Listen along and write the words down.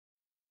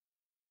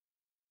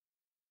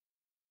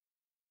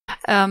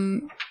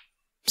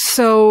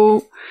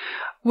So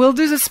we'll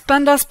do the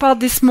pandas part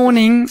this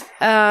morning.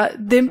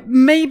 There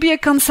may be a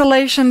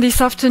cancellation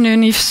this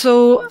afternoon. If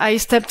so, I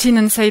stepped in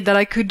and said that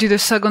I could do the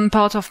second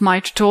part of my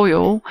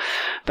tutorial.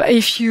 But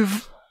if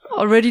you've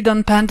already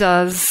done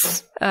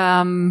pandas,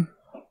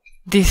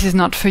 this is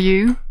not for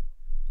you.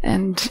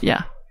 And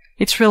yeah,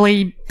 it's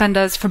really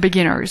pandas for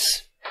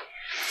beginners.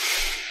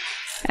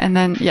 And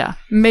then, yeah,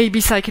 maybe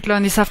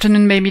scikit-learn this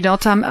afternoon, maybe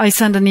not. I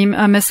send a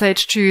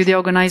message to the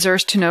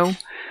organizers to know.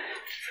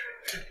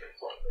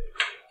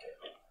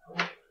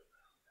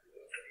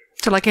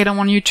 So, like, I don't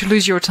want you to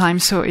lose your time.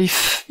 So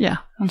if, yeah,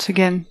 once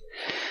again.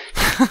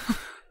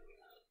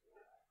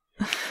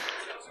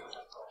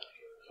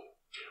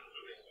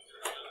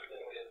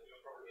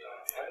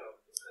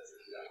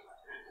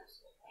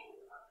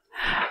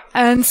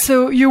 And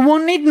so you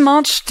won't need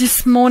much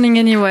this morning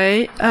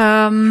anyway.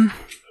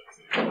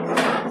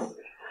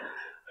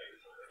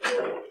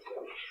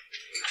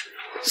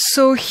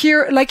 So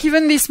here, like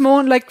even this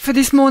morning, like for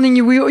this morning,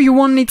 you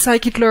won't need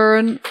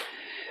scikit-learn.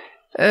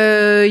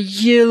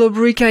 Yellow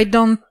brick, I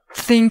don't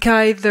think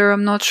either.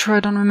 I'm not sure. I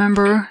don't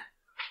remember.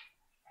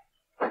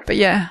 But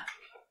yeah,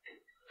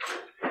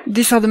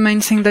 these are the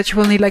main things that you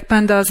will need, like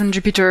pandas and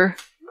Jupyter.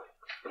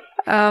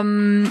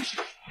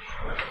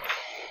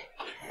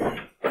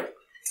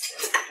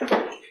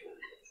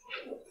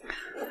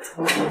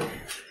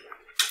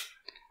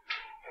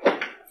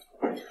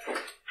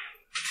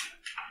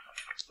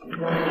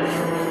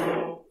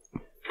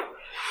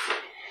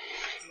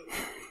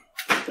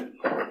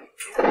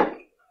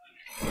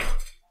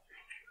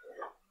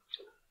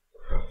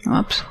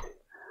 Oops.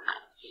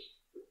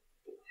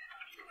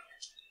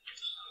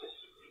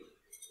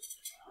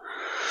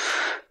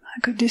 I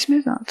could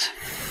dismiss that.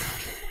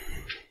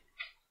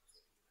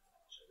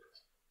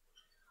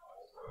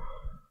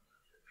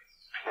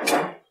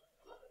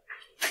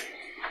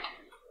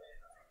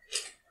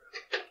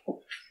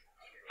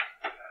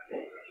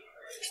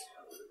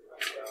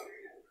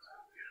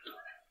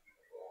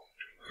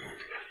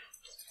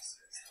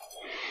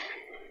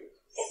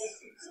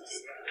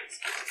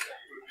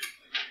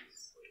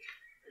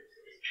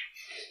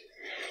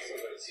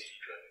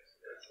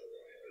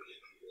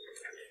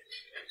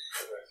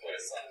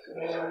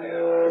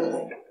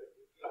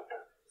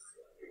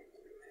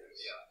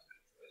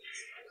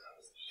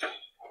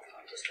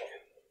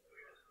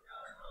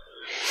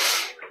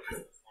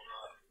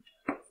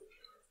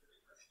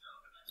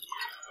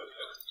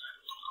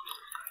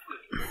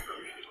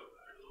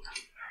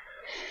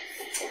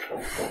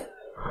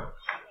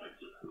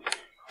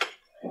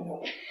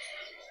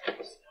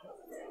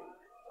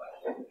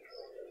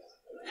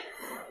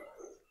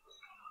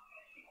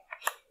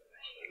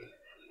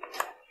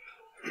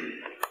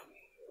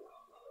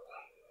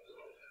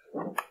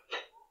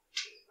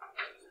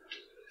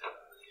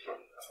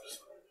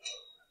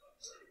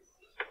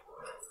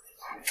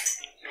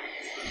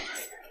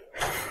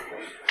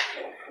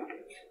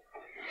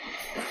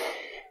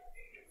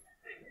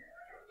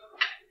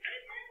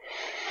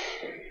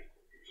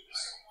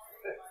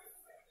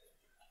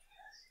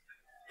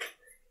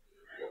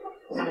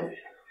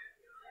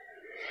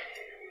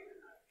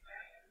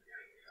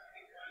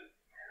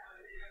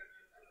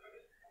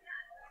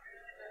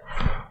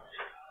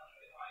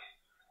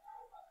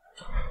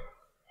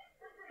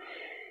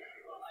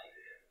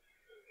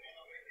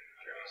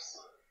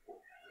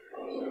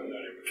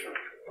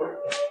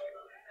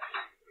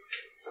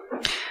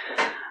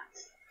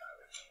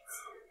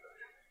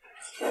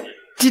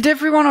 Did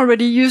everyone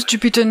already use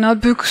Jupyter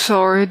Notebooks,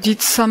 or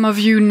did some of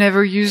you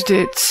never used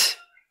it?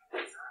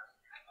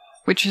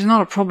 Which is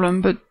not a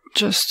problem, but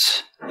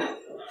just...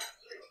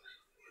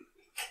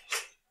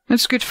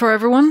 It's good for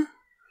everyone?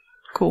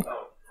 Cool.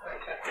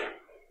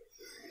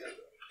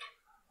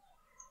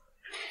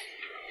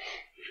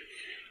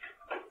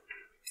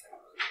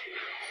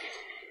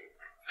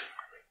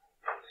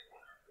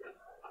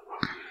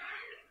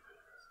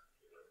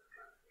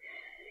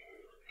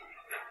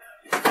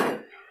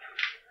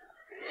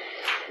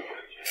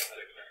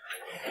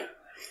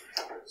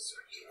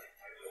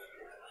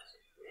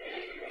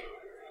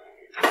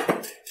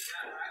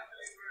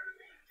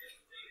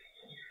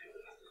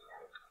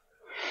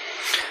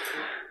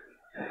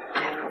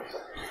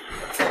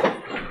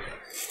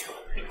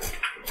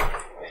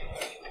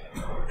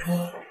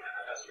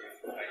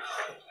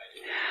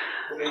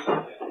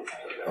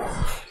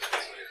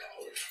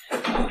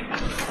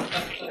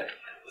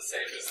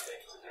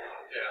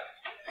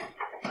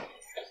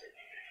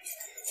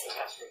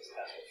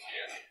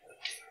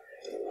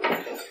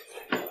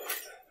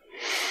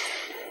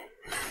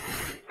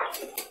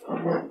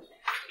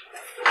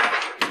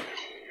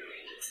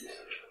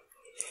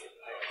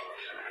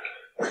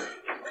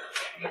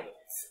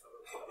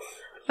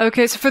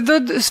 Okay, so for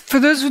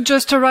those who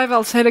just arrived,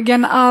 I'll say it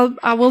again.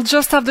 I will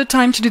just have the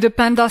time to do the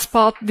pandas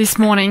part this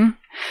morning,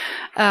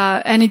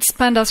 and it's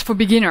pandas for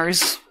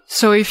beginners.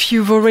 So if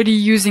you've already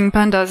using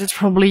pandas, it's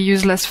probably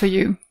useless for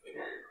you.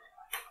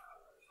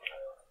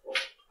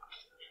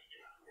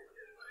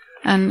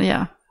 And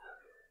yeah,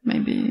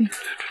 maybe.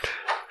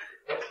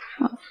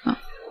 Oh, no.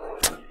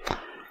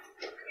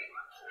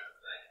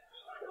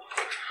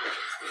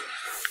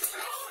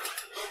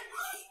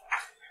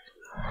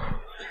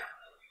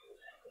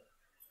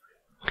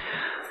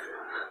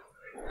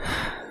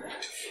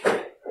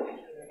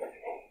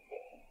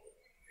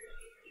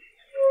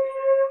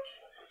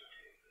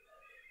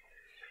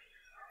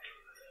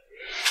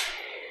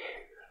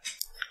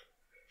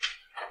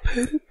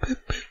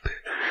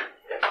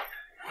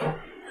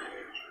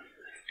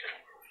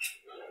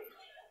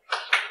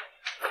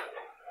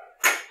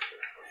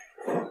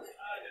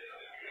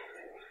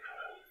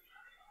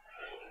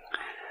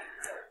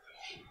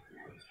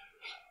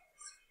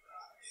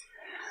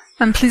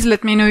 And please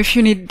let me know if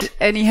you need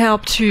any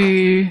help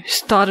to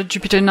start a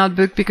Jupyter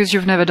Notebook because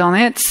you've never done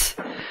it.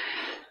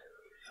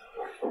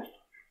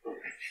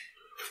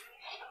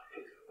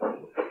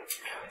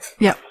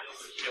 Yeah.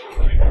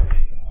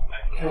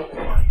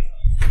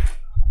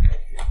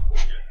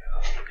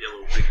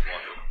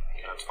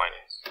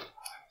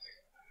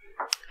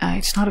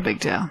 It's not a big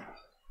deal.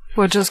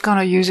 We're just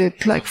gonna use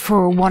it like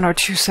for 1 or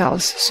 2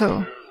 cells,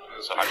 so.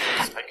 So I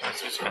can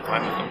switch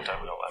environment on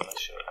terminal, I'm not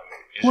sure.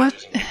 What?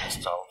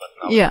 Install, but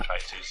now Yeah. I try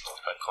to install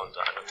PyConDE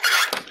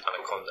and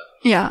Anaconda.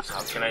 Yeah. So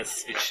how can I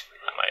switch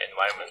my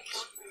environment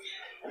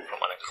from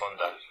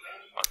Anaconda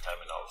on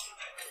terminal?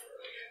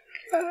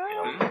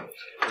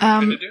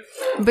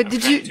 But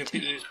did you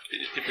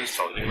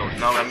Install,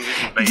 now I'm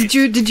using base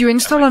did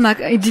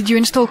you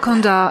install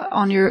Conda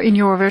on in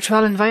your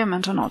virtual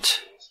environment or not?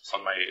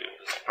 on my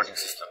operating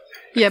system.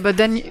 Yeah, but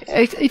then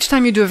each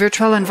time you do a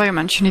virtual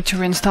environment, you need to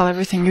reinstall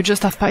everything. You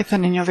just have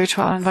Python in your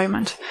virtual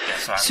environment,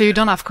 so you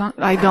don't have.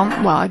 I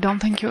don't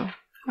think you.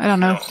 I don't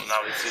know. No,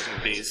 now it's using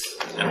base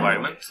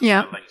environment.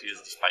 Yeah. So I like to use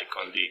this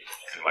PyConDE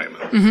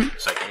environment.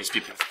 So I can use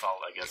pip install.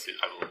 I guess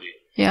I will be.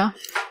 Yeah.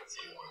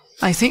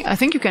 I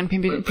think you can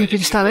pip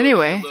install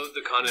anyway. Load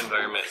the con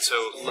environment. So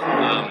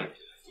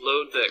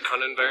load that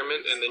con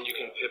environment, and then you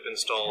can pip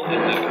install in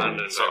that con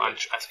environment. So I'm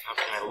asking how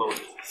can I load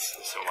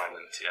this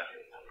environment? Yeah.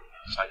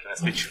 So I can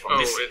switch from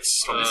this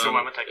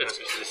environment. I can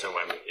switch to this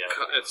environment.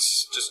 Yeah. It's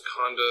just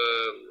PyConDE.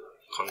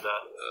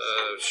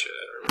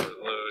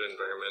 Load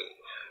environment.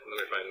 Let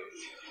me find.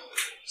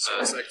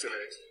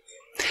 Activate.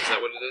 Is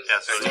that what it is? Yeah.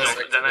 So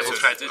then I will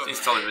try to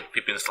install it with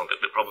pip install, but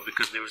probably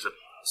because there is a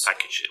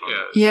package.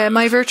 Yeah,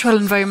 my virtual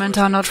environment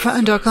are not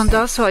under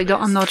Conda, so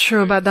I'm not sure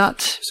about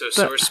that. So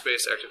source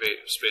space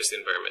activate space the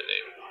environment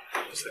name.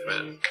 Just like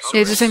that.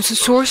 Yeah, it's the same. So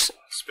source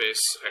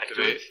space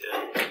activate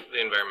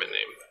the environment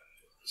name.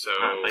 So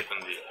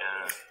PyConDE.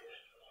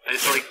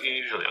 It's like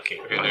usually okay.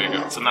 There you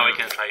go. So now I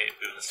can try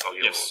to install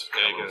your. Yes.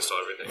 Now you can install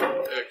everything.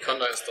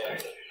 Conda install.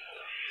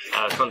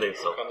 PyConDE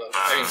install.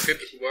 I mean, pip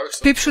works.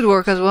 pip should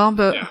work as well,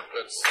 but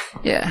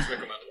yeah.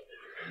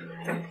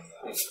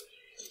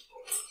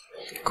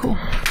 Cool.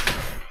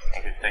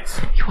 Okay, thanks.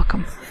 You're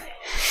welcome.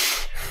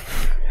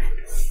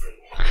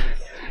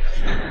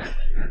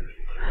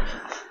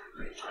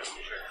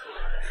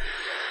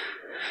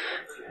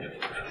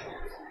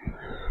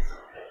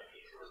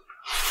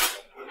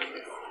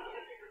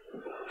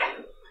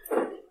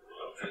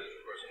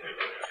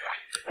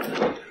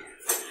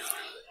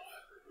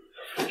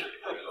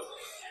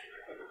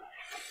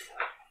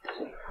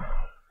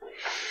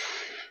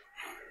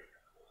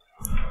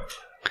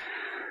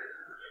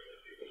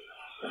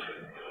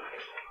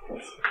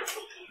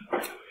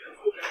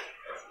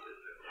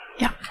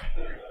 Yeah.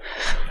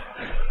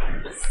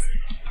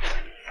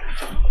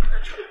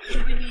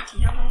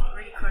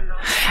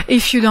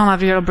 If you don't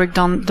have yellow brick,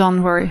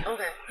 don't worry.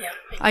 Okay,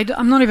 yeah.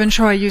 I'm not even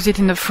sure I use it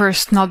in the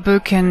first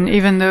notebook, and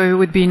even though it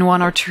would be in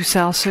 1 or 2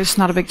 cells, so it's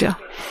not a big deal.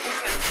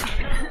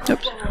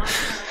 Oops.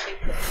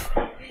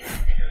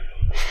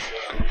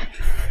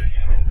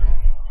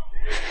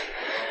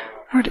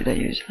 Where did I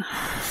use it?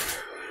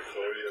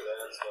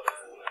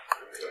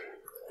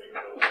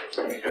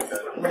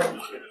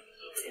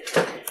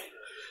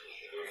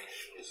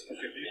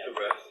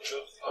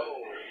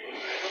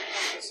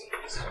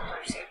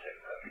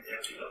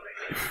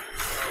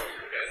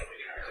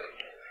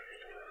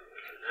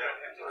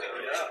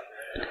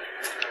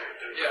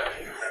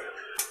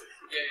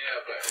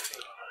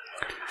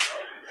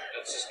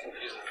 That's just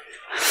confusing.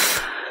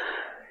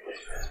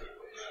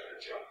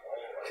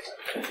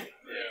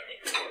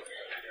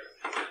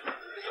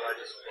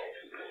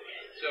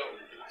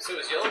 So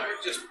is yellow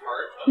brick just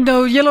part of...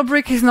 No, yellow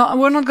brick is not.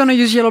 We're not going to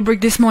use yellow brick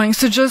this morning.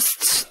 So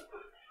just.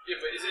 Yeah,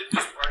 but is it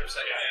just part of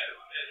scikit-learn?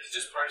 It's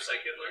just part of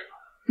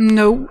scikit-learn?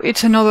 No,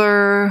 it's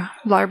another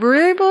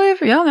library, I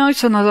believe. Yeah, no,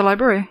 it's another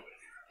library.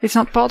 It's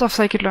not part of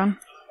scikit-learn.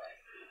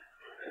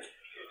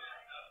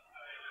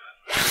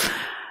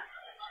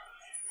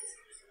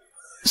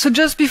 So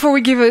just before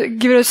we give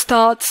it a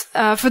start,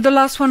 for the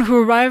last one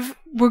who arrived,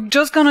 we're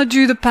just gonna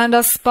do the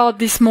pandas part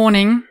this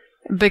morning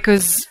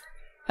because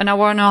an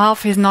hour and a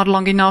half is not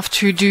long enough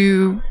to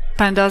do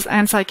pandas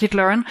and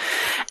scikit-learn.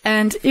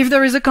 And if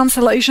there is a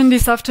cancellation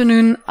this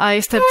afternoon, I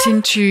stepped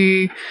in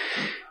to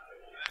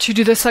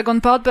do the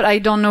second part, but I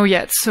don't know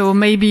yet. So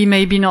maybe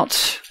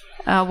not.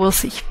 We'll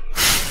see.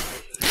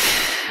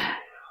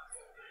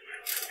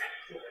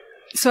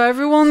 So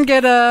everyone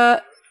get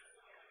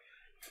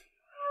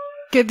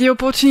the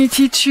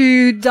opportunity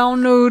to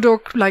download,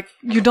 or like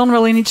you don't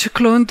really need to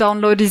clone,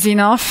 download is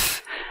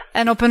enough,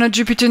 and open a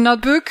Jupyter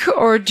Notebook,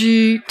 or do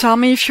you tell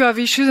me if you have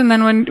issues and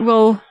then when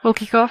we'll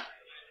kick off?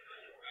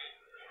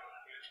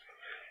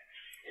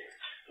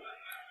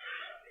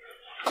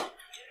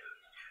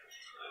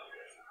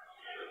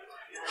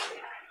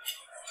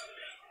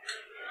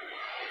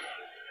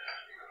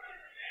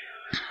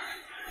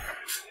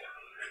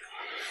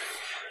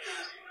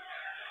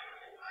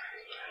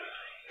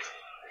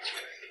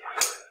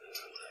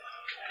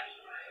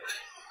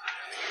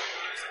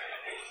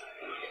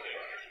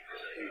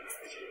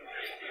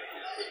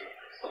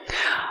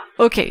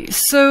 Okay,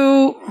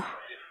 so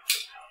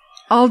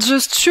I'll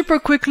just super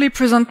quickly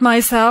present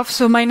myself.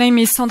 So my name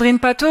is Sandrine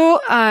Pataut.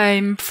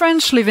 I'm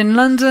French, live in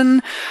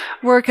London,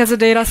 work as a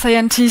data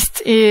scientist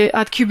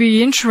at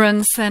QBE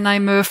Insurance, and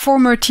I'm a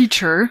former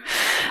teacher.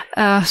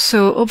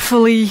 So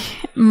hopefully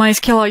my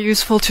skills are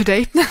useful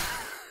today.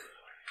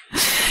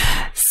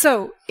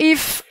 So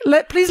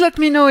please let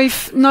me know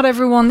if not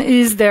everyone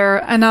is there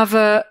and have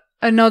a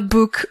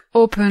notebook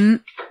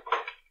open.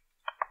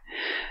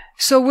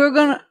 So we're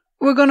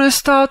gonna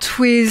start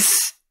with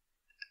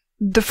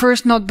the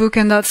first notebook,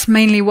 and that's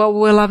mainly what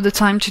we'll have the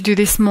time to do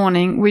this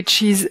morning,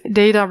 which is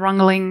data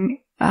wrangling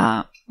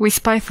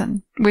with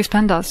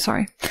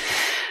pandas,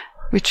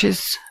 which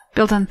is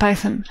built on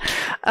Python.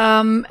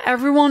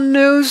 Everyone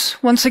knows,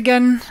 once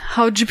again,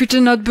 how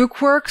Jupyter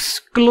Notebook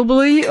works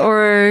globally,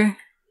 or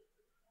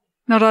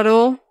not at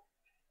all?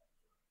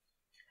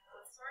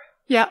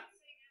 Yeah.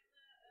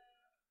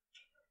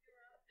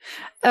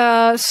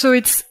 So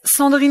it's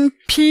Sandrine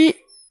P.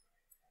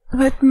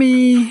 Let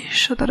me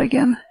show that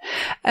again.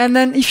 And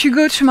then if you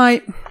go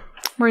to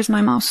where is my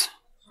mouse?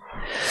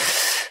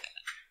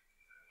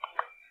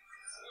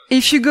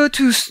 If you look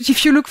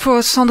for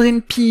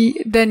Sandrine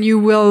P, then you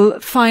will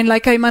find,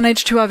 like, I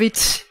managed to have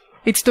it.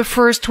 It's the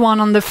first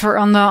one on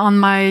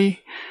my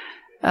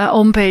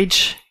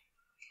homepage.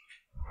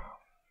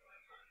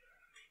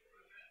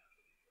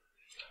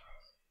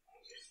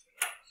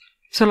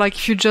 So, like,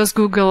 if you just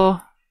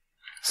Google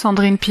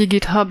Sandrine P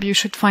GitHub, you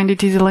should find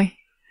it easily.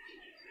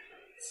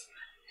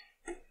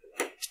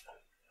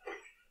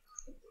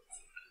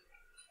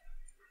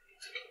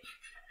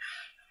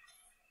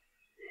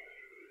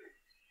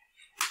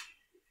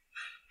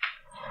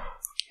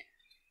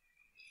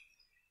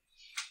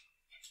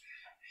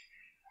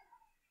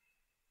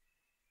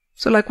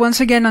 So, like, once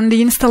again, on the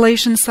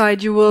installation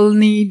side, you will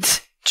need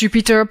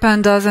Jupyter,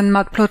 Pandas, and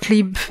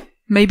Matplotlib,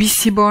 maybe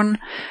Seaborn,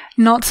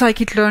 not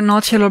scikit-learn,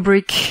 not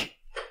Yellowbrick.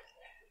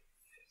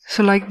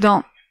 So, like,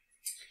 don't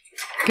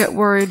get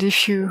worried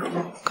if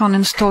you can't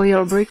install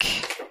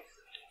Yellowbrick.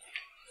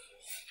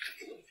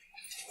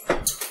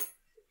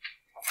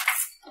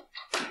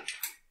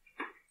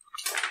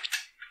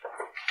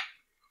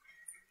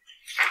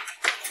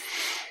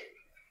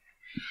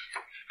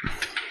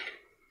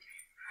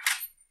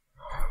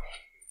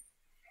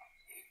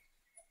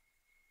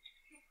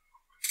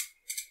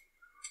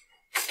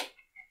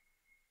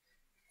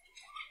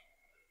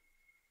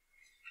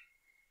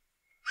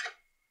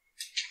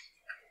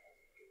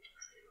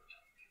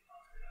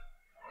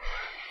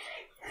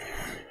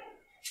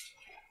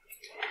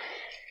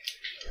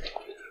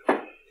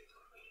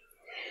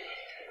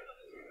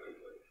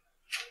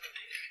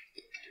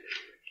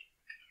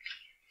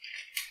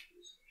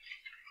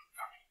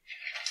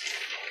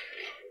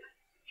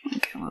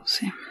 Okay, we'll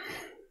see.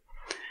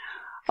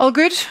 All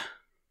good?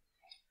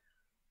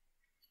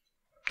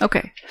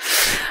 Okay.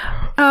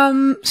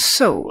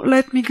 So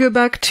let me go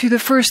back to the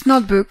first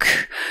notebook.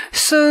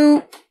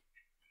 So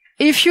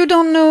if you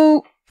don't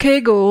know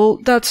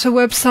Kaggle, that's a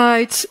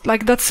website,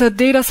 like, that's a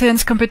data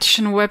science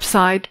competition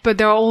website, but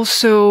there are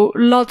also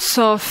lots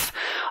of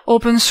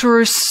open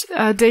source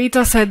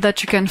data set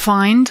that you can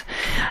find.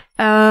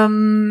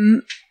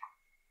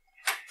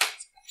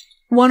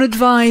 One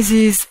advice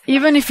is,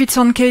 even if it's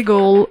on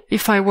Kaggle,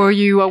 if I were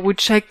you, I would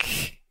check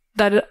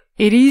that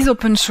it is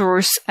open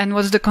source and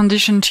what's the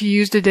condition to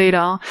use the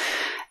data.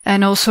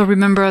 And also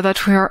remember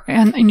that we are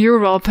in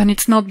Europe, and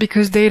it's not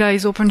because data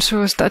is open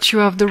source that you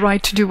have the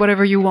right to do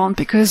whatever you want,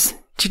 because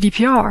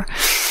GDPR.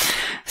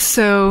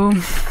 So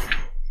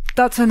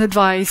that's an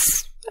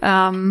advice.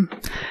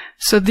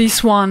 So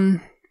this one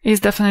is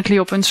definitely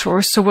open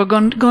source. So we're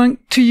going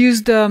to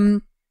use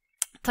the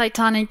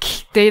Titanic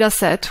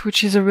dataset,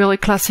 which is a really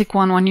classic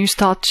one when you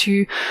start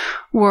to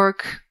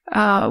work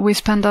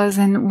with pandas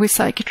and with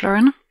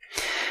scikit-learn.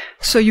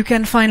 So you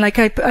can find, like,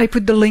 I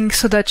put the link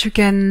so that you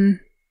can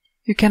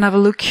have a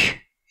look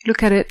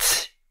at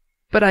it,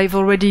 but I've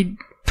already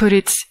put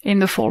it in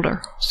the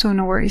folder, so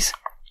no worries.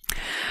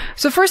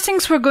 So first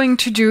things we're going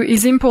to do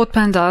is import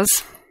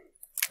pandas.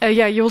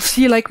 You'll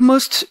see, like,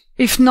 most,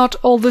 if not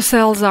all, the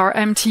cells are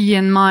empty,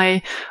 and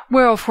my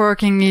way of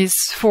working is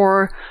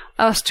for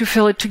us to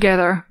fill it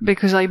together,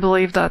 because I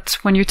believe that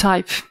when you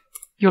type,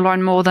 you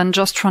learn more than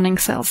just running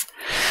cells.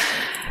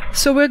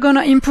 So we're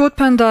gonna import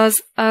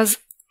pandas as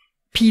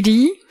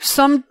PD.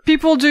 Some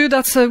people do,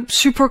 that's a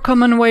super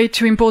common way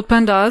to import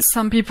pandas.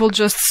 Some people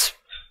just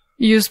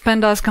use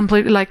pandas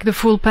completely, like the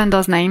full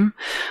pandas name.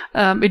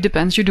 It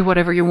depends, you do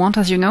whatever you want,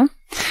 as you know.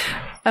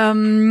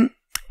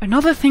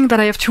 Another thing that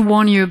I have to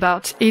warn you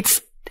about,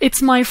 it's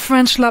my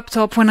French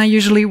laptop when I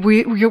usually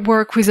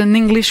work with an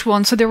English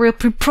one, so there will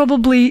be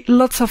probably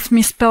lots of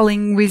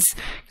misspelling with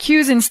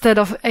Q's instead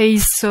of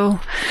A's,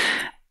 so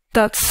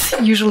that's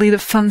usually the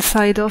fun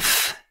side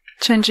of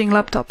changing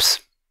laptops.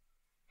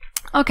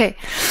 Okay.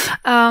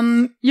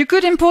 You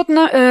could import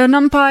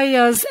NumPy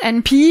as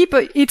NP,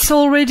 but it's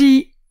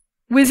already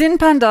within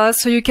pandas,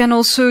 so you can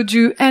also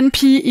do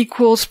np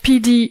equals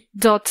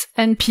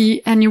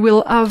pd.np, and you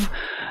will have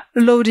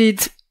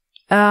loaded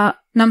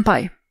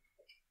NumPy.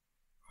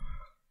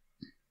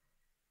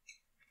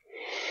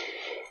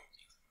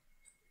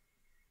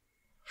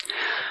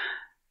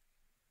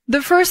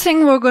 the first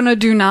thing we're going to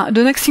do now,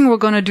 the next thing we're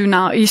going to do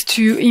now is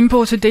to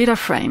import a data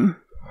frame.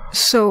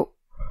 So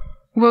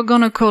we're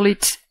going to call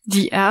it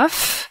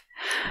df.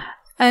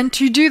 And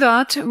to do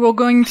that,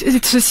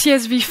 it's a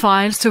CSV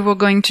file. So we're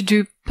going to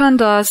do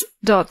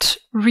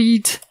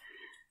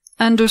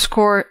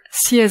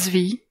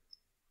pandas.read_CSV.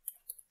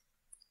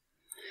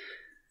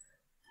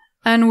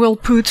 And we'll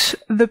put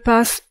the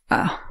path,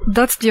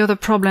 that's the other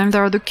problem.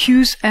 There are the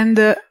queues and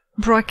the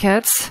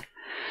brackets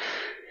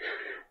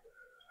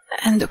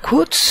and the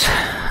quotes.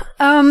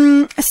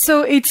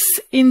 So it's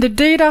in the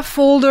data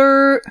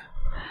folder.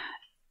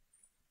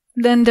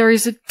 Then there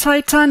is a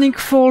Titanic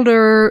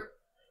folder.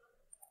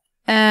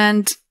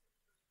 And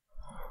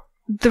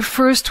the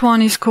first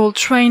one is called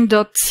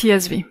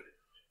train.csv.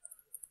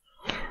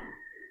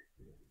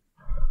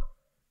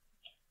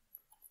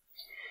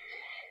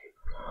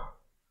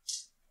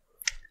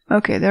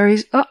 Okay, there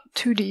is,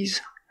 2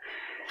 Ds.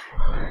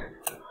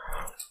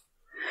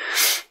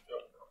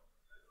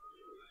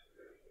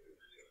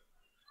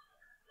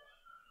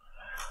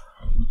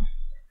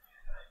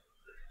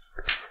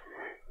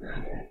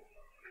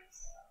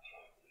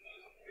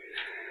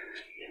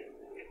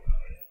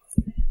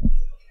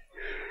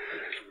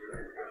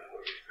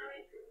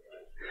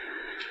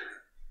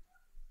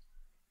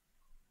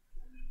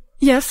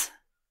 Yes.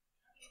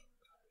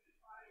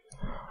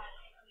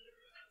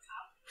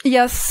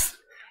 Yes.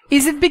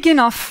 Is it big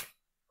enough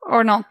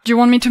or not? Do you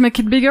want me to make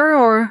it bigger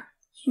or?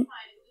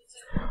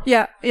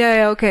 Yeah,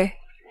 okay.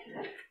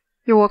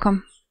 You're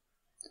welcome.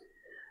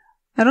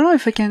 I don't know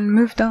if I can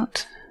move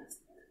that.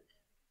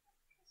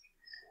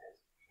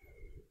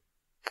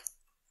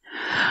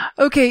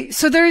 Okay,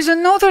 so there is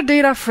another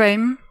data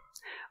frame,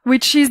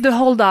 which is the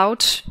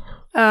holdout.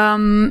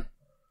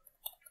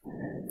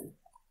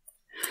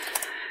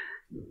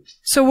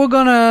 So we're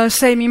gonna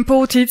say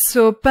import it,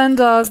 so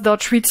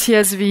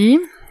pandas.readCSV.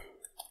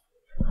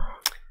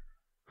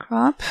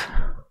 Crap.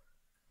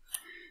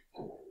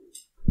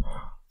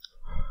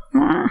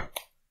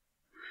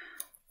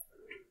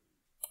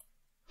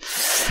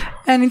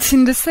 And it's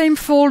in the same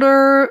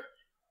folder,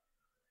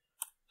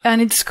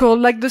 and it's called,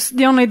 like this,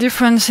 the only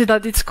difference is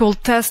that it's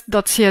called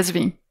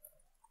test.csv.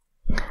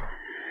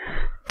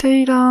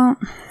 Data,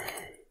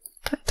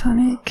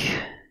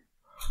 Titanic.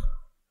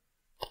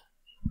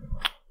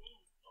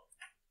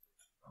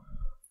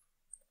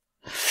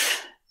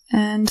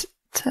 And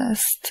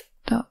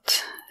test.csv.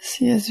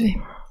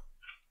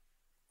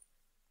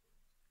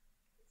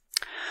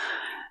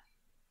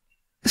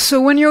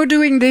 So when you're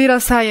doing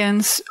data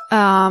science,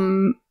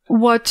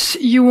 what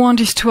you want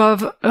is to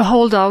have a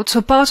holdout,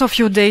 so part of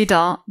your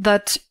data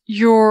that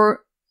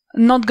you're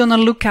not gonna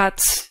look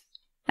at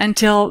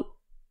until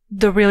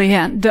the really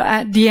end,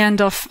 the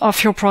end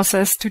of your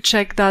process, to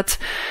check that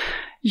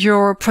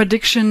your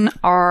predictions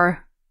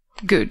are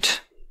good.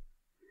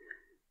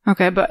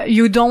 Okay, but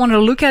you don't want to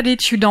look at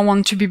it, you don't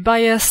want to be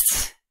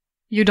biased,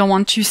 you don't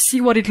want to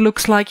see what it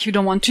looks like, you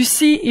don't want to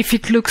see if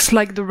it looks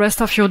like the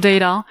rest of your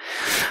data.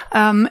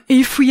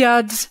 If we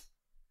had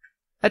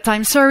a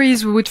time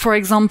series, we would, for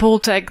example,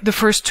 take the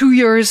first 2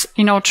 years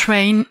in our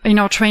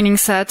training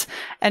set,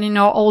 and in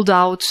our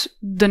holdout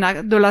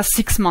the last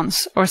 6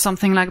 months or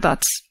something like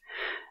that.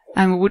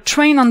 And we would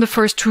train on the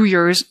first 2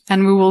 years,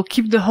 and we will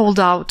keep the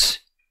holdout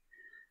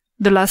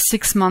the last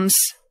 6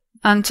 months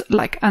and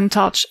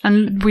untouched,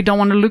 and we don't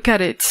want to look at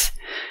it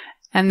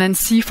and then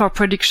see if our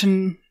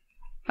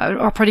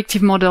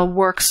predictive model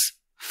works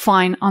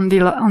fine on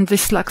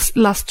this last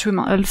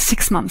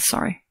 6 months.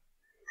 Sorry.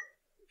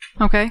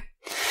 Okay.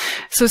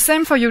 So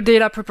same for your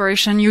data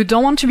preparation. You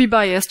don't want to be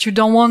biased. You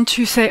don't want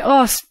to say,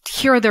 oh,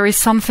 here there is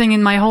something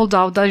in my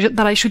holdout that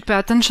I should pay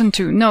attention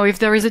to. No, if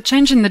there is a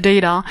change in the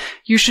data,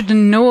 you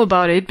shouldn't know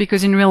about it,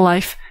 because in real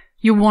life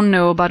you won't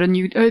know about a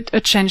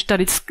change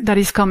that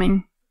is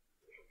coming.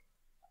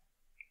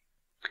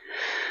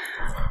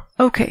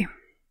 Okay.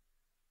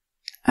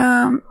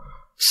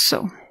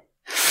 So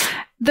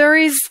there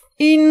is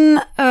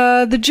in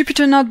the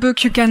Jupyter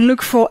Notebook, you can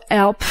look for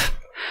help.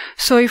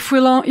 So if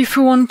we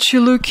want to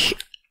look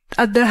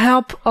at the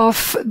help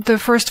of the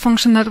first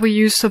function that we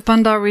use, so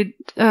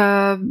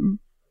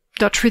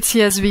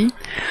panda.readCSV,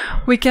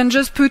 we can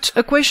just put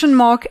a question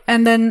mark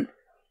and then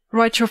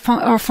write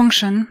our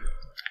function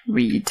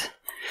read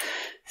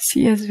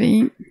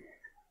CSV,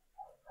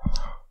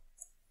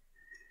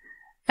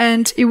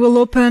 and it will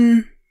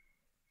open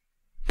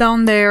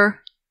down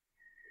there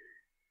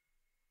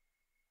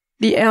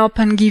the help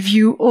and give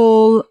you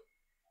all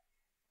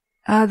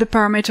the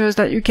parameters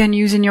that you can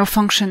use in your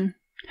function.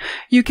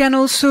 You can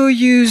also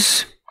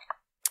use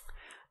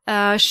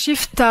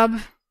Shift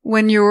Tab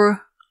when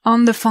you're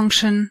on the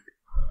function.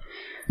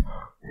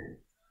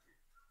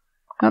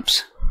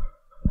 Oops.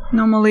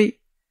 Normally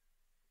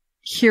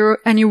here,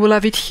 and you will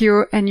have it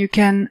here, and you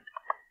can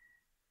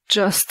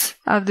just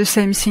have the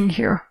same thing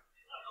here.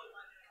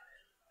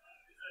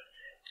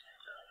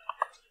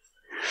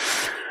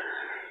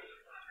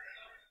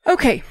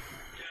 Okay.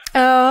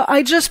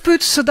 I just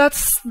put, so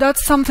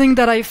that's something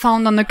that I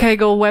found on the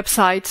Kaggle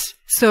website.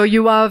 So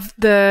you have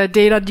the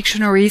data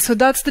dictionary. So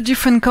that's the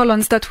different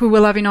columns that we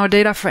will have in our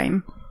data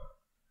frame.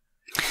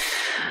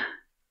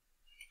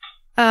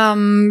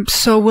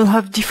 So we'll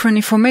have different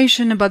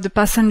information about the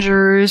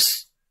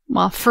passengers.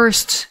 Well,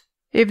 first,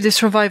 if they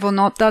survive or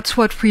not, that's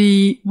what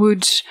we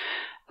would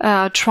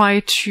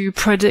try to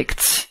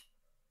predict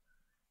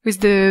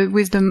with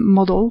the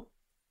model.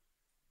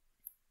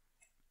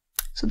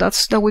 So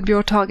that would be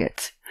our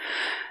target.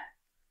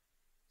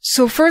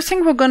 So first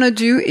thing we're going to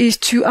do is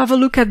to have a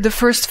look at the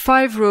first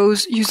 5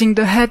 rows using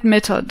the head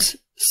method.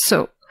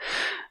 So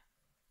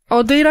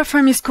our data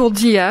frame is called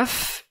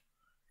df,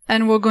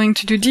 and we're going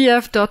to do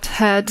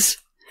df.head,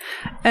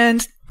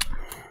 and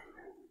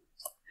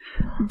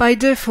by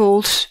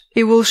default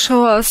it will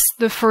show us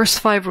the first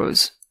 5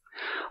 rows.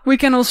 We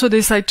can also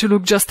decide to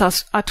look just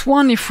at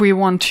one if we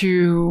want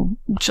to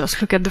just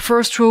look at the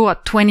first row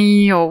at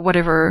 20 or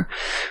whatever.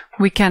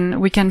 We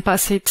can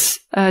pass it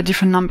a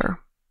different number.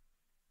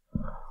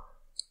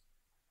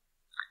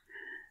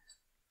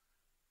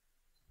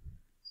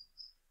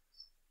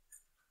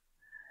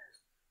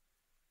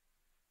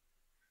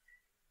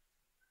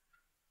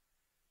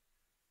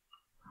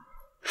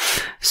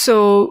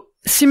 So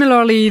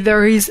similarly,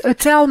 there is a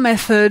tail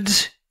method.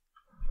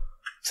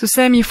 So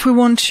same, if we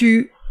want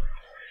to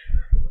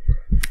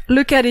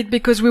look at it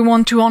because we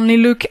want to only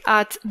look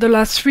at the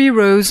last 3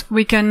 rows,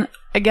 we can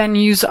again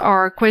use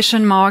our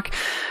question mark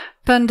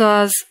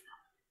pandas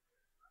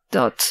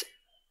dot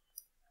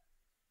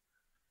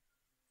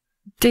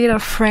data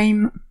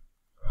frame,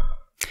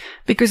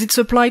 because it's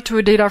applied to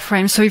a data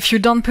frame. So if you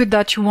don't put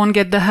that, you won't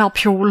get the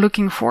help you're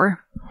looking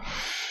for.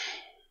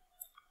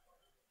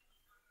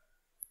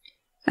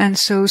 And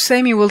so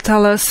same, it will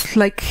tell us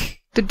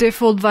like the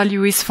default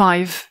value is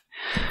 5.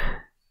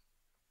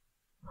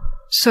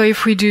 So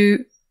if we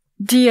do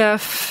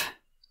df.tell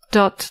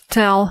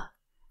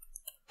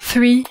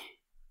 3,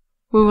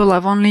 we will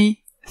have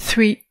only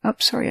 3. Oh,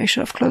 sorry, I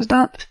should have closed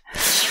that.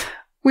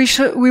 We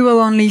will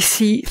only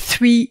see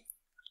 3,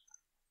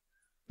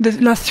 the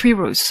last 3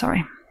 rows,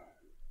 sorry.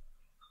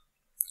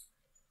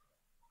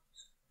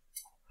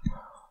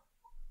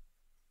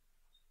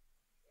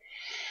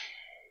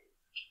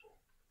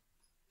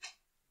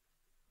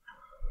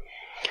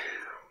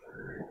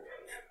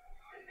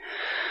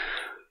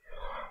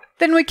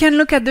 Then we can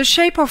look at the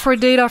shape of our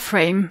data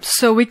frame.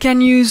 So we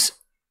can use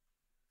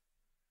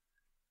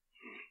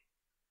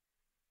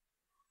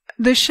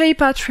the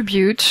shape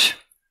attribute,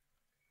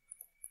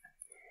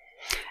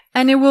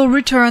 and it will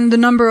return the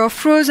number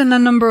of rows and the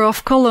number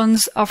of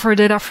columns of our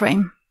data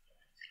frame.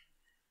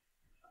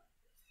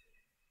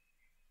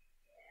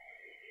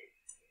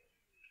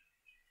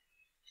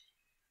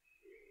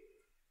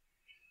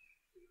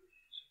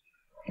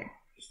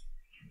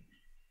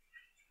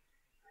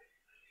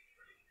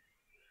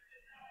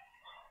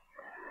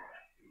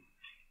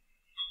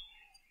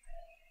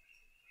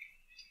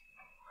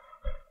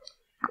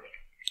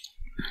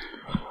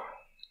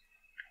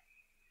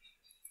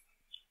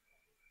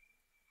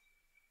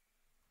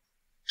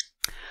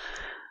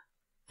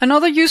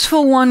 Another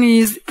useful one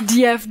is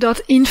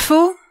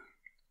df.info,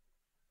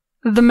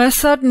 the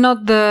method,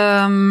 not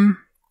the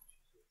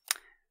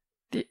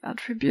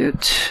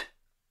attribute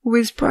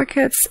with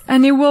brackets,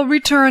 and it will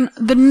return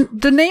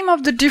the name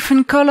of the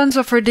different columns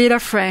of our data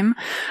frame,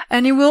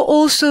 and it will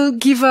also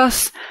give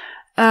us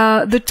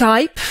the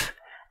type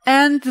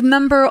and the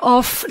number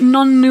of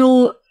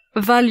non-null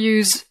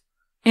values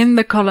in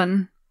the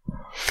column.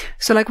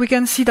 So like we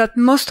can see that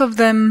most of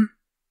them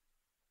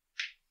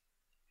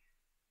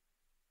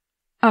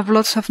have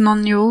lots of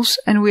non-nulls,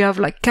 and we have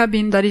like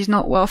cabin that is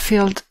not well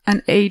filled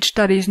and age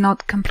that is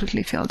not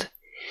completely filled.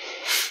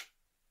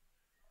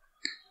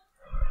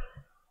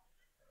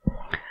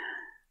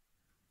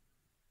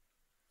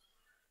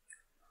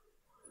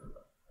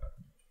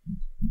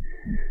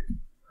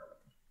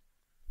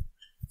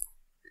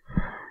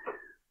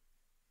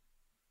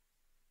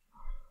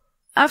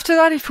 After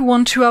that, if we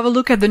want to have a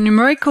look at the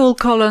numerical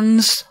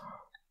columns,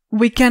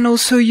 we can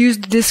also use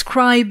the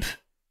describe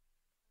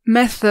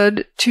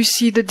method to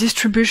see the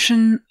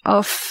distribution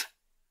of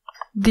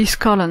these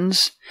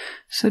columns.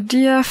 So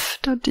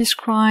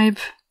df.describe,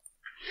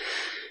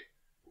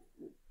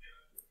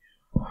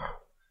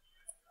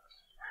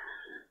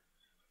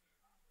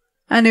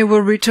 and it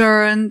will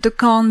return the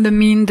count, the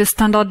mean, the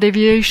standard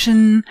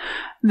deviation,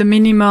 the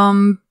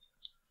minimum,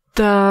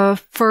 the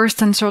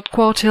first and third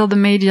quartile, the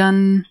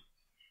median,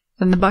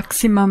 and the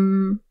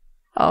maximum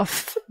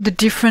of the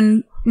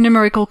different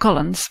numerical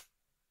columns.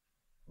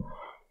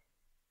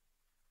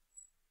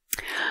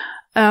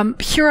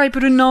 Here I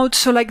put a note,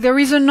 so like there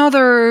is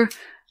another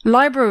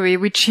library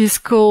which is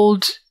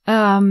called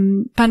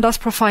pandas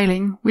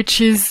profiling, which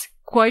is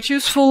quite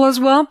useful as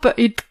well, but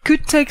it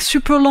could take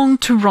super long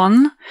to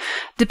run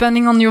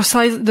depending on your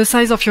size, the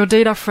size of your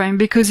data frame,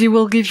 because it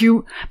will give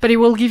you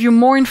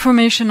more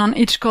information on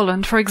each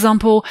column. For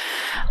example,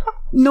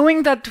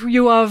 knowing that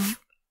you have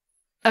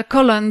a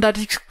column that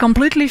is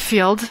completely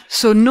filled,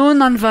 so no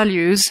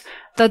non-values,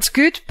 that's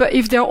good. But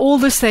if they're all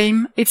the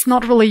same, it's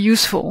not really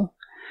useful.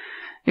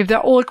 If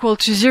they're all equal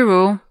to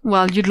 0,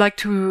 well, you'd like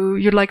to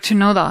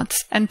know that.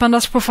 And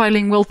pandas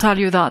profiling will tell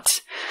you that.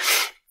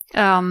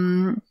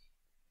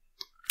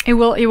 It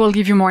will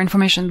give you more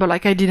information, but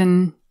like I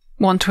didn't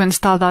want to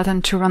install that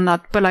and to run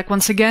that. But like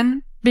once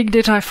again, big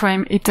data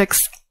frame, it takes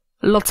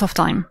lots of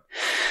time.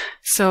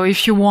 So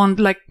if you want,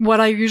 like what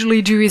I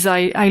usually do is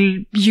I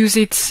use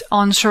it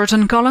on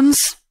certain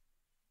columns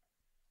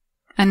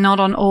and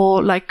not on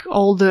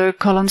all the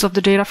columns of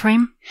the data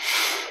frame.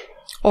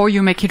 Or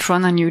you make it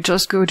run and you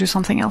just go do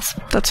something else.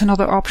 That's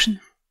another option.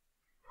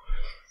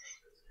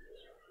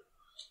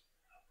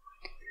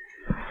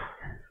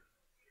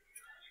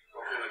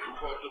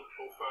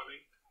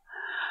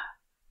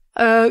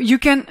 You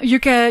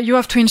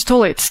have to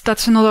install it.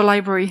 That's another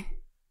library.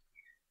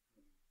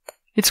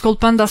 It's called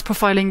pandas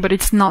profiling, but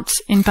it's not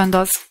in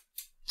pandas.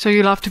 So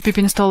you'll have to pip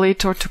install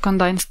it or to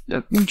ConDE.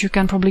 You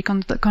can probably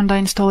ConDE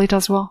install it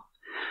as well.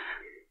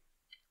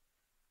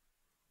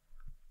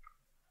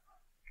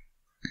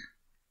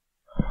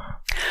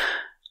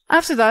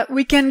 After that,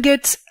 we can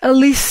get a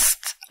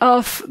list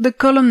of the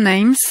column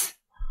names.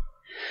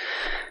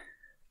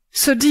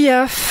 So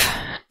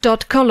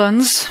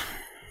df.columns.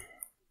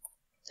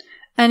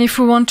 And if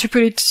we want to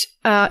put it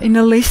in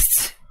a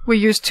list, we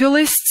use two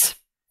lists.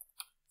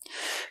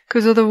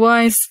 Because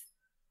otherwise,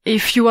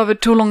 if you have a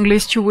too long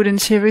list, you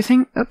wouldn't see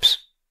everything. Oops.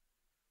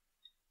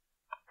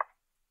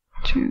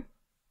 Two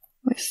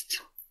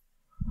lists.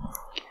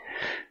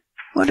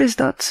 What is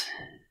that?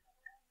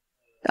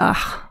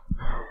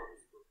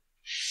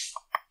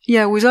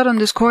 Yeah, without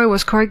underscore, I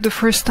was correct the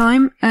first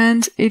time,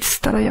 and it's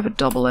that I have a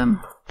double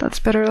M. That's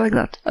better like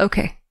that.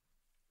 Okay.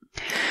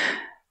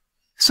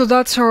 So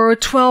that's our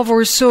 12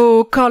 or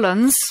so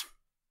columns.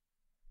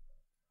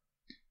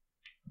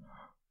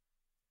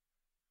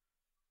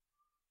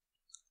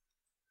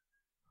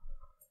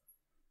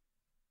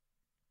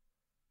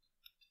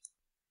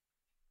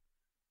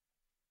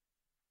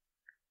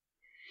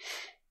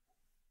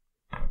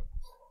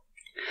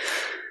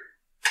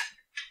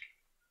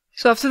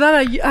 So after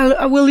that,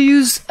 I will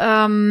use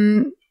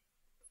the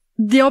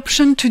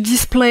option to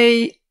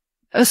display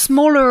a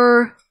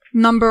smaller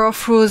number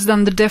of rows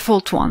than the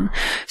default one.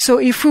 So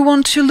if we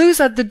want to look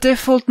at the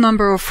default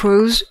number of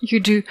rows, you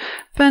do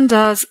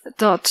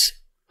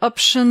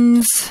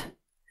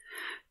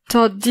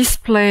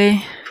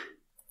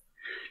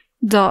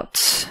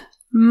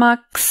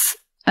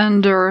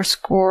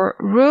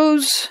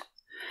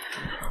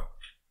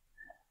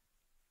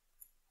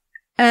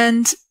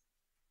and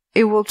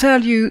it will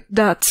tell you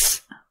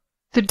that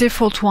the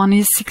default one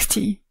is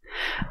 60.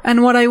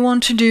 And what I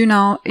want to do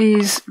now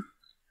is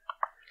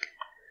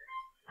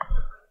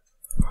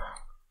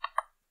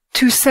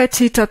to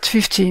set it at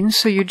 15.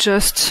 So you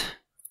just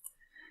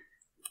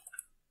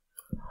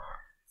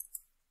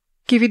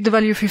give it the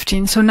value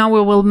 15. So now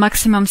we will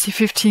maximum see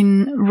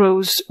 15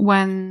 rows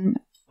when,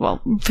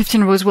 well,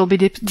 15 rows will be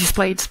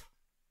displayed.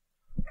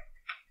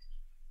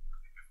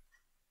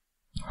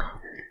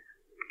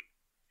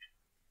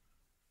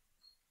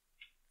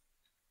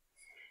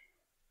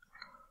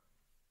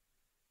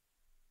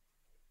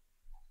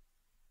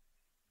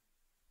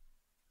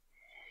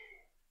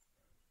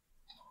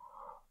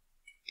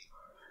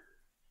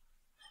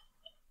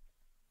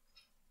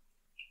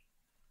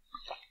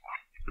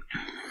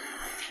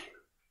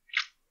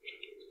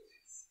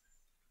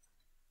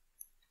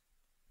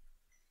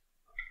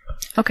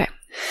 Okay.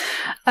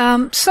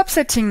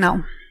 Subsetting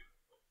now.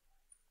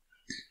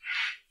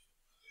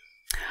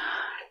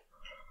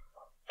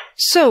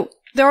 So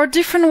there are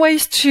different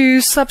ways to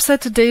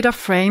subset a data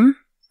frame.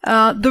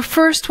 The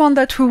first one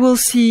that we will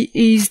see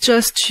is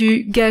just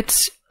to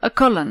get a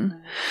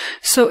column.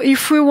 So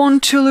if we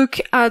want to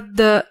look at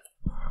the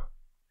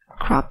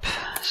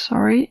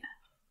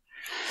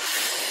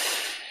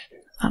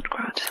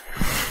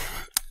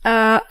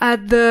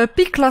at the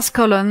P class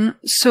column,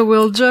 so we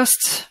will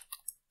just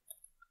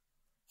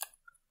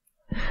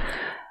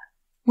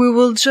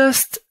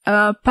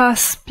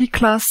pass P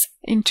class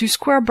into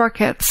square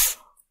brackets,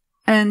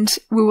 and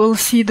we will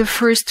see the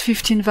first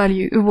 15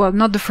 values. Well,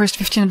 not the first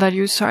 15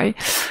 values, sorry,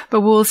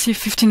 but we will see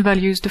 15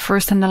 values, the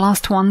first and the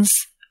last ones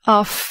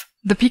of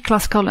the P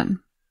class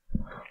column.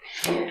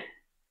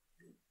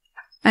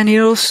 And it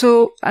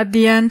also, at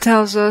the end,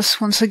 tells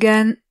us, once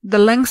again, the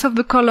length of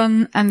the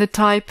column and the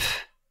type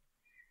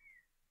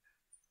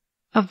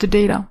of the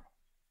data.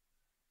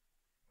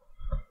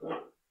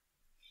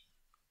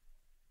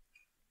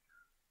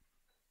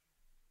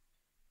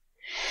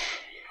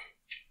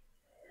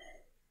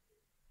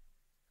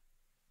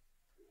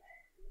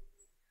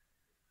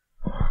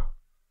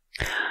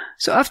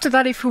 So after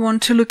that, if we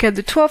want to look at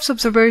the 12th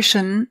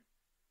observation,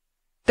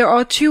 there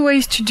are two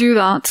ways to do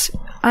that.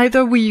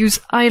 Either we use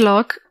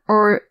iloc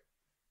or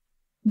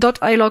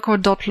 .iloc or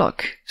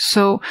 .loc.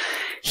 So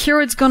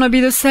here it's going to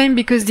be the same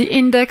because the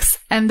index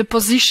and the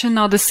position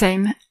are the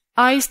same.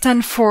 I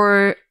stand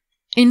for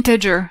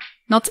integer,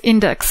 not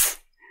index.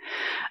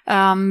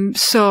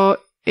 So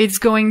it's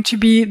going to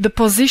be the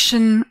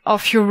position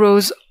of your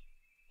rows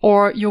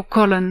or your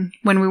colon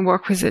when we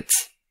work with it.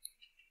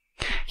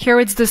 Here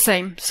it's the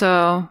same,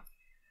 so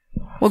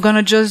we're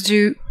gonna just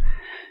do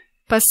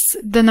pass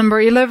the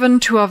number 11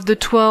 to have the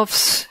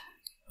 12th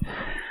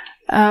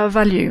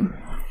value,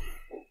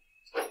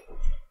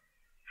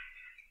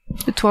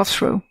 the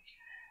 12th row.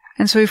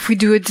 And so if we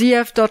do a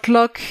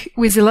df.lock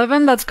with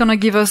 11, that's gonna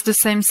give us the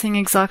same thing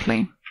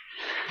exactly.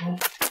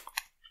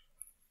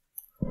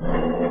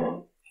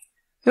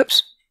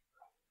 Oops.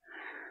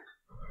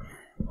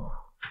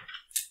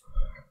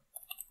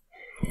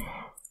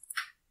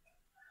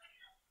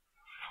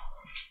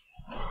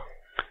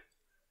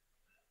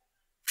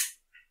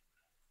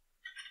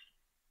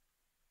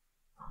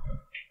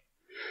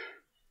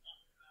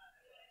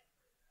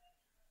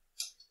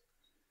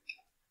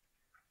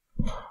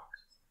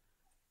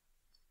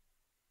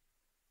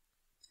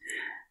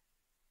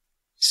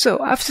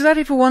 So after that,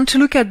 if we want to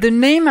look at the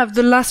name of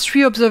the last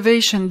three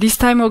observations, this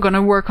time we're going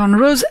to work on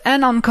rows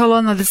and on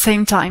column at the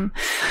same time.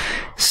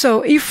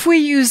 So if we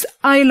use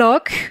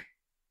ilock,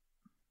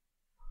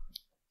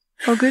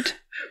 oh good.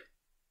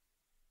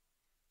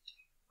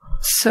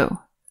 So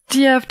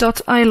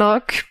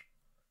df.ilock,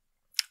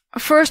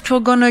 first we're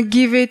going to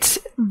give it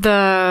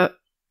the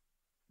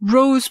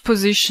rows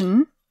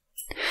position.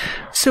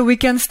 So we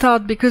can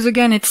start, because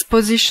again it's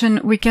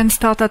position, we can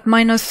start at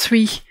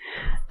 -3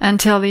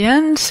 until the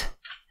end.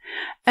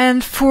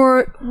 And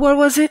for, what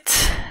was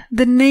it?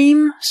 The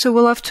name, so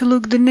we'll have to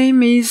look, the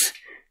name is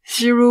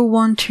 0,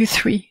 1, 2,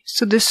 3.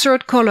 So the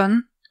third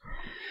column,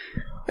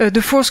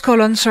 the fourth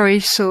column,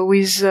 sorry, so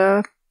with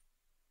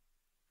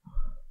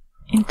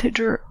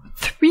integer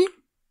 3.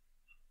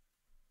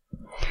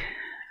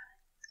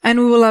 And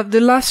we will have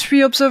the last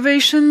three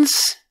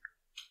observations,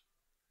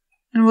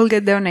 and we'll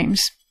get their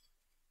names.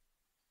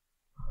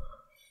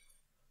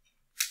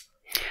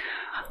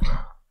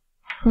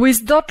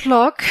 With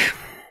 .lock,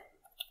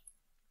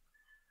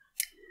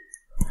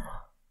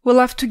 we'll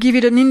have to give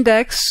it an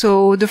index,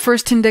 so the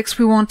first index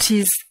we want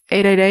is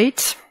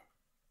 888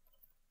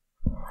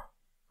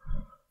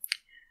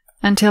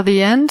 until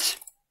the end,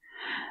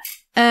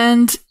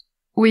 and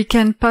we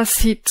can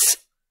pass it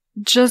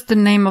just the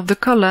name of the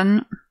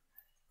column,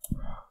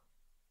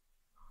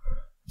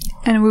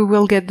 and we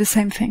will get the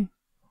same thing.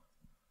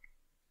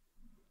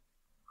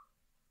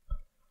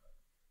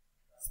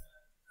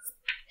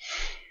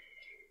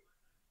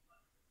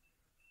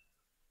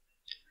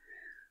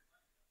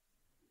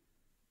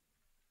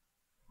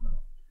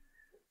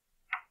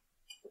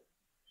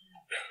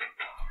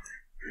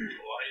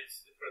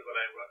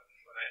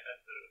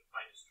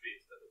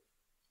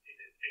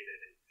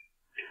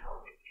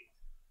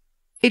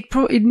 It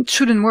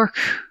shouldn't work.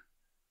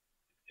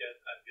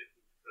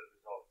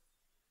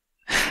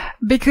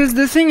 Because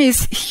the thing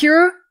is,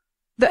 here,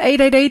 the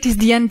 888 is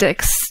the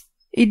index.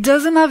 It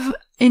doesn't have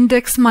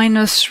index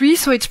 -3,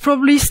 so it's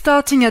probably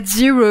starting at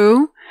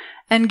 0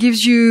 and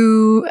gives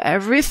you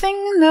everything,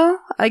 no?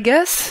 I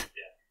guess?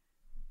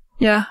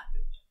 Yeah.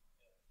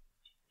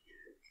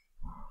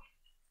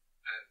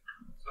 And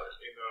so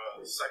in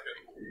the second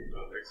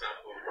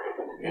example of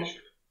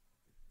propagation,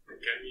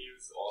 can we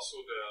use also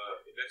the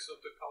index of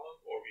the column,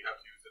 or we have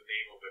to use the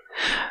name of the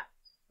column?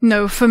 No,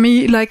 for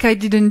me, like I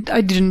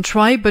didn't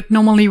try, but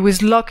normally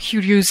with lock you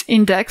use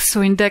index,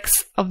 so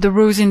index of the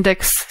rows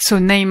index, so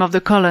name of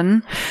the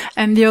column,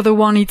 and the other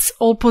one it's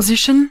all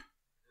position.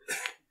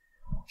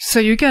 So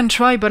you can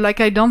try, but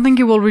like I don't think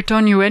it will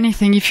return you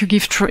anything if you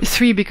give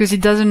 3, because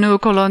it doesn't know a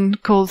column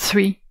called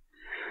 3.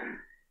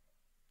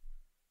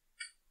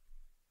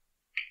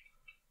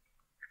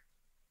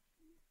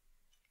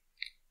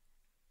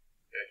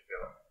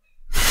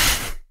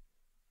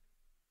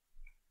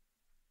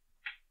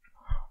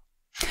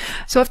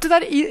 So after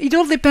that, it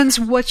all depends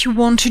what you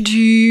want to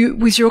do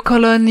with your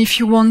column. If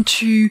you want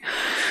to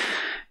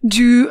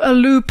do a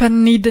loop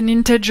and need an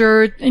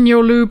integer in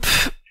your loop,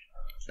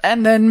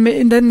 and then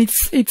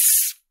it's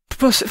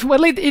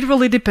well, it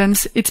really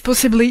depends. It's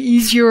possibly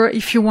easier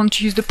if you want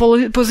to use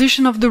the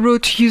position of the row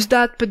to use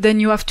that, but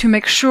then you have to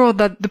make sure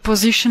that the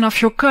position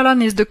of your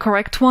column is the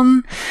correct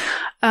one.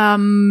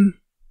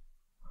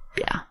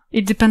 Yeah,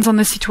 it depends on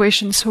the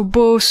situation. So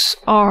both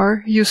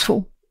are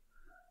useful.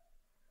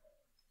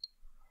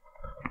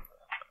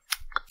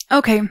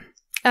 Okay.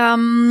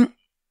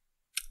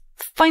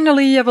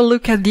 Finally, have a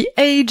look at the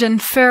age and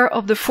fare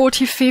of the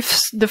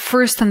 45th, the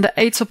 1st and the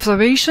 8th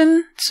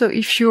observation. So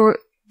if you're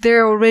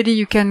there already,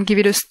 you can give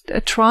it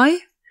a try.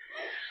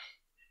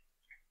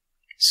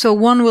 So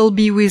one will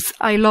be with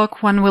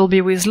ilock, one will be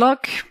with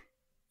lock.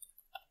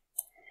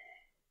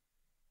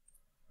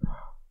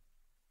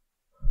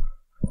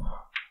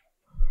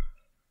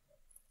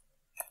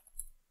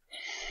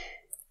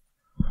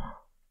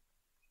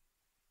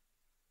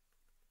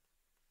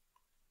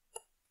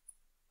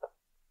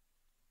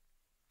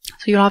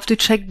 So you'll have to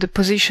check the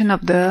position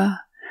of the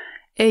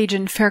age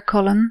and fare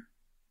column.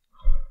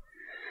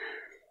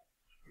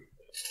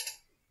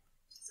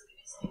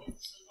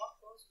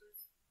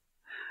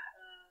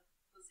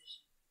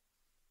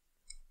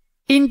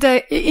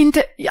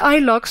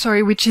 ilock,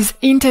 sorry, which is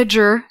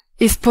integer,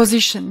 is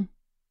position.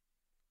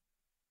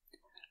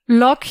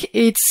 lock,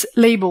 it's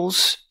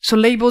labels. So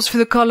labels for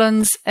the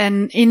columns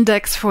and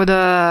index for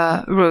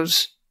the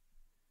rows.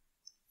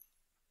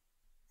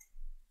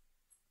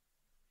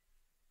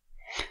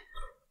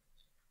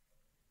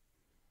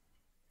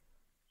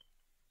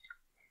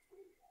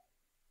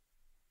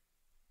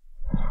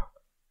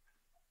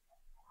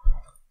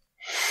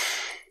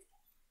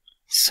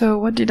 So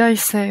what did I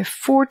say?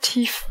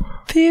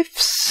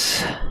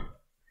 45ths,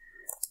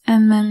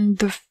 and then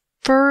the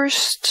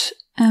 1st,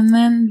 and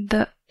then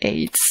the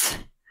 8th.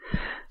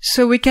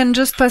 So we can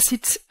just pass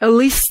it a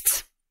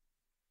list.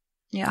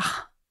 Yeah.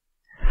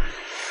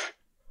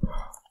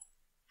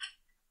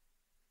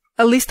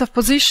 A list of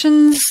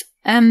positions,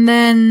 and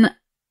then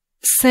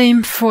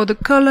same for the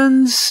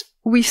columns.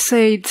 We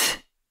said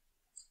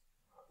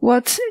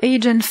what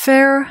age and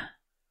fair.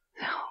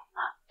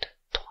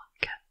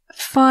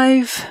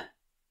 5.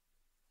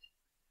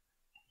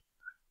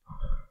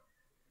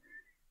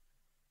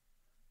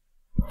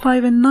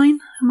 5 and 9,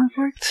 am I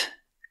correct?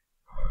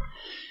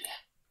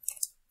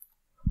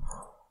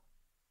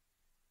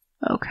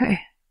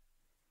 Okay.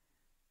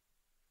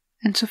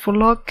 And so for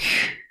lock,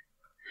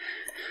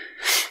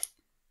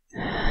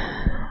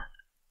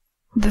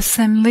 the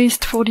same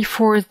list,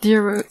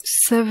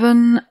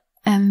 4407,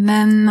 and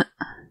then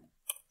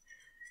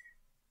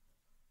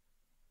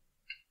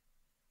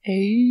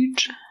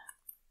age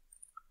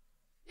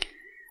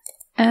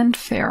and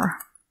fair.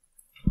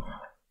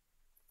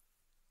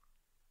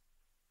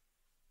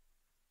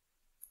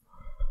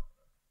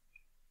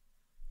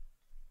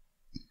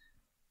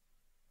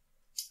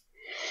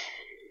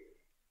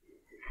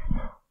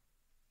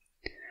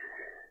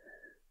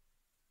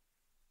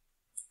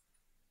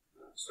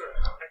 Sorry,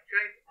 I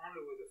tried only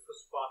with the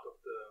first part of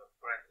the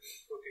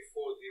wrangling,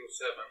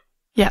 4407.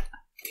 Yeah.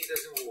 It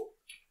doesn't work.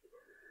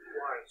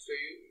 Why? So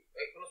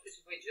I cannot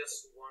specify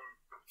just one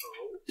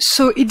row?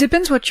 So it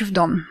depends what you've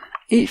done.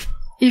 If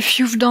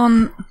you've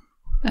done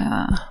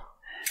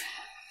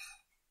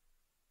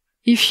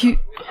if you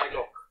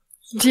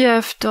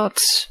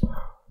df.iloc,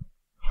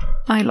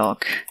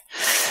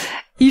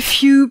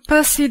 if you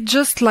pass it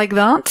just like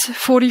that,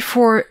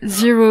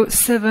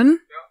 4407,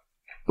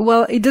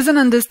 well, it doesn't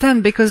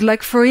understand because,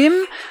 like, for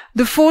him,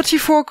 the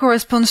 44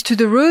 corresponds to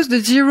the rows, the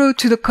 0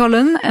 to the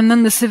column, and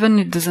then the 7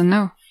 it doesn't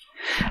know.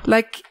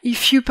 Like,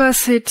 if you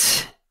pass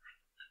it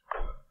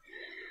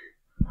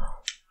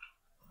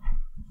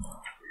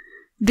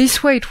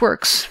this way, it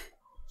works.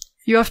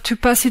 You have to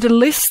pass it a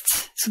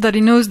list so that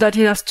it knows that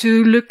it has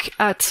to look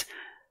at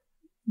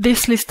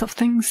this list of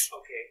things.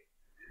 Okay.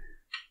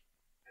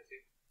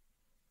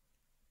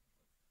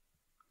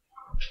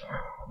 So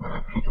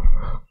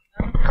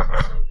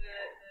the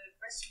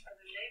question of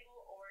the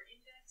label or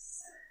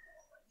index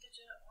or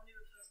integer only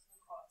refers to the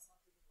columns, not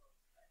to the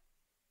rows, right?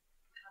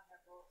 You can't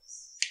have rows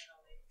that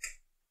are labeled.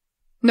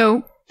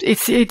 No,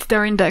 it's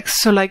their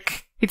index. So,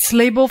 like, it's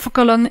label for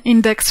column,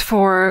 index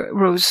for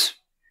rows.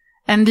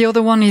 And the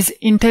other one is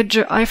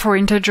integer, I for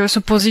integer,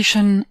 so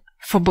position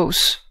for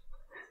both.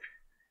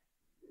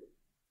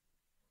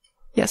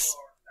 Yes?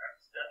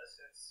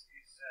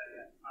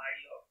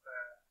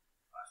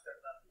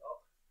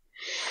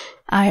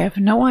 I have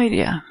no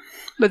idea,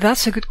 but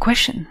that's a good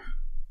question.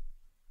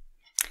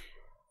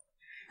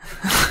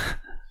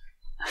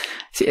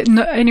 See,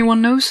 no,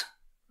 anyone knows?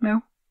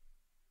 No?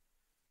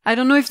 I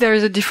don't know if there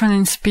is a difference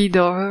in speed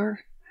or...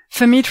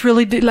 For me, it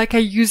really did, like, I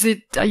use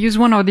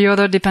one or the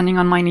other depending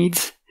on my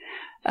needs.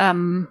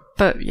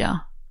 But yeah.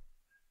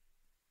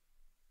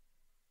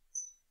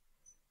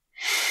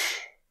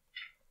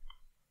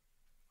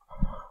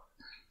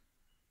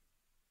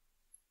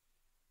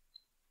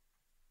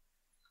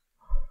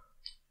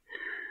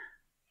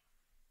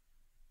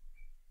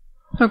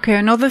 Okay,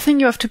 another thing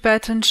you have to pay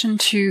attention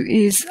to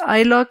is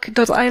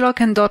iloc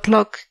and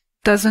 .loc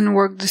doesn't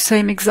work the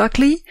same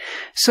exactly.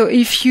 So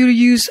if you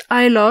use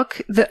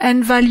iloc, the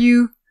end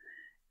value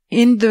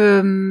in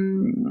the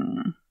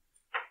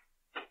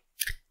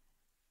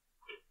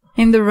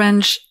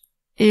range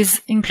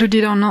is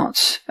included or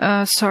not.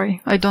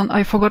 Sorry,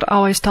 I forgot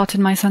how I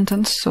started my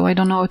sentence, so I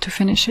don't know how to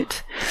finish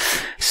it.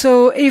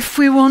 So if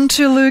we want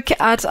to look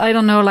at, I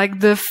don't know,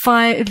 like the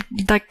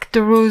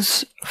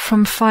rows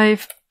from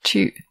 5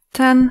 to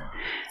 10,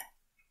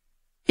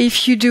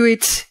 if you do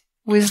it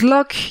with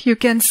loc, you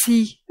can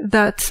see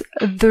that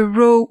the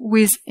row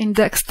with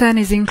index 10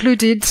 is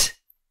included.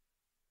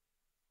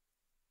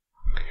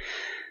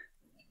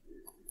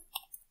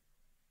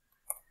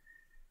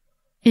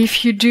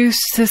 If you do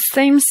the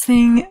same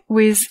thing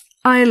with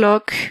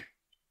iloc,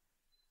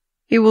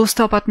 it will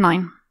stop at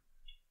 9.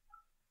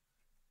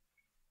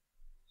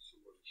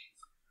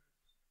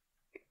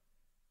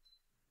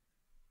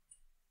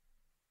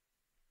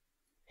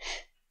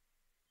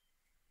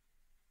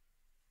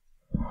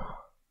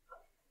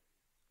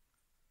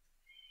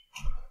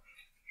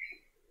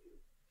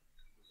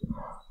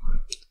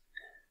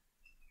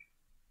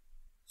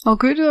 All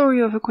good, or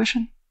you have a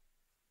question?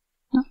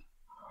 No?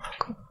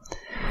 Cool.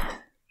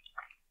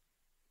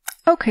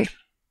 Okay.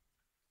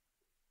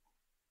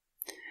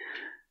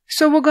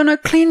 So we're going to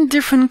clean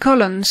different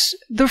columns.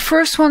 The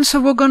first one, so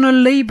we're going to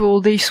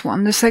label this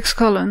one, the sex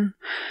column.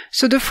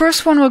 So the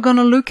first one we're going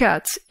to look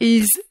at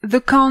is the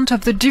count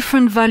of the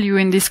different value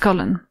in this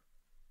column.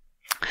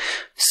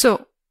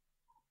 So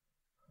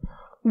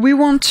we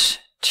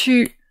want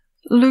to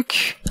look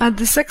at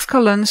the sex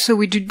column, so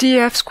we do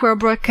df square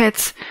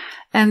brackets,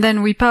 and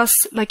then we pass,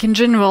 like in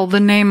general, the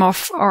name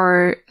of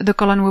the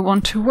column we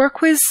want to work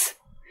with.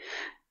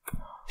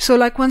 So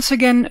like once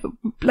again,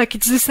 like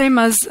it's the same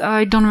as,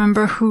 I don't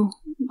remember who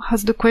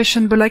has the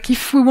question, but like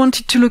if we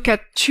wanted to look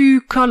at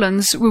two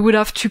columns, we would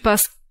have to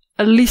pass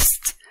a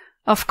list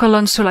of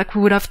columns, so like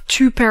we would have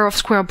two pair of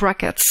square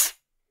brackets.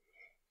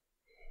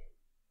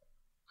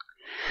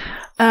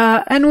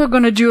 And we're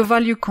going to do a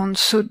value count,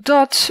 so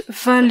dot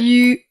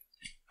value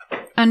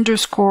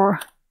underscore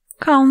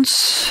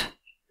counts,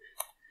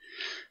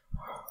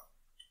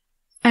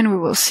 and we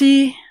will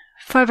see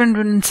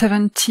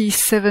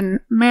 577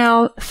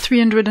 male,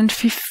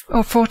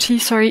 340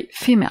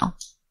 female.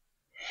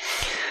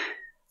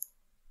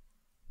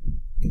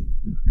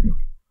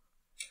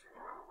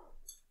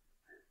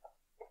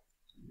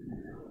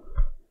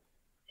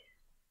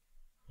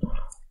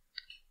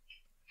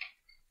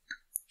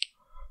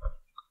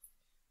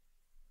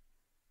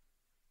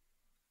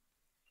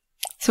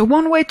 So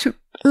one way to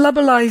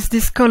labelize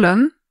this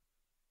column,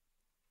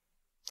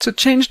 so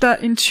change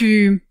that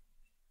into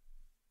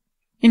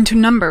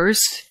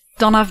numbers,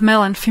 don't have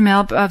male and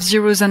female, but have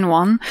zeros and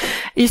one,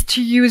 is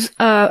to use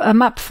a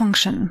map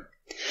function.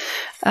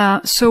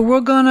 So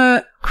we're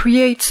gonna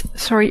create,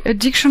 a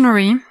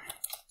dictionary.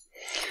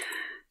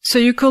 So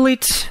you call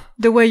it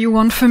the way you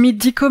want. For me,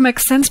 deco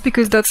makes sense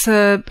because that's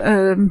a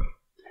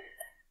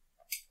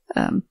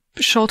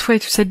short way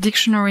to say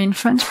dictionary in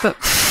French, but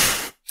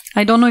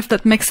I don't know if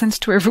that makes sense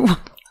to everyone.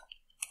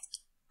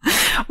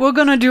 We're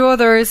gonna do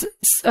others,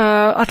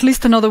 at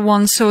least another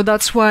one, so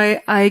that's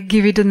why I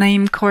give it a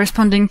name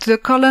corresponding to the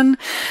column.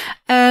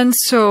 And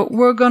so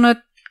we're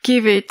gonna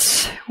give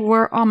it,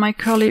 where are my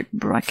curly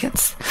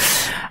brackets?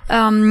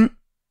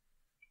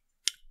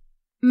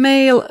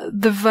 Male,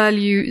 the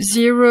value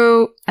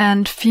 0,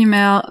 and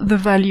female, the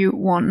value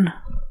 1.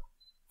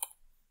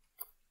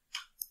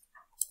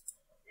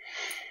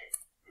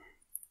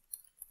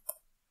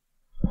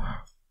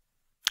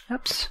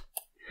 Oops.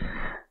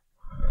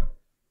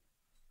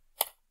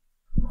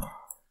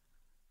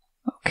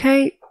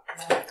 Okay.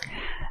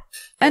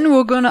 And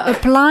we're gonna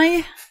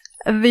apply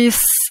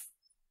this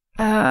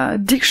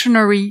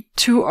dictionary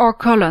to our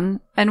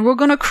column, and we're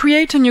gonna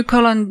create a new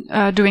column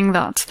doing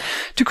that.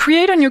 To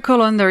create a new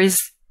column, it's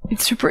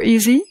super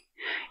easy.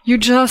 You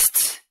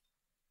just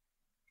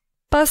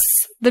pass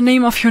the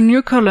name of your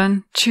new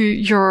column to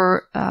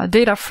your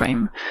data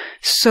frame.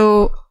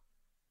 So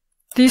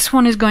this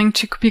one is going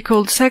to be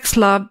called sex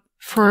lab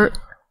for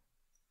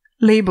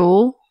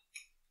label.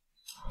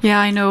 Yeah,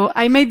 I know.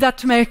 I made that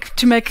to make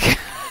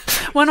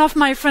one of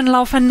my friends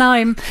laugh, and now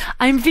I'm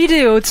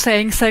videoed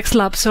saying sex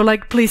lab, so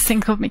like please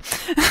think of me.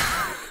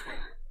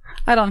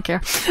 I don't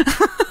care.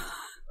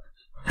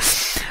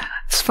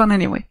 It's fun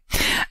anyway.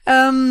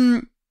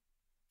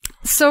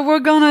 So we're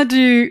gonna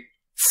do,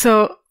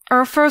 so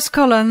our first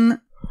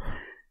column,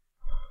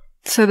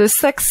 so the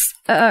sex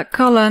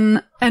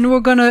column, and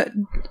we're gonna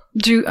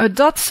do a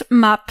dot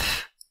map,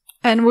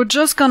 and we're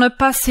just gonna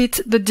pass it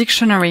the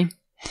dictionary.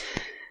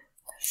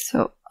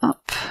 So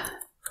up.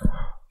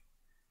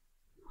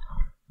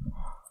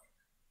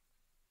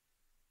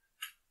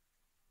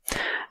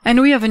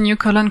 And we have a new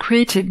column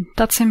created.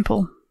 That's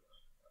simple.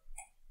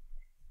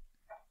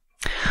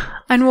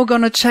 And we're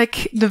gonna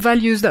check the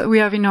values that we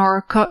have in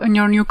our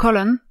new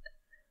column.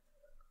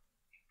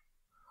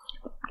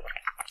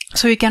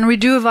 So you can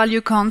redo a value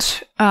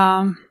count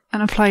and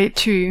apply it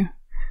to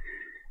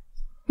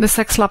the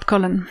sex lab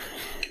column.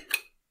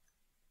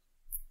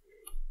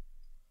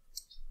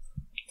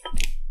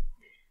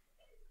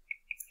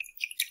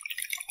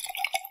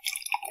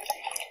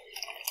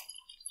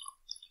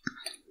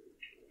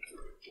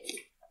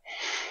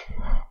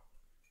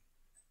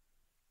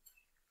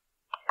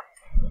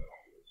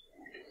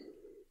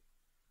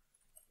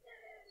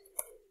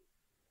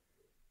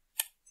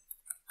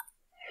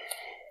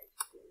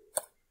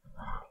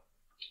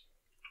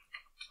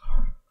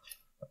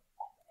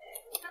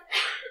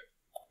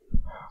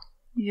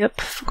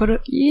 Yep, forgot an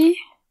E.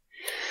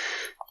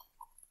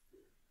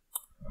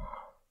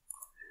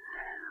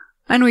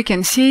 And we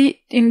can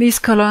see in this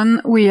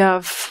column we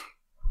have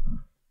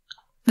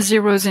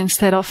zeros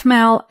instead of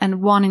male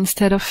and 1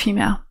 instead of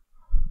female.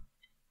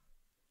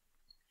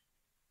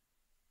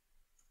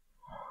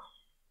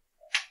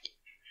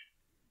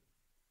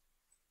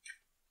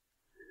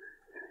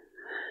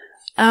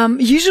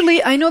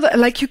 Usually I know that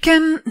like you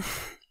can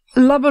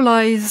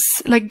labelize,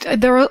 like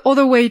there are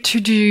other ways to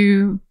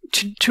do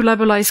to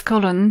labelize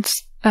columns.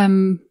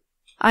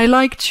 I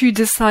like to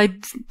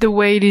decide the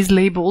way it is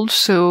labeled,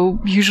 so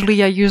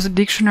usually I use a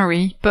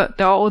dictionary, but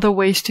there are other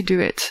ways to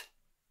do it.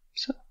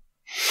 So,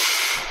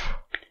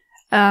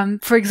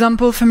 for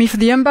example, for me, for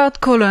the about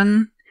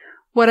column,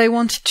 what I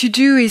wanted to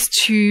do is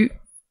to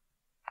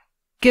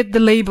get the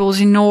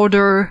labels in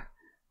order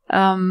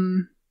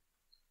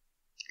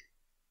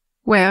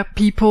where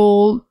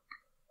people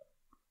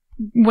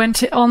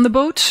went on the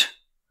boat.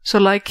 So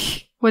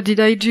like, what did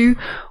I do?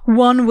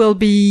 One will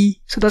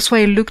be, so that's why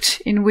I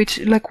looked in which,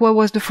 like, what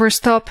was the first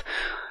stop.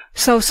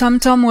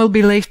 Southampton will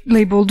be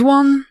labeled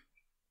 1.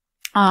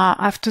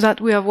 After that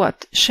we have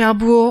what?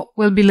 Cherbourg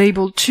will be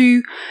labeled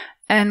 2,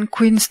 and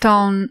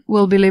Queenstown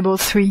will be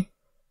labeled 3.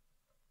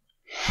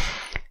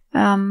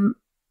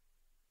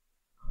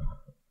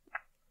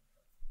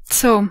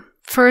 So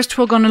first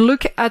we're going to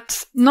look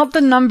at not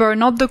the number,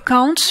 not the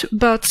count,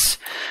 but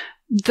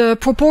the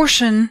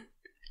proportion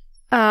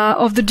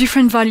of the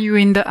different value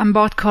in the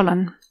embarked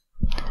column.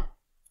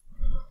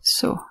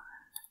 So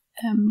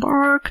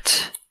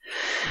embarked.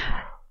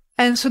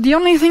 And so the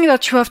only thing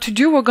that you have to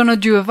do, we're going to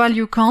do a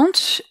value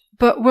count,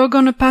 but we're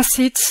going to pass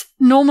it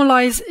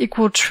normalize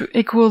equal true,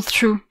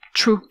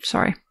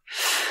 sorry.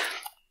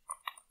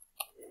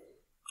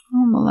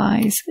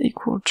 Normalize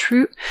equal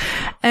true.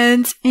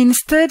 And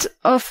instead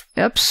of,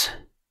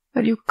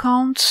 value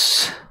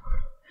counts,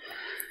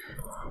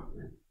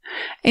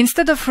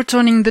 instead of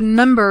returning the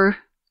number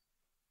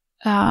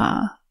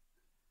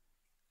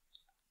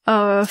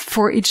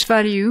for each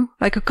value,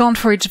 like a count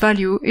for each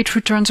value, it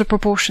returns a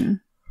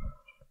proportion.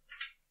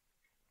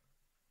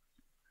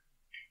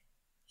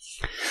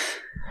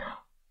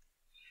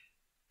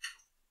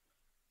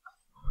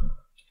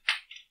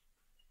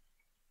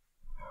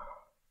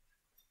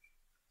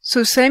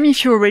 So same,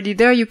 if you're already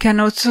there, you can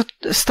also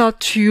start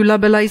to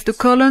labelize the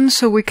column.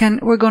 So we're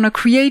going to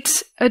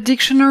create a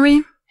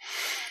dictionary.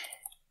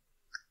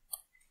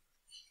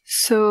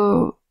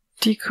 So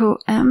deco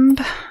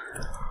emb.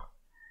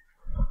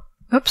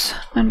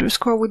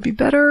 Underscore would be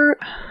better.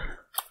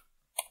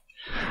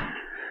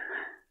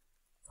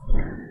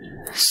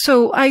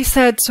 So I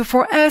said, so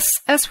for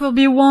S will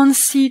be 1,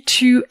 C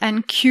 2,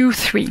 and Q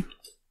 3.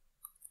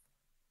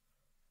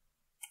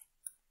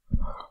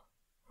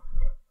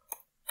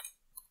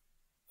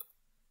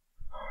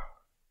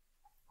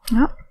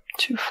 No,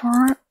 too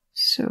far.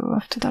 So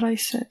after that I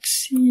said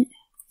C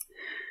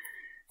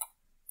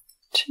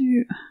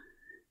 2,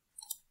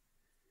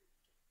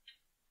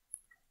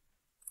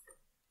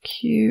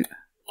 Q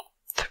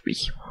 3.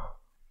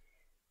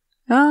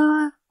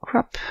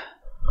 Crap.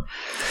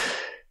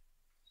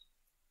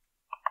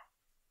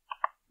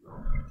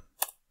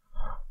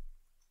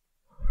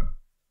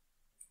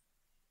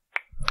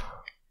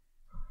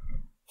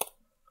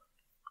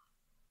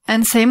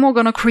 And same, we're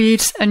going to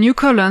create a new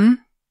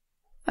column,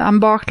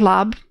 embarked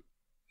lab.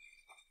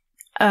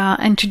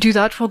 And to do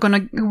that, we're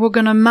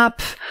gonna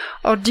map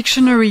our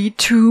dictionary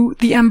to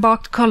the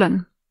embarked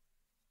column.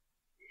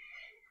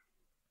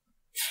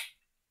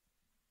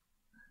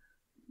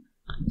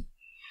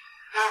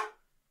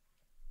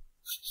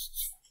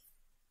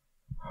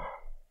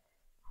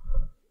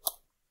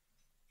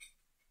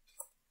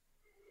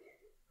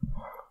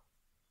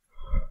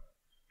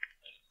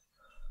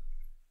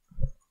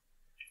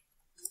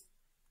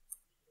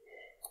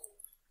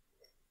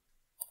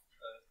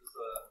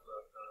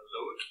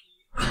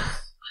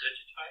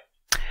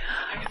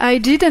 I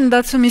did, and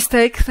that's a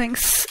mistake.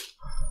 Thanks.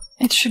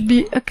 It should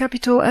be a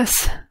capital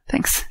S.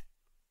 Thanks.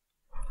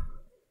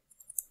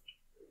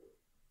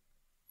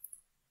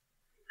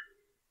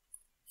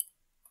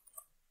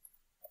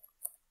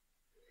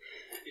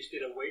 Is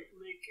there a way to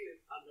make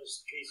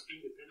pandas case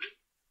independent?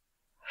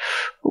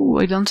 Oh,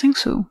 I don't think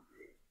so.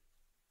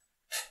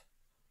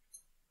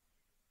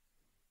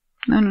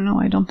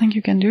 No, I don't think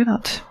you can do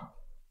that.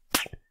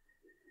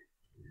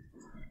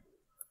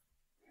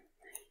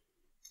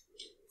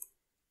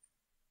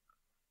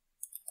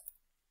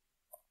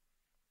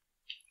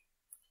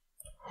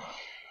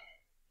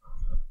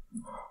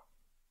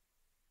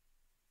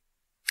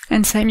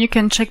 And same, you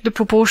can check the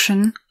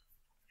proportion.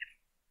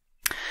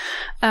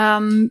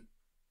 But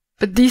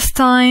this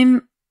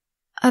time,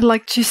 I'd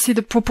like to see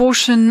the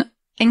proportion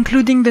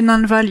including the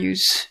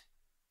non-values,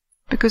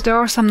 because there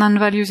are some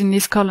non-values in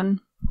this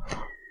column.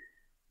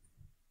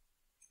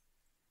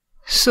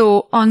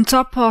 So on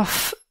top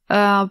of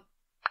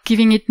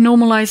giving it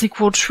normalize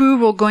equal true,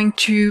 we're going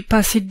to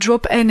pass it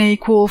drop NA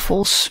equal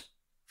false,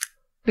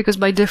 because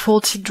by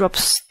default it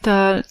drops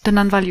the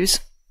non-values.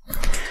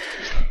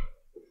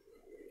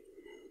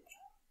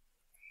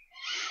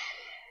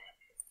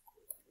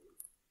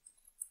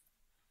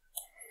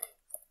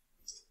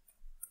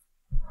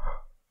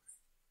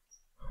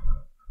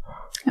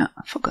 Yeah,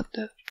 I forgot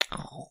the...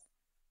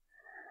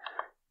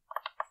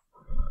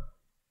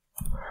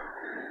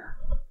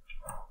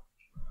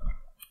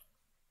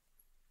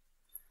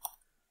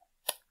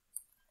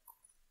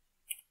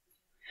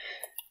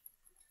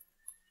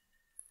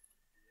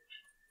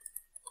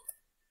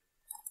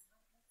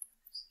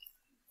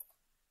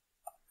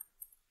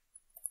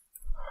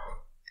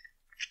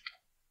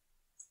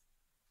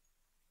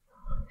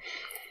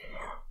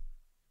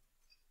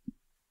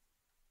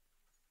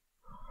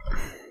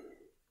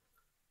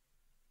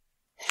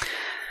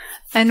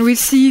 And we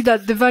see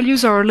that the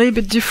values are a little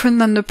bit different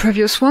than the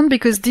previous one,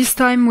 because this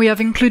time we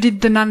have included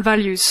the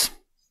non-values.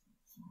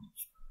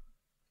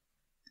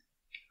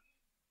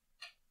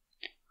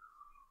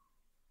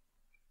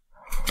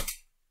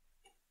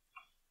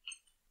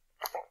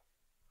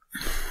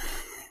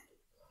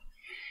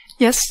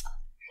 Yes.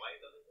 Why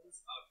the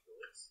labels are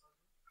floats?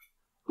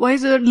 Why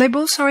is the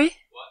label? Sorry.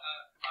 Why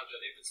are the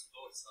labels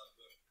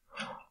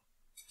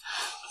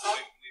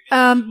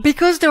floats?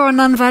 Because there are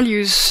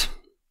non-values.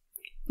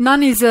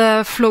 None is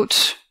a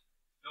float.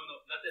 No,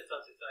 not the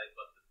type,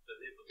 but the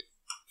label.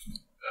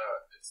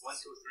 It's 1,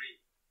 2,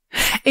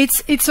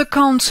 3. It's a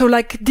count. So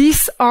like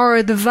these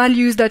are the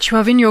values that you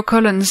have in your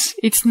columns.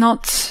 It's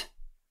not.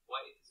 Why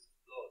it is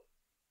float?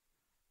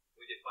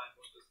 We define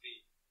 1, 2,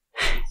 3.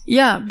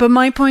 Yeah, but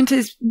my point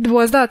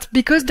was that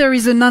because there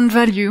is a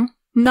non-value,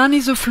 none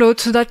is a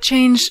float, so that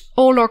changed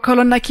all our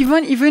column. Like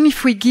even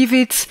if we give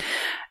it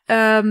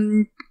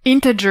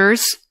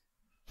integers,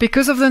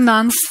 because of the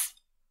nonce,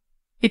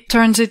 it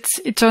turns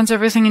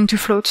everything into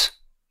floats.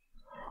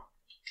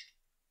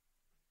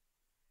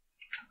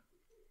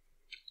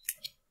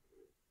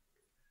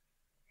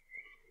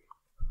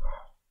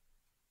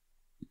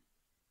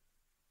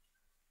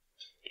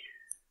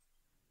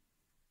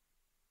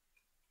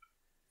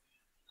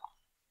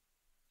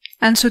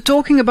 And so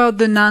talking about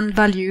the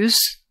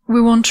non-values,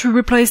 we want to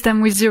replace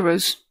them with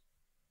zeros.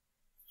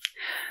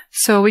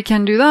 So we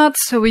can do that.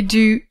 So we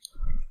do,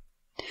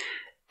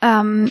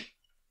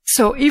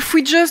 so if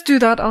we just do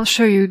that, I'll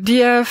show you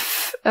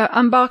df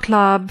embarked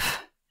lab,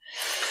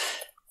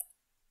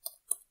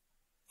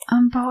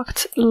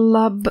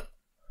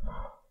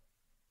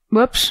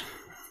 whoops,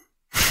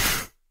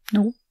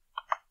 no.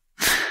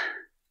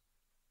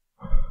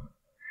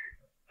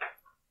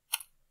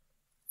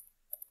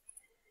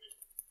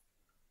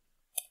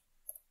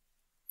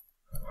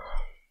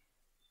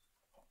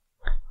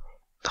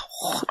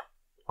 Oh,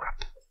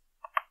 crap.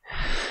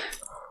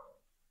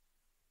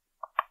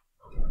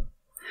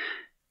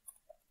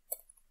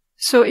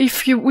 So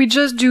if we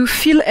just do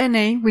fill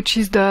NA, which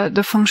is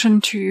the function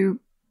to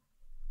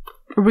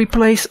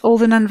replace all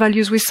the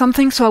non-values with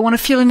something, so I want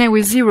to fill NA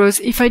with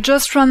zeros. If I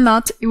just run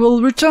that, it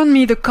will return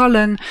me the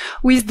column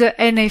with the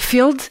NA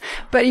field,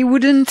 but it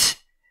won't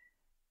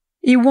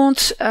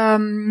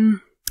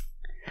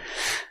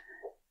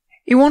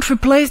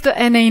replace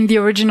the NA in the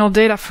original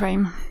data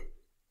frame.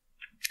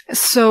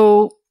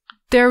 So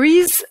there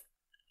is,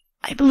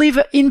 I believe,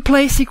 in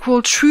place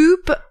equal true,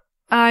 but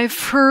I've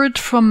heard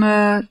from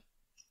a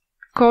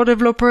core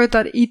developer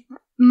that it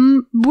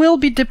will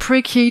be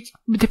deprecated,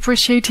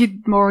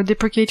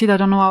 I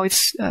don't know how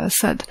it's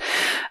said,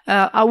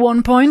 at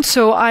one point.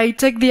 So I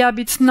take the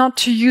habit not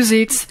to use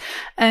it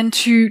and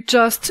to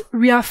just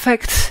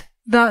reaffect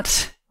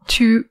that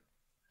to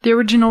the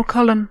original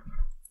column.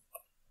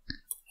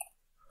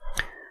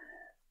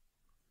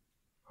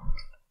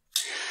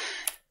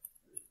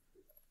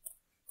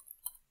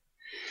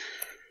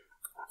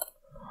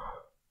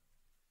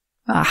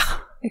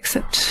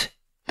 Except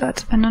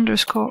that an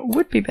underscore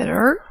would be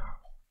better.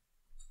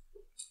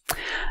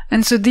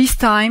 And so this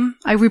time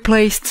I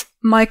replaced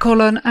my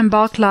colon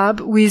embarked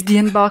lab with the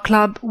embarked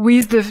lab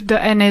with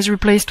the NAs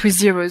replaced with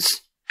zeros.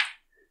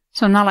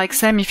 So now like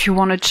same, if you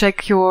want to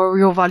check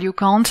your value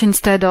count,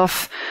 instead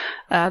of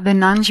the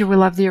none, you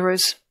will have the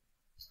errors.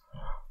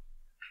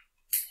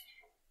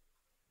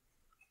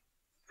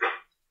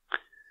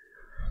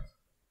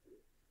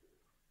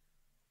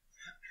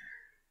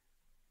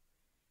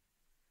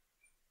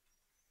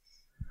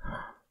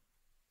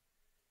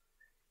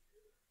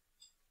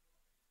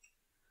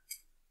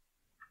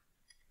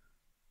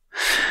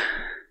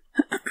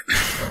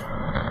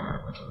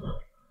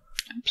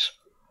 Oops.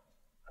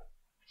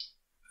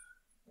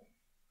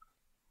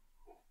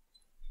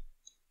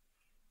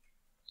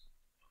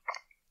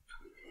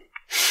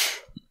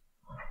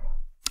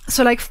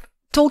 So like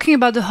talking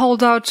about the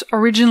holdout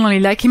originally,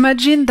 like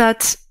imagine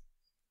that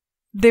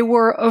there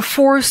were a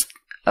forced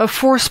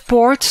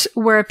port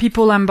where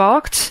people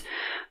embarked,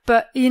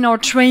 but in our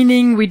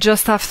training we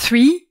just have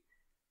 3.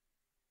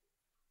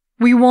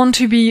 We want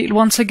to be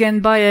once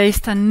again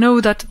biased and know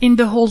that in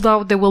the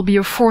holdout there will be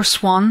a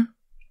forced one,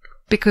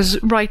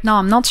 because right now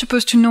I'm not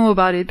supposed to know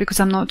about it, because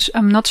I'm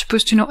not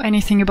supposed to know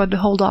anything about the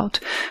holdout.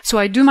 So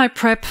I do my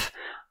prep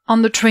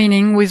on the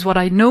training with what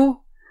I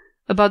know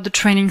about the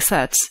training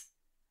sets.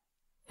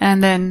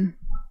 And then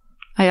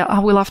I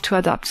will have to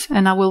adapt,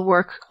 and I will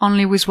work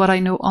only with what I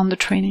know on the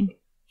training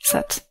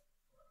set.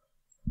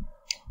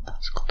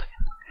 That's called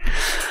again.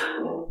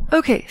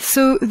 Okay,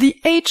 so the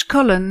H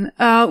column,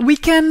 we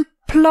can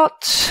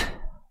plot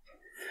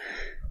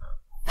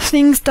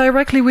things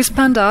directly with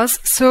pandas.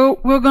 So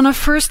we're gonna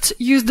first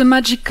use the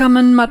magic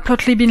command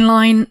matplotlib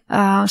inline.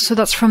 So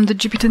that's from the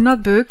Jupyter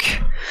notebook.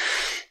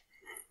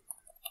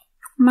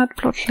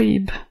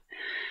 Matplotlib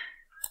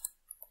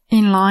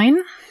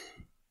inline.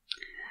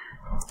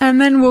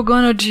 And then we're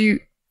gonna do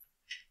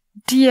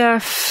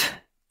df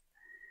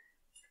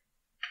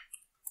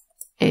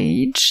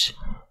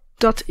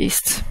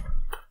age.ist.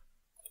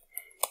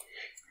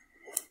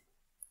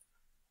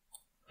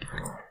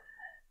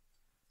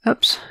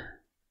 Oops.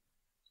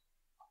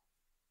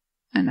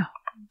 I know,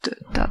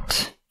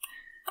 that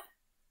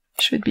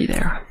should be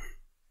there.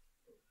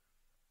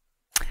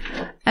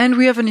 And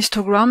we have an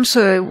histogram,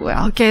 so,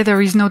 well, okay,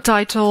 there is no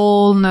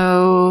title,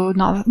 no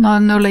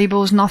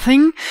labels,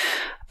 nothing.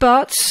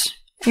 But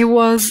it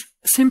was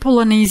simple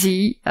and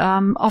easy.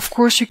 Of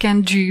course, you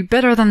can do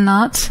better than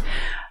that.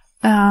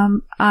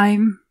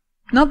 I'm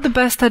not the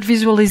best at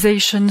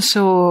visualization,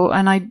 so,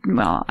 and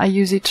I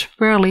use it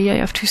rarely, I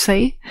have to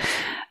say.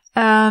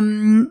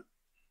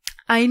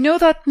 I know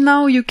that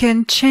now you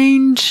can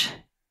change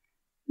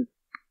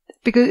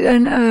because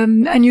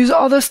and use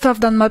other stuff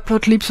than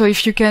Matplotlib. So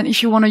if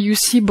you want to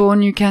use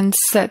Seaborn, you can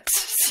set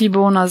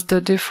Seaborn as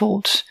the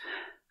default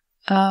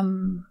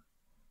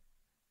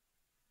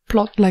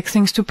plot, like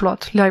things to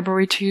plot,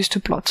 library to use to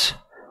plot.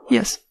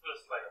 Yes.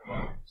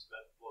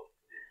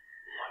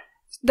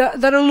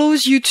 That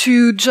allows you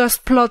to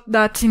just plot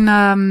that in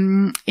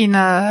a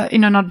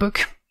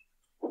notebook.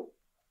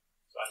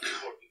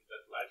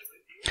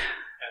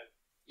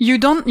 You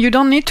don't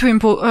need to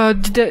import.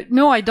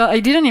 No, I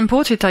didn't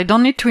import it. I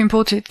don't need to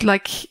import it.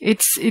 Like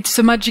it's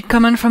a magic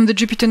command from the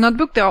Jupyter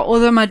notebook. There are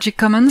other magic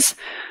commands,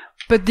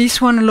 but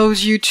this one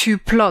allows you to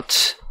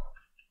plot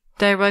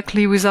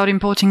directly without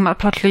importing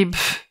Matplotlib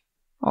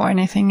or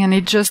anything, and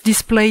it just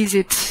displays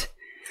it.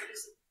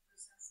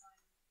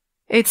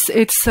 It's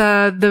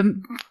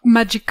the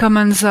magic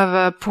commands have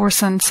a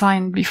 %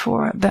 sign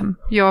before them.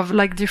 You have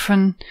like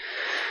different.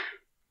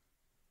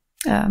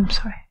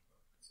 Sorry.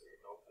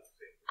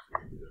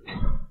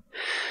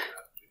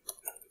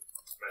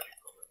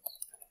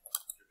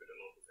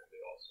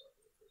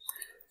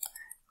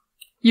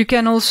 You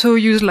can also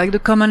use like the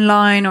command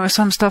line or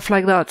some stuff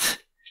like that.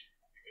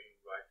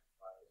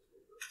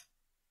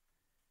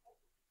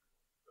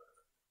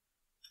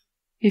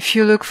 If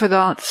you look for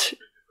that,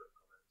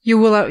 you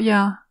will,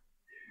 yeah.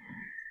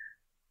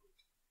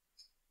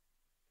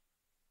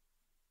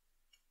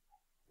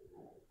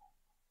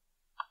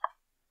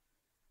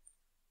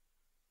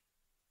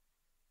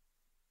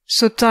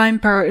 So time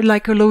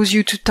like allows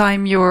you to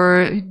time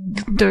your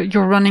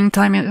running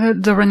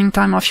time, the running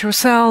time of your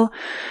cell.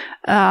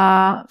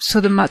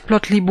 So the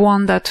Matplotlib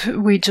one that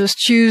we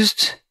just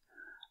used.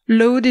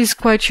 Load is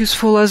quite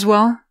useful as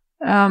well.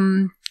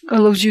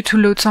 Allows you to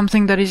load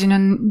something that is in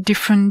a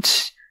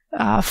different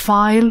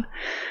file.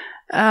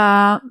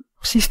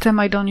 System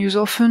I don't use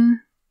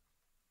often.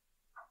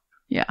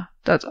 Yeah,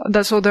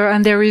 that's other.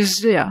 And there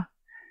is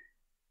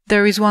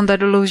one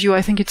that allows you.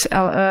 I think it's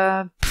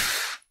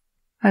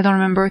I don't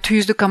remember, to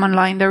use the command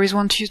line. There is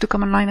one to use the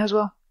command line as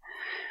well.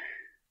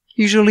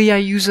 Usually I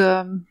use it's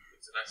an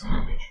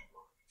exclamation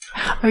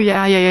mark. Oh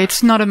yeah.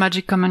 It's not a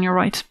magic command. You're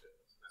right.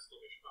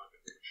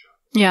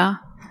 Yeah.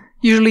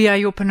 Usually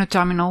I open a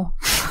terminal.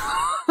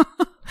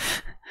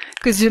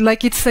 Because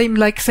it's same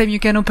you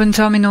can open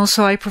terminal,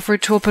 so I prefer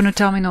to open a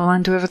terminal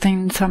and do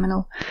everything in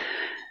terminal.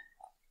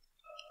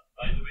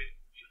 By the way,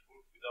 it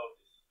works without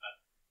this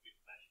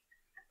magic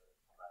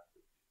command.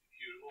 If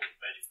you remove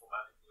magic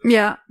command,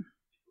 yeah.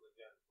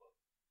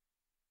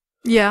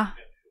 Yeah.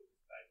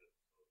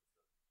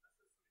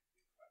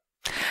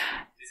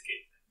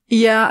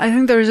 Yeah, I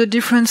think there is a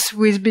difference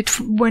with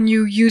when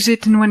you use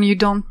it and when you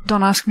don't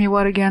ask me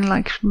what again,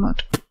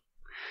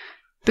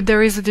 but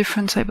there is a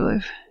difference, I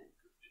believe.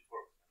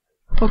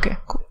 Okay,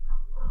 cool.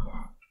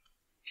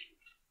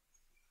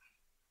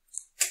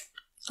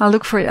 I'll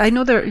look for it. I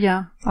know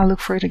I'll look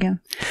for it again.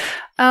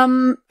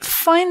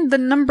 Find the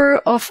number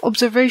of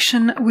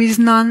observation with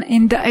none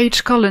in the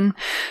H column.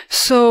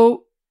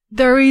 So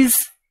there is,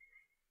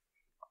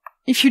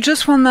 if you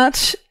just want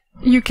that,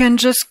 you can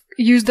just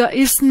use the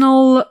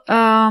isNull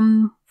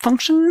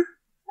function.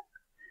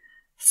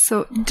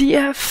 So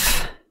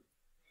df,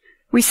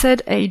 we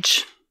said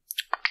age.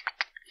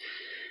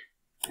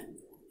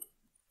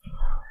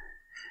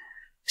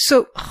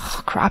 So,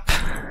 oh, crap.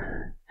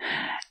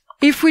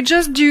 If we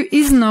just do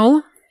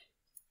isNull,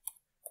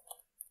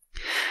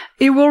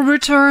 it will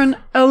return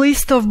a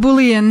list of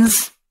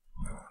booleans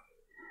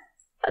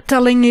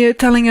telling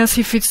us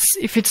if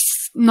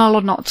it's null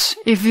or not,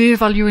 if the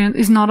value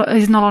is null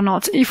or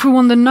not. If we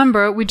want the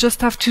number, we just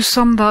have to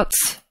sum that,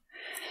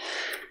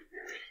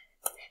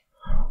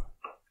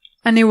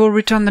 and it will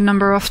return the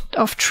number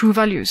of true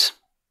values.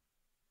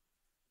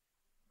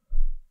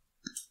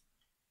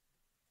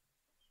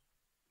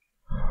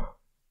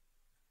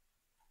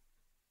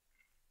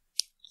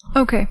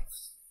 Okay.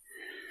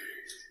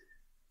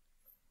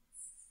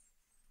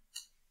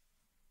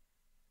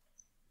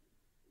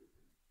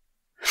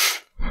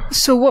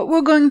 So what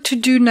we're going to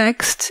do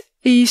next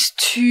is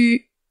to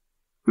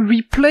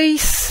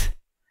replace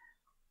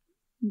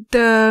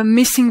the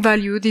missing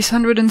value, these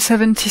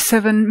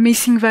 177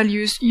 missing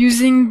values,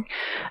 using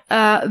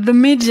the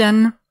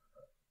median,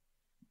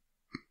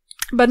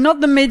 but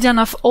not the median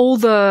of all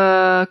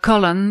the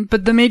column,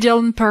 but the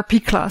median per P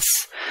class.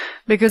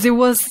 Because it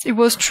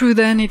was true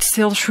then, it's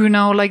still true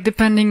now, like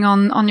depending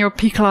on your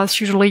P class,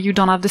 usually you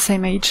don't have the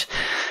same age.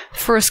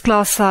 First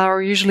class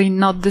are usually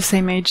not the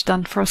same age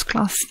than third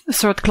class,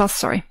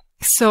 sorry.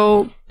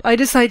 So I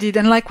decided,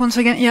 and like once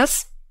again,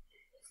 yes?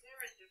 Is there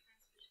a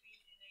difference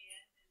between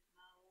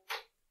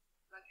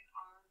NaN and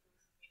null,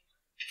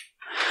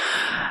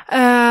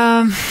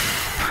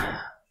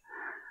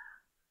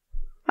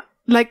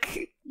 like in R?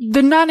 Like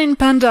the NaN in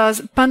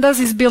pandas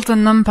is built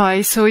on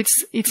NumPy, so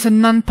it's a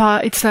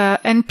NumPy, it's a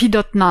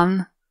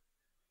np.nan.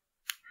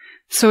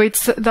 So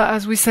it's that,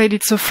 as we said,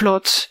 it's a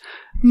float.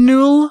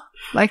 Null,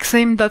 like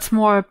same, that's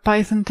more a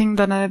Python thing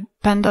than a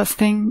pandas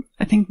thing.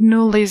 I think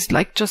null is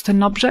like just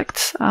an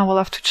object. I will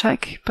have to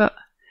check, but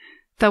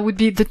that would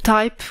be the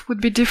type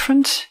would be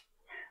different.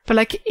 But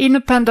like in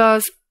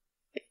pandas,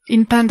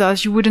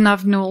 you wouldn't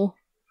have null.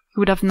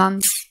 You would have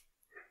nones.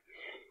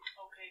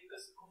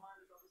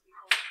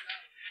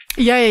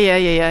 Yeah.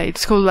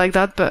 It's called like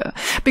that, but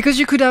because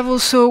you could have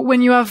also,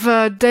 when you have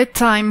a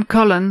datetime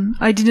colon,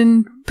 I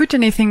didn't put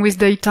anything with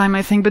datetime,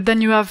 I think, but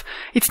then you have,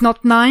 it's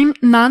not none,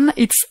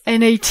 it's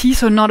NAT,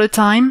 so not a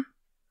time.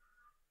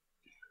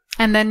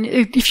 And then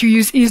if you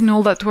use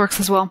isNull, that works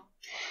as well.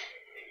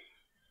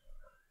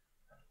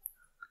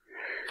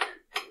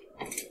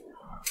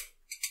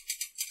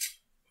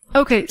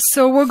 Okay,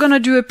 so we're gonna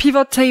do a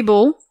pivot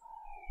table.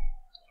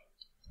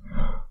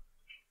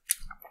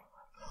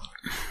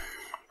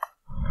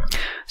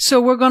 So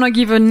we're going to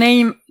give a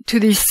name to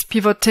this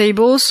pivot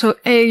table. So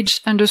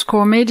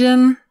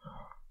age_median.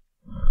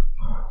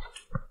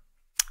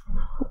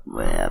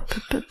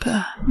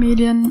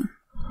 Median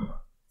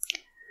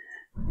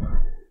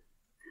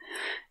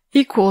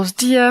equals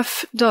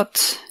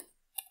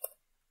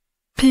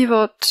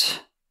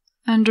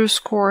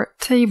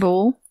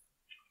df.pivot_table.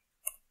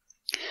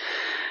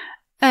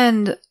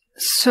 And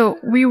so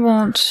we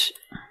want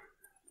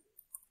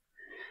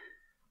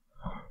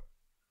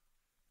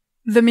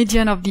the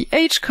median of the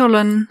age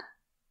column.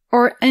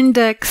 Our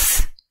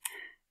index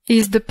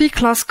is the p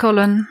class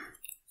column.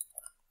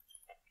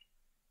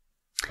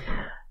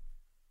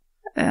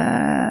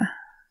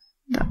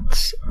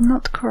 That's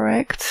not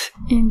correct.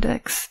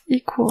 Index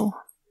equal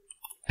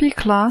p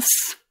class.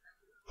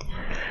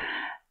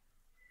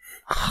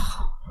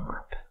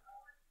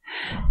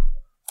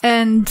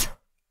 And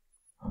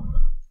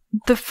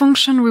the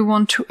function we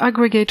want to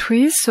aggregate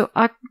with, so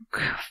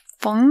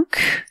aggfunc,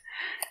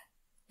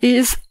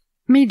 is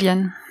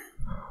median.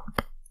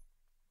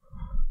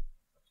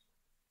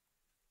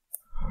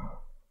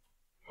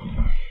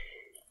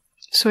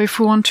 So if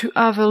we want to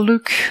have a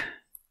look,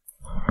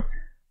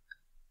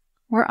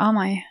 where am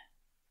I?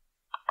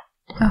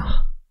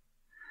 Oh.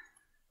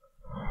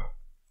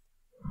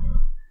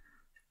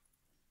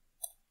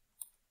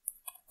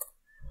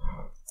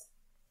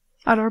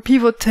 At our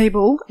pivot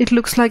table, it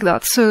looks like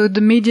that. So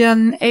the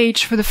median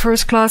age for the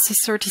first class is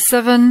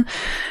 37,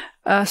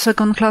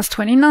 second class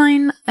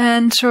 29,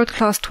 and third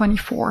class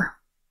 24.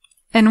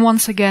 And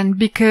once again,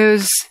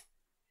 because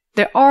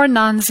there are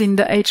nones in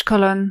the age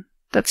column,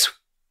 that's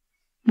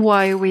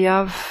why we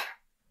have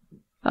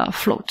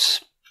floats.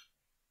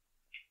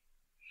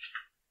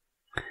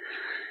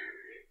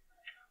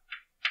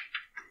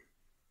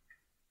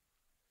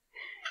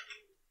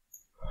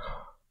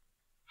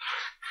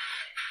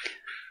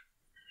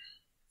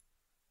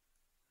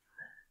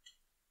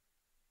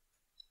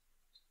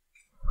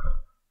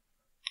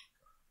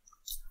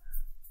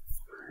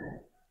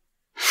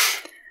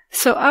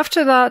 So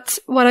after that,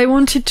 what I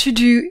wanted to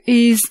do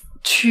is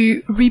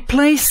to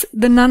replace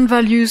the none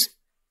values.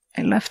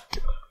 I left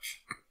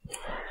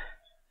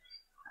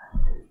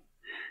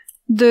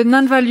the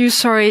none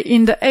values,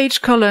 in the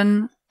age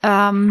column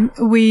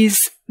with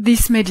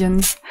these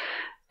medians.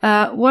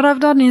 What I've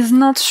done is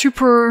not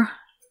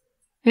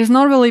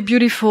really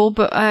beautiful,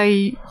 but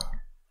I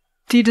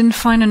didn't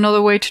find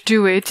another way to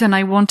do it, and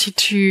I wanted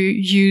to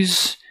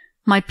use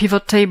my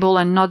pivot table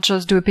and not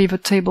just do a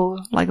pivot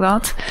table like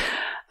that.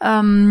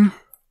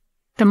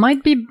 There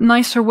might be a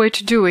nicer way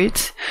to do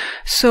it.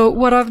 So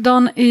what I've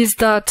done is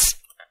that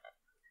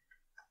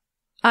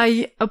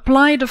I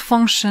applied a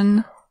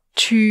function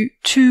to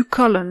two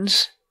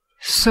columns.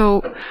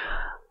 So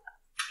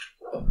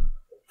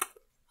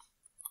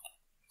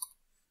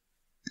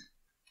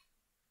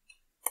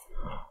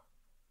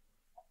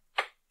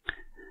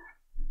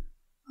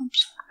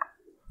oops.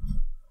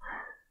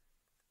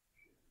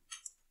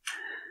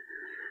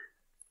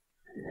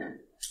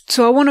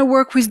 So I want to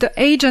work with the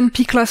age and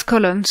p class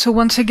column. So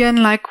once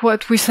again, like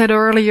what we said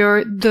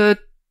earlier, the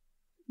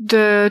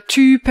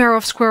two pair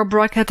of square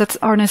brackets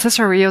are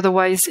necessary,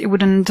 otherwise it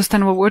wouldn't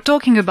understand what we're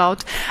talking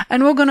about.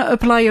 And we're going to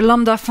apply a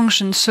lambda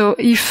function. So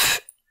if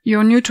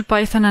you're new to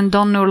Python and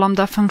don't know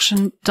lambda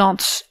function,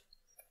 don't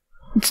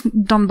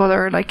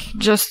bother, like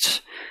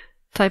just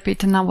type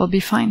it and that will be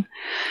fine.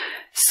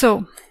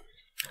 So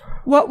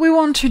what we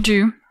want to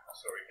do.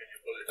 Sorry, can you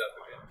pull it up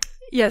again?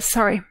 Yes,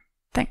 sorry.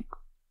 Thanks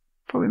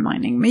for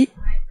reminding me.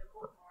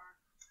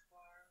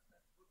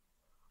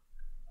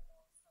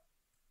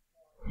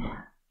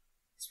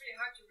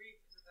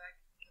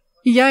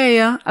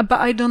 Yeah. But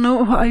I don't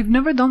know. I've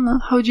never done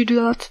that. How do you do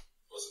that? I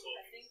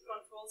think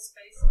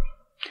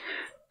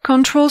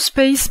Control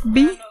space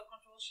B? No,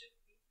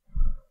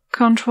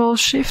 Control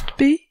Shift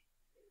B?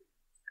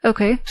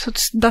 Okay, so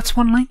that's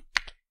one line.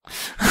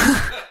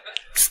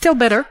 Still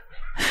better.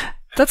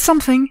 That's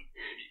something.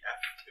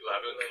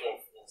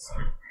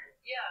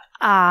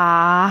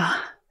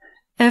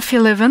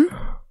 F11.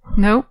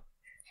 No.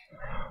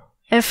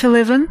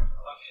 F11.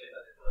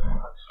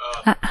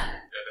 Yeah,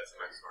 that's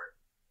nice. Sorry.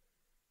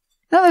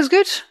 No, that's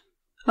good.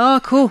 Oh,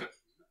 cool.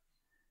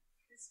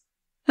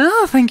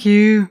 Oh, thank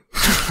you.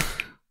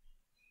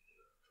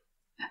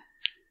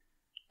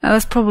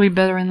 That's probably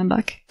better in the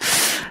back.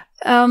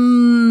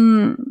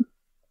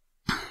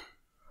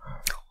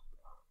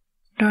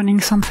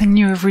 Learning something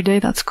new every day,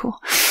 that's cool.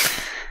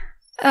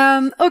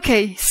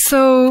 Okay,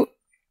 so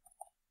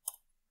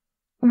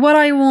what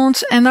I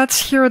want, and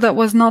that's here that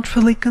was not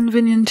really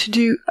convenient to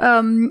do,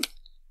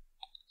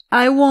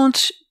 I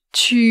want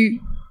to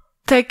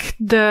take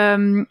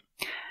the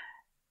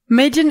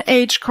median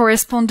age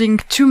corresponding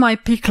to my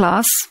P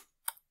class,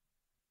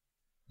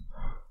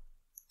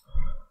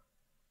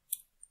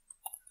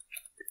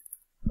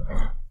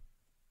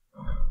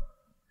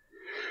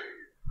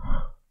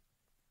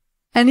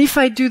 and if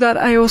I do that,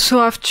 I also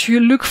have to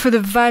look for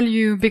the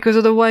value, because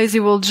otherwise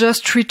it will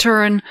just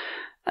return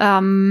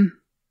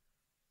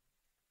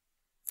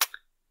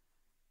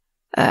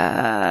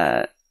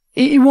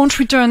it won't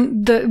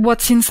return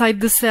what's inside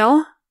the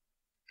cell.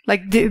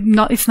 Like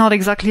it's not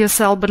exactly a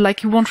cell, but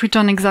like it won't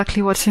return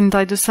exactly what's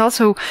inside the cell.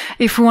 So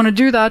if we want to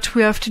do that,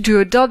 we have to do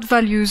a dot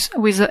values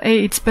with a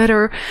it's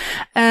better,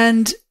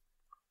 and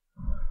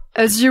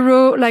a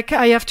 0. Like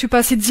I have to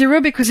pass it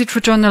 0 because it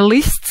returns a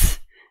list,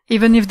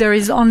 even if there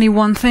is only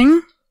one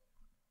thing.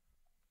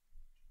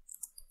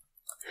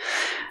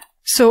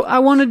 So I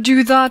want to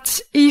do that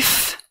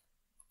if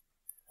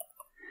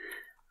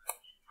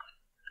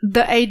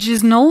the age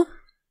is null.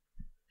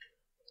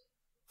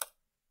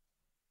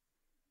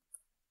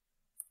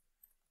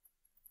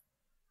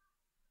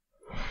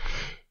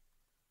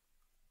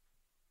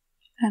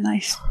 And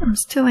I'm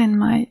still in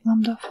my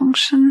lambda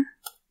function.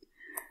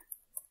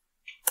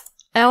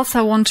 Else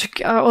I want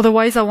to,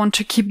 otherwise I want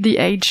to keep the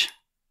age.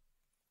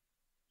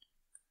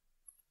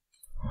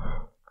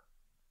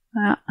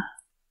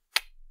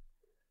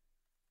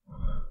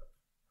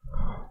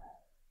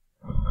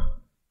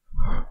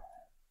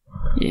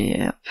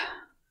 Yep.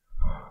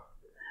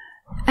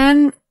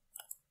 And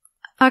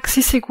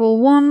axis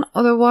equal 1,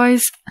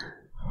 otherwise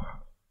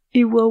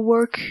it will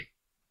work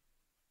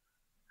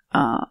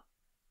on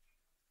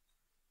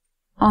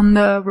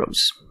the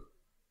rows.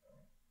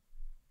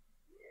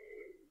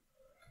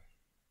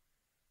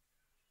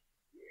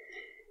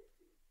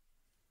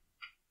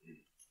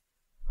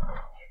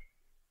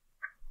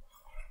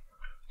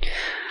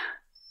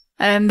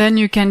 And then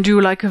you can do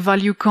like a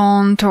value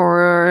count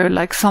or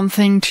like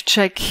something to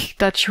check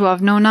that you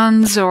have no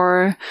nonce,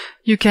 or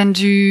you can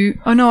do,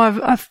 oh no,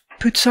 I've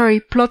put,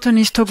 plot an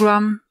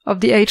histogram of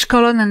the age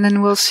column, and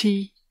then we'll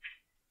see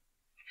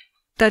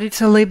that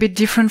it's a little bit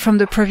different from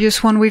the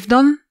previous one we've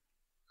done.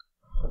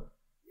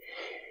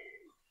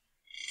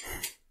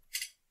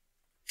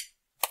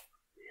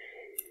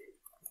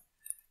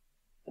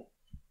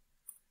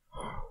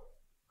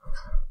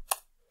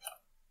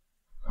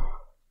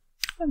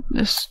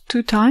 Just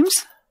 2 times.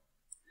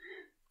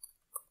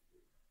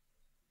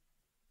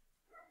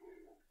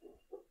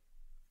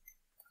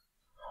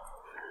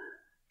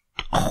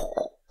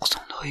 Oh,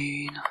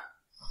 Sandrine.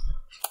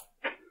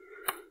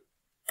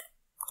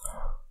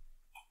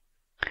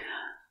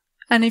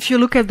 And if you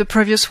look at the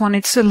previous one,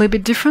 it's a little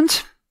bit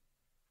different.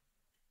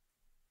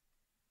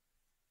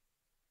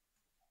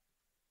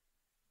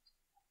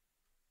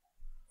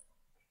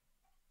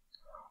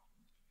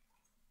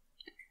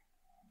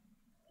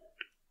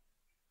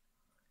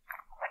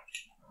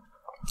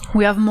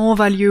 We have more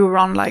value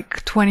around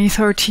like 20,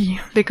 30,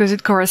 because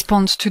it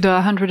corresponds to the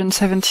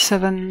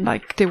 177,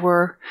 like they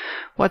were,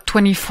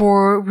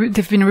 24,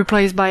 they've been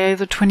replaced by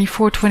either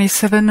 24,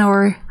 27,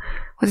 or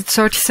was it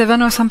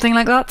 37 or something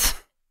like that?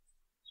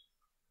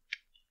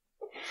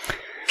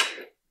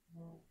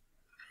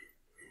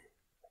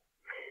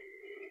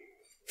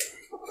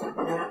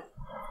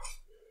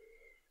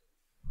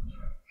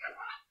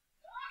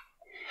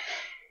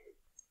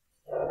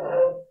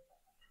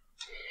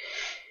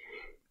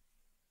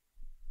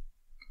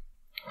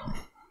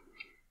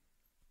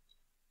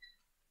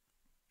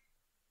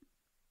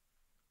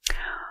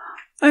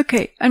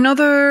 Okay,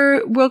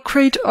 we'll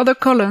create other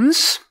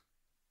columns.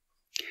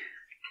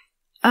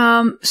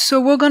 So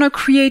we're gonna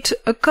create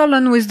a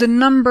column with the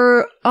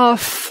number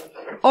of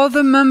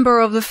other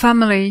member of the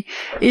family.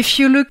 If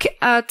you look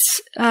at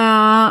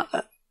the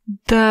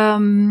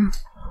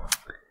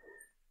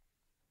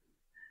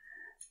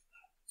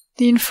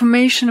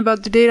information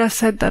about the data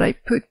set that I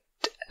put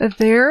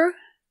there,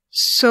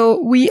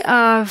 so we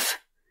have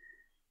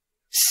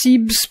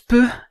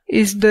sibsp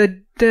is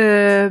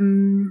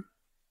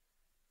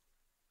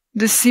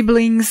the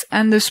siblings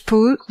and the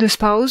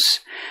spouse,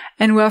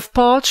 and we have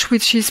parch,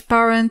 which is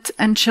parent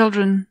and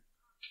children.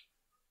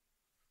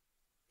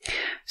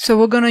 So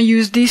we're gonna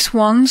use these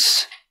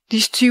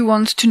 2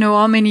 ones, to know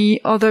how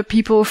many other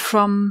people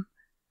from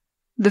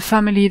the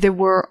family there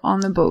were on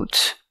the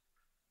boat.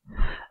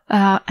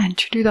 And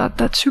to do that,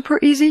 that's super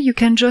easy. You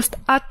can just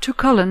add 2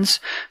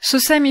 columns. So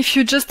same, if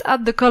you just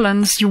add the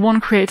columns, you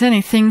won't create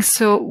anything.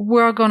 So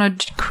we're gonna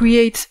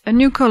create a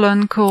new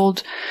column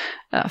called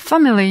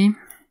family.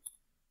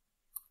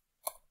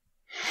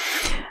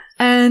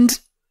 And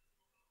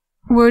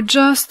we're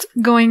just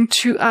going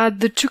to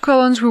add the 2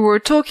 columns we were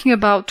talking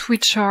about,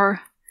 which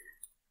are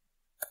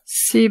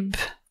sib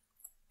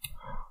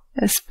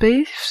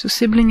SP, so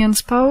sibling and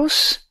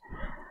spouse,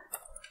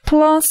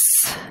 plus,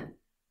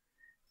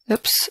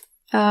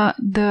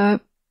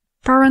 the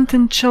parent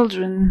and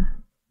children.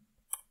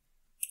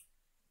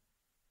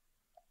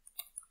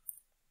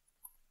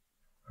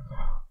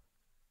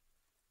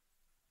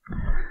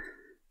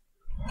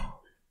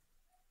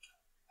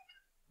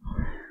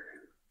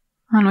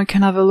 And we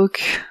can have a look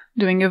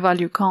doing a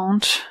value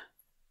count.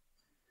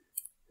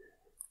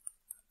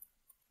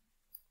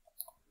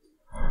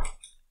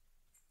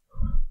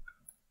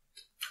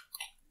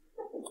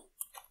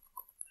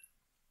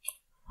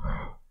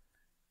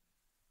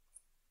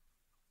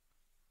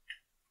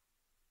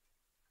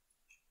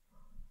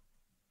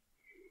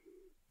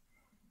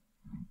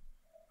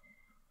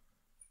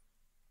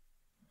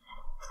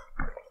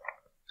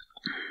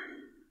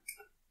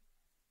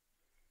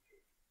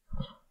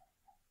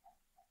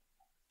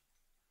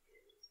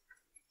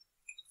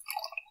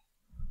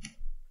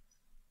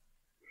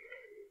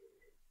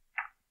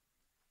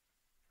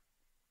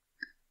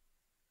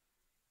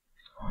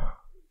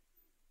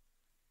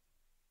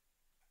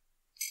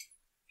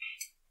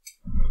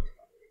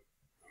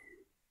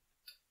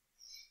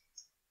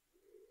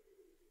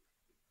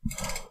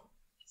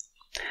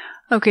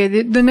 Okay,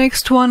 the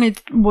next one,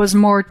 it was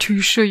more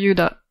to show you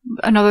that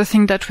another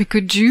thing that we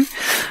could do.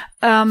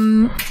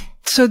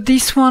 So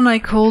this one I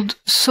called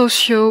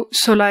socio,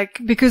 so like,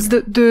 because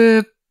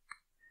in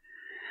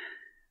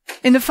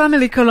the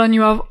family column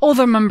you have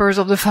other members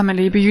of the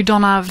family, but you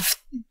don't have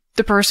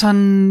the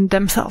person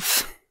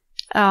themselves.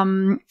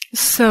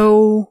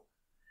 So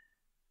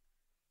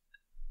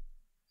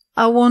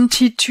I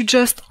wanted to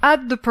just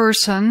add the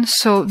person,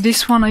 so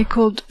this one I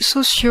called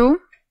socio.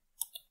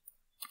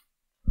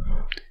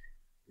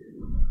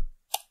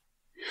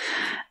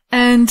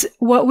 And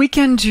what we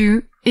can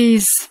do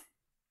is,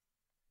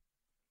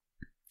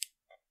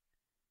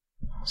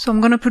 so I'm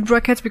going to put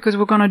brackets because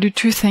we're going to do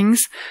two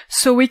things.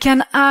 So we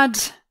can add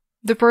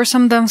the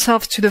person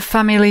themselves to the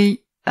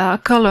family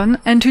column.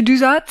 And to do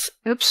that,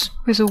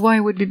 with a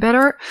Y would be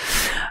better.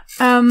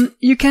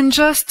 You can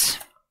just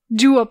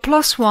do a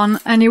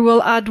 +1 and it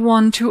will add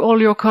 1 to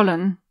all your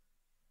column.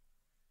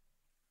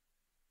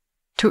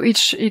 To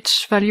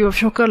each value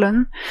of your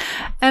column.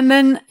 And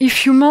then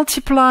if you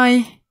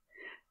multiply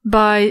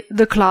by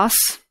the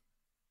class,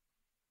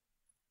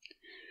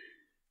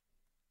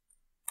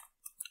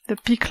 the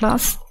P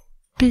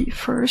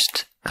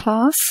first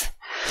class,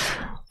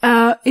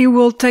 it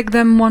will take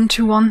them 1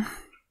 to 1.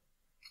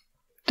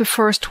 The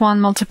first one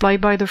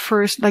multiplied by the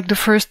first, like the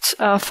first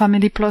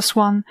family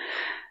 +1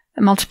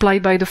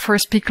 multiplied by the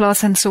first P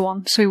class and so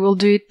on. So it will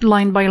do it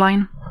line by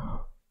line.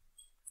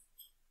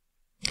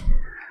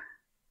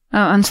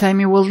 And same,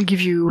 it will give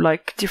you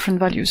like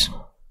different values.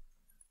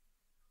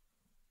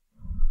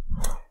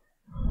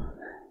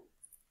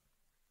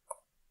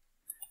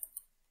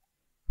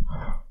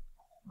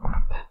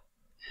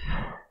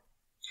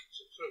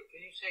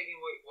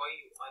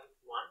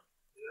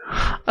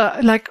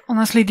 Like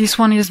honestly, this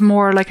one is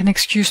more like an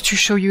excuse to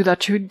show you that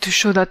to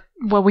show that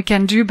what we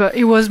can do. But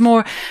it was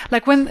more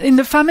like when in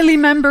the family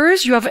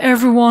members you have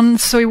everyone,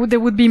 so there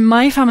would be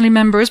my family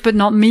members, but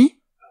not me,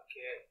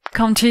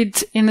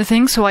 counted in the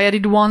thing. So I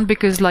added 1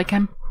 because like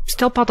I'm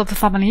still part of the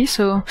family.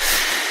 So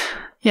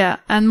yeah,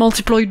 and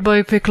multiplied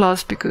by P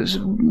class because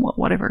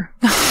whatever.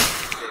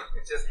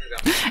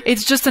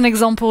 It's just an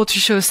example to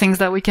show things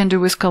that we can do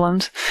with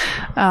columns.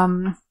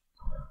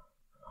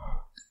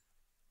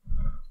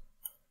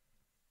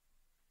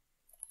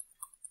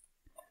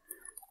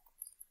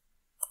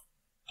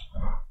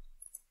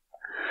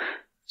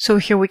 So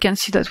here we can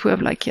see that we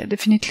have like, yeah,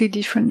 definitely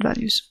different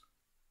values.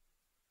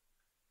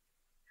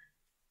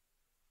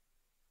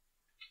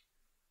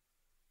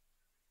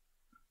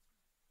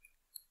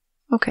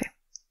 Okay.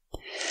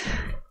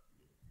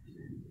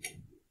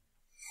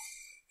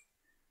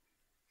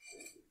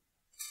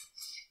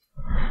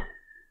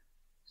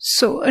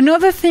 So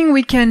another thing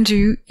we can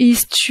do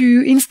is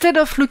to, instead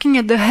of looking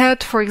at the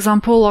head, for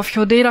example, of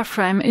your data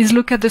frame, is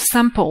look at the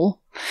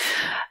sample.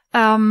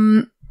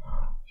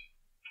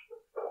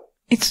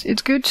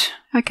 It's good.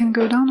 I can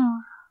go down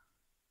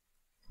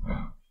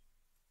or?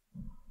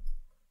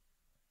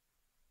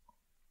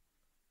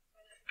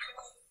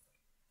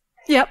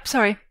 Yep,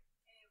 sorry.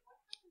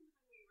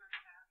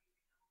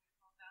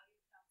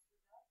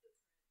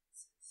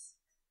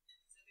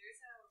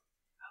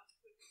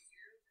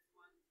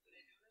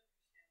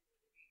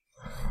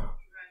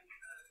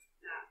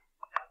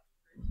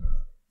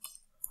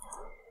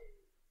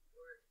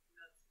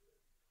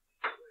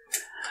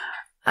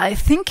 I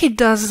think it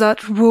does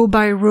that row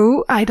by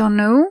row. I don't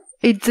know.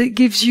 It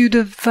gives you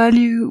the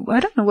value. I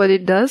don't know what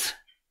it does.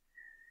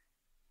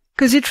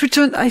 Because it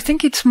returns, I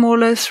think it's more or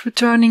less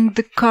returning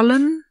the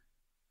column.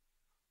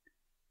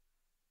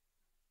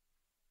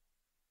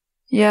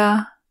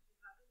 Yeah.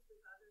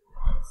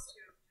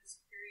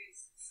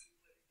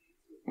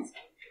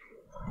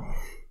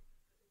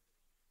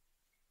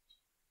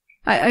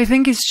 I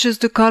think it's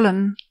just the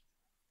column.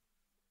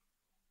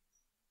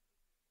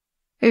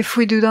 If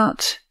we do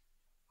that.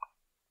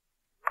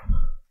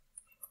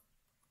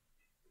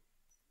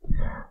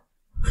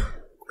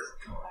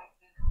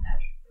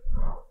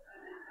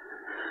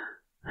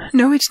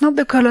 No, it's not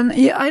the colon.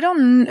 Yeah, I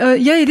don't.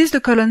 Yeah, it is the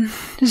colon.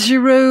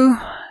 0,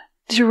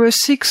 0,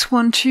 6,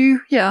 1, 2.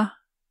 Yeah,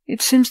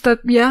 it seems that.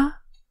 Yeah.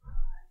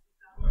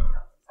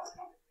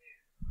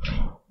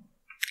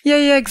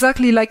 Yeah,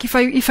 exactly. Like if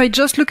I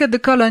just look at the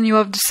colon, you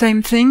have the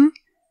same thing.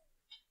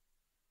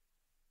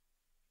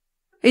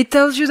 It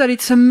tells you that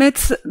it's a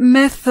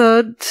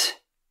method.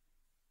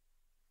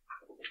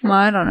 Well,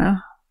 I don't know.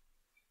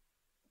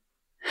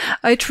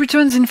 It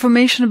returns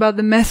information about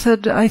the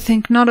method, I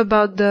think, not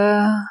about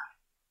the.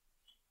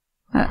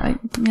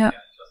 Yeah.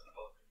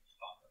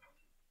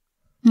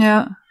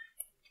 Yeah.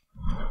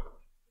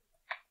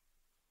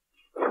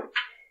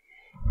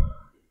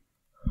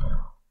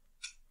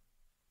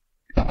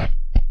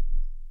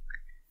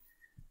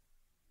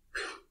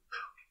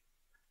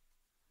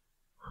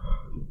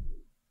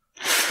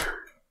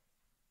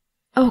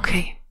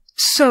 Okay.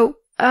 So,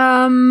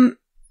 oh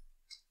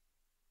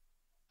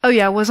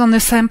yeah, I was on the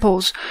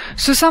samples.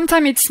 So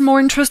sometimes it's more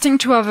interesting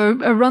to have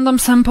a random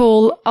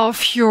sample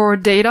of your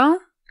data,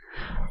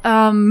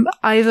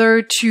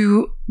 either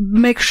to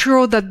make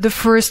sure that the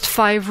first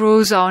 5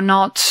 rows have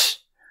not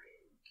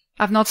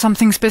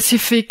something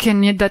specific,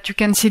 and that you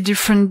can see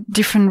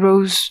different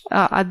rows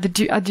at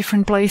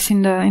different place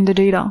in the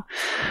data.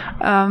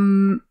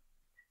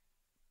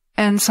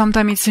 And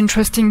sometimes it's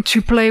interesting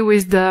to play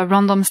with the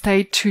random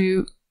state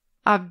to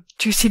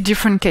see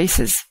different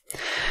cases.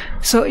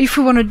 So if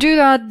we want to do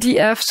that,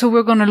 df, so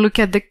we're going to look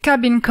at the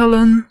cabin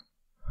colon.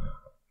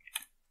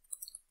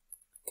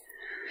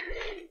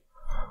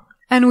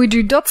 And we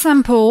do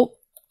 .sample.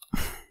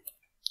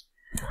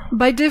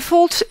 By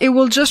default, it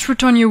will just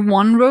return you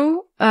 1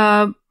 row.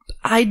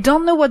 I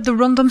don't know what the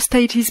random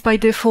state is by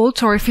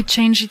default, or if it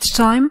changes each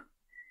time.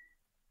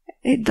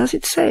 Does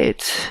it say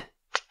it?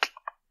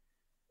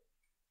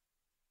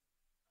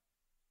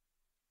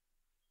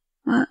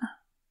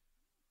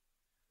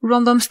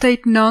 Random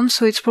state none,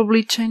 so it's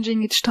probably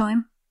changing each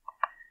time.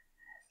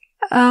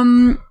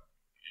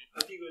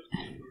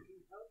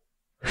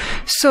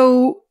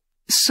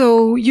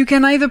 So you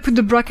can either put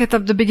the bracket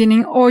at the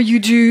beginning, or you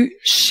do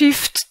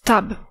Shift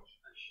Tab.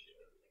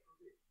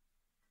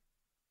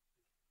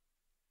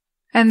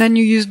 And then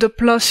you use the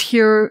plus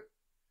here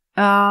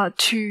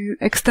to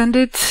extend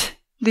it.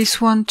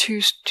 This one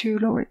to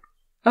lower it.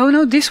 Oh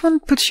no, this one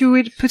puts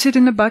it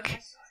in the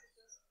back.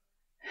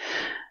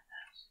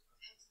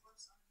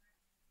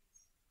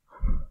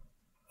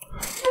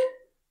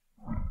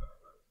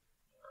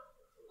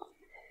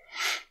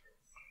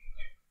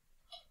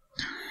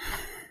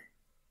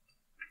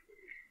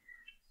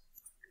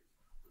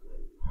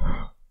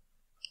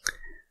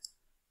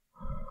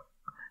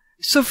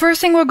 So first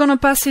thing we're going to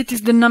pass it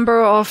is the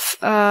number of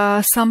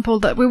sample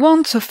that we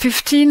want, so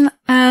 15,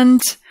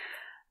 and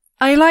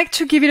I like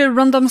to give it a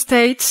random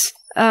state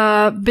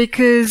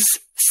because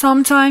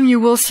sometime you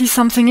will see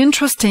something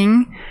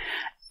interesting,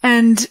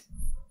 and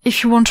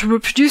if you want to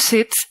reproduce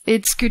it,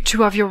 it's good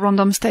to have your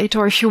random state,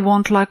 or if you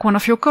want like one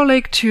of your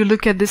colleagues to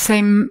look at the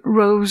same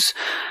rows,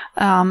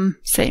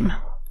 same.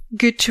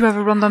 Good to have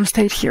a random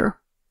state here.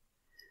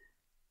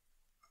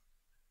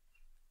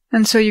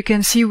 And so you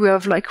can see we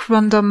have like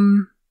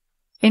random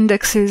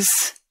indexes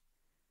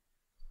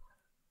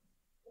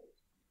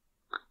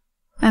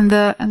and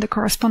the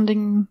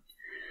corresponding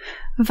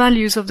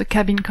values of the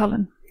cabin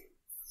colon.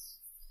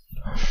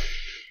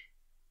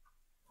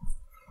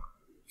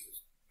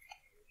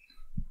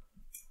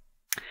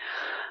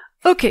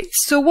 Okay,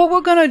 so what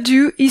we're gonna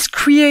do is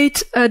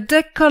create a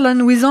deck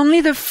colon with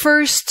only the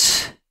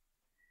first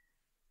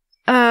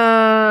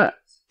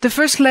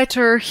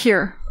letter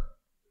here.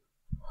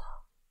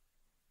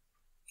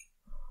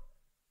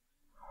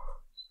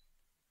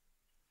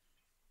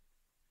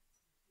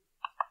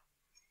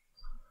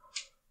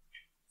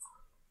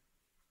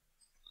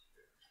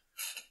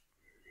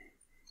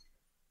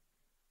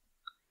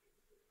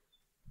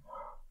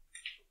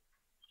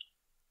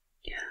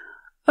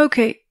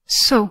 Okay,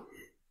 so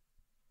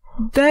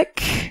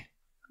deck,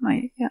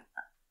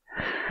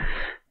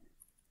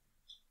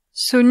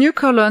 so new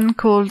column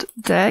called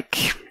deck.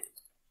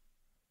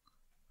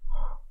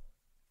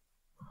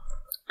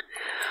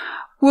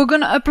 We're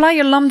going to apply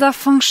a lambda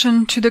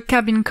function to the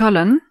cabin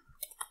column.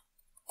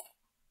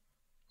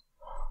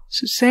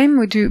 So same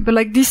we do, but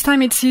like this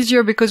time it's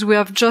easier because we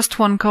have just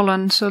one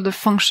column, so the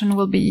function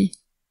will be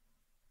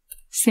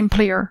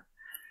simpler.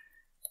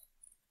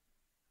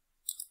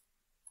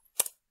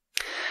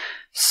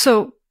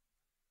 So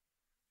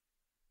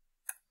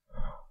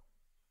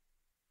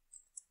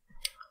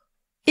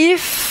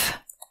if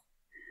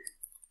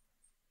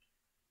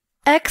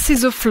x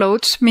is a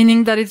float,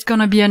 meaning that it's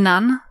gonna be a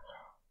nan.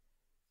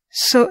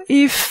 So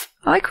if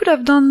I could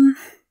have done,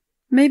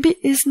 maybe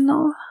is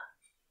no,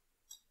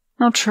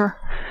 not sure.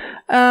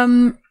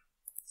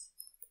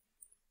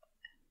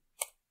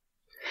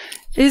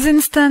 Is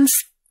instance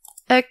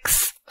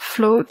x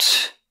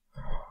float,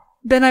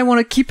 then I want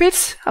to keep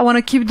it. I want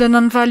to keep the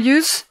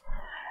non-values.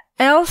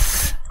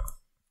 Else,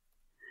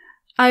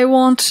 I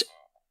want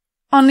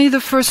only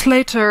the first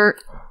letter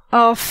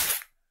of,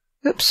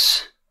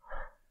 oops.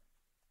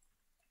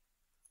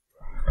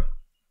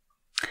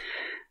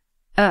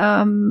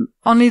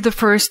 only the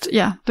first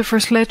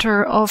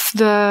letter of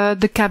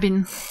the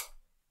cabin.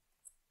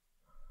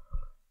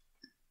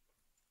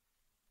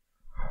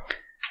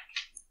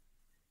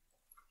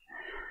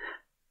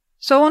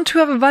 So I want to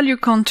have a value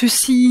count to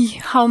see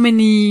how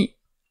many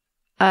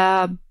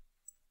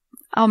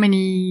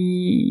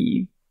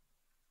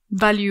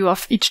value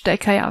of each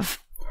deck I have.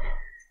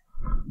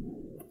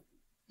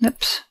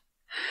 Oops.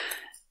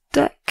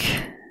 Deck.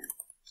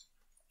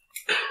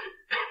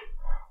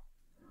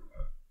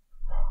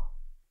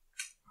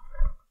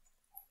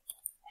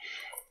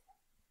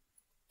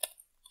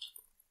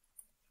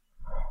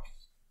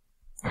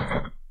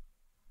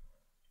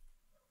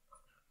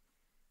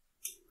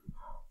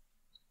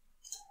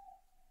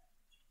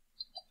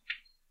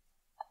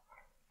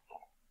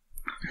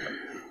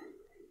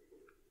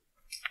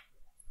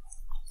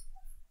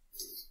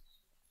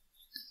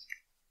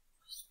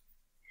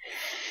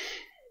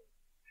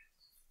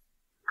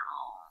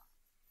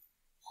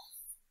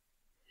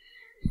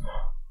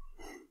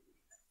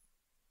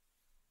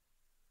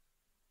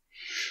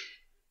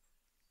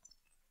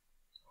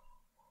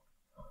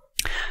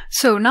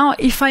 So now,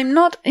 if I'm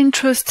not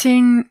interested,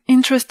 in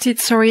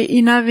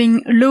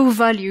having low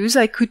values,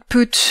 I could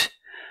put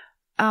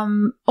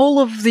all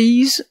of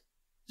these,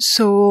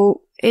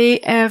 so A,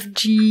 F,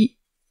 G,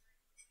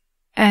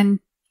 and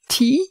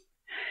T,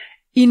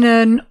 in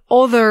an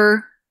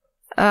other,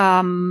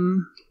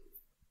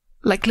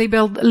 like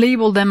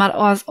label them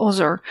as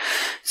other.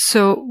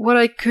 So what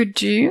I could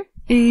do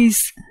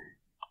is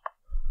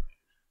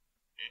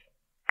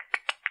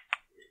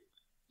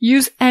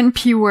use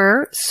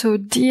npwhere, so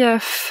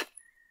df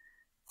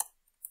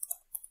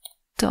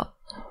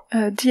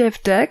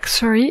deck,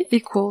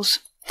 equals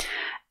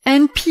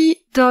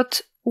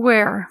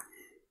np.where.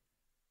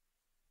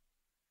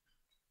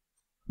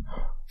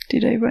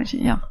 Did I write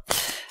it? Yeah.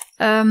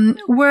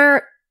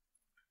 Where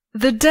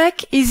the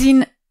deck is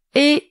in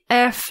A,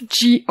 F,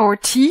 G, or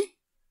T.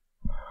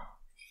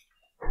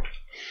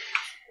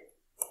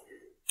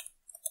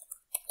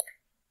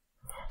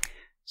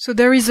 So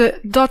there is a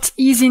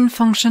 .isin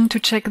function to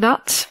check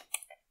that.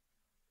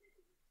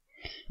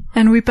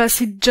 And we pass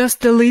it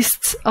just the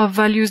list of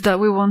values that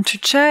we want to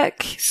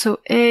check. So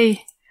A,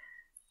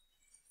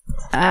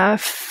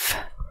 F,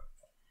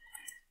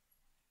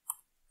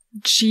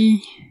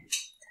 G,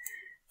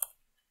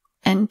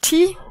 and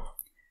T.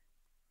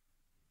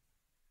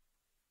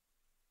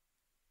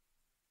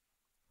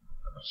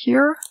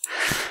 Here.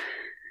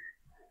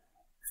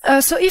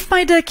 So if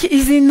my deck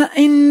is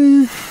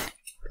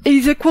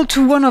is equal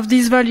to one of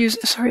these values,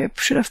 sorry, I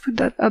should have put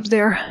that up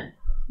there.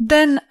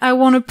 Then I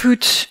want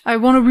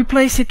to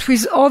replace it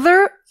with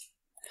other.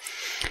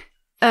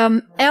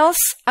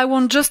 Else, I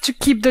want just to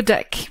keep the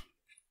deck.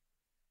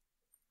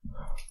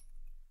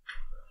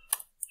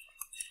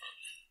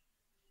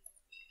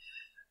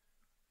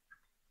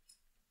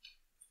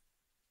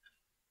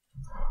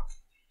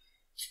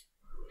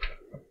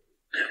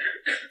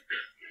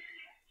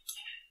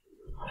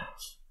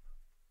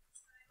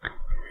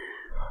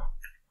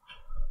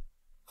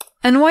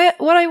 And what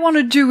I want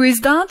to do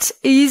with that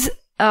is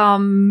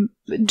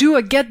do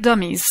a get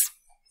dummies.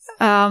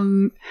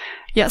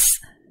 Yes.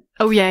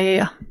 Oh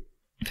yeah.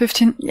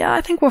 15. Yeah,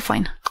 I think we're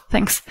fine.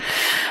 Thanks.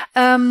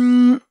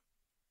 So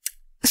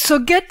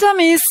get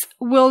dummies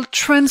will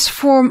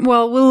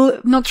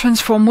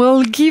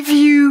will give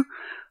you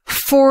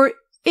for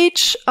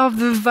each of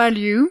the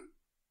value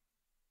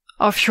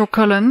of your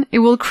column, it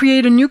will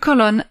create a new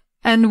column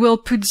and will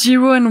put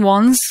 0 and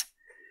 1s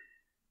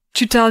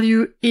to tell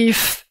you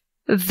if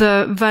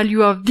the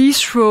value of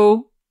this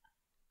row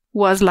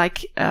was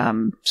like,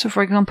 so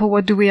for example,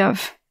 what do we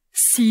have?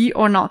 C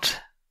or not?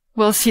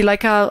 We'll see,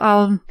 like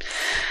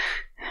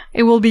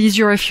it will be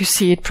easier if you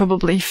see it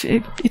probably,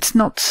 if it's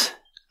not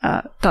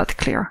that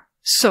clear.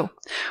 So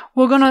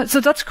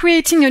so that's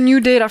creating a new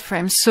data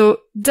frame.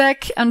 So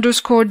deck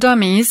underscore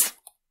dummies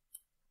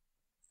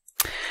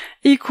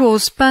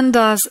equals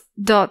pandas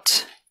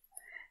dot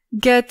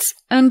get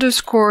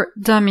underscore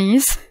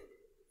dummies.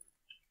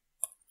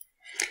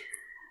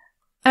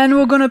 And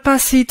we're going to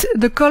pass it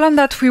the column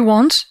that we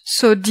want,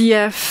 so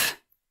df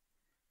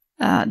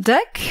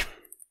deck.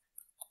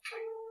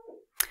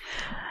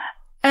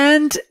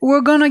 And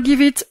we're going to give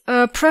it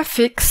a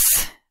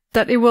prefix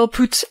that it will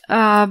put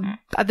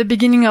at the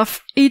beginning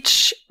of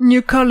each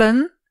new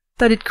column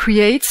that it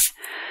creates.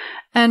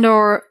 And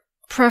our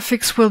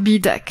prefix will be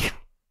deck.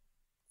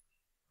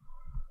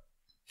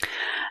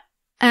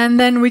 And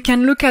then we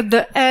can look at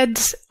the head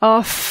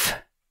of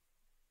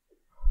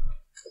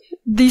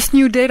this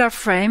new data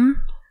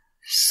frame.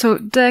 So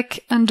deck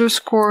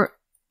underscore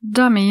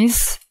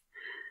dummies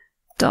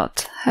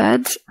dot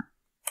head.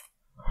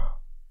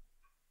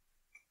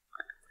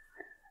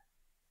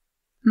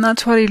 And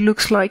that's what it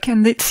looks like,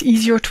 and it's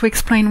easier to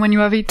explain when you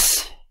have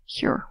it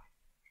here.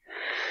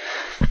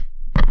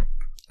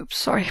 Oops,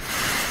 sorry.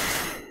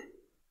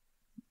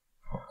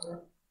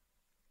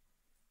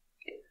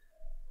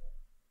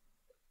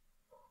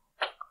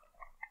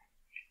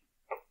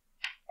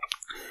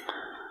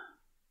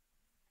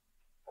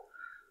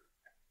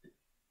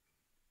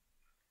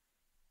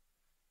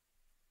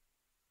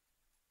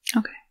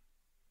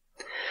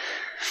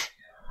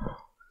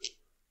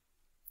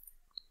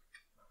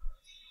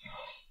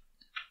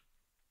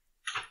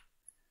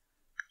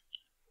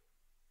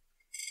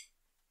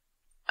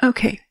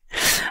 Okay.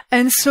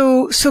 And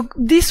so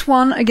this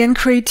one again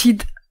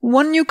created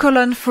one new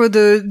column for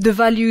the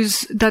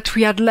values that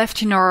we had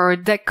left in our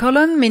deck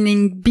column,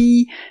 meaning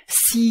B,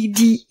 C,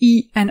 D,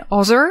 E, and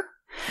other.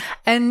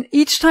 And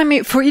each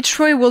time for each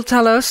row it will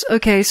tell us,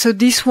 okay, so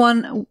this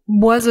one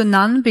was a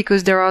none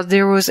because there are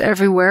zeros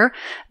everywhere.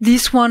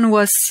 This one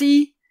was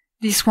C,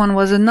 this one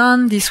was a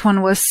none, this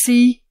one was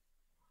C,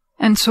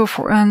 and so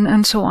forth,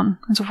 and so on,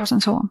 and so forth,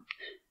 and so on.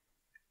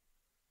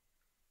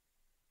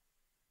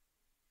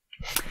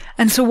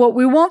 And so what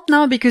we want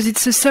now, because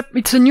it's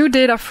a new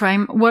data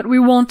frame, what we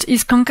want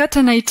is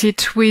concatenate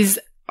it with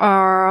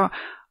our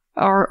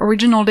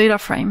original data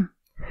frame.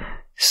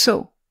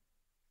 So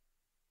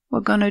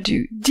we're gonna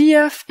do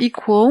df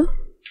equal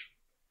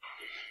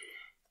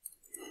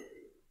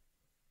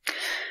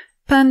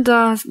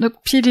pandas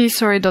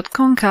dot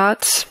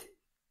concat,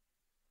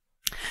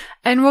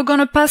 and we're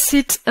gonna pass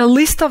it a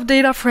list of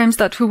data frames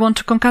that we want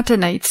to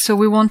concatenate. So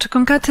we want to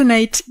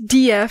concatenate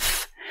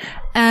df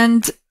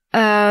and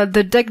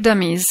the deck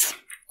dummies,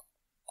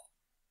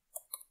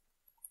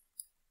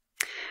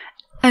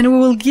 and we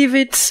will give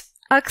it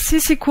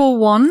axis equal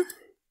 1,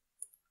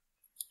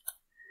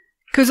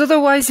 because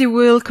otherwise it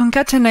will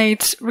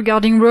concatenate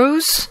regarding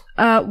rows,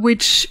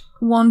 which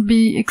won't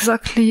be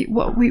exactly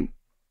what we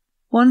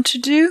want to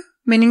do,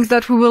 meaning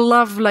that we will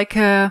have like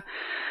a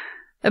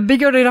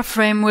bigger data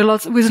frame with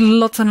lots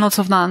and lots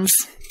of nuns,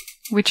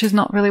 which is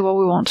not really what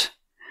we want.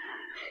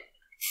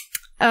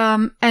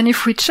 And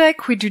if we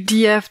check, we do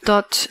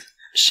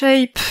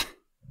df.shape,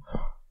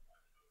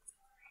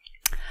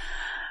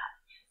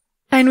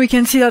 and we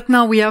can see that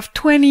now we have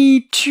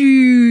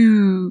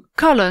 22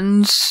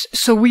 columns.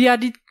 So we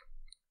added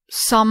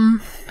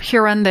some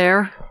here and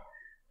there.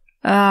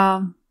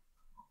 So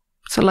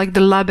like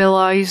the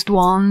labelized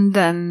one,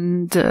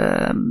 then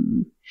the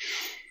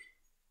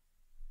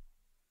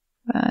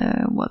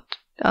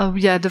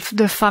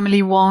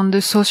family one,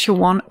 the socio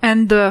one,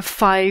 and the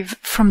 5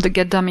 from the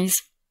get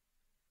dummies.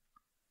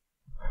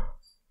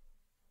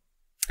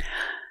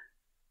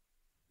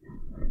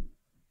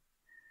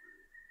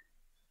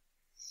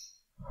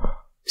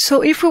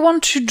 So if we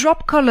want to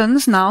drop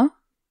columns now,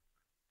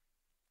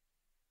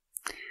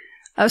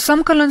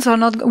 some columns are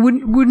not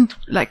going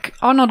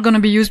to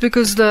be used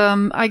because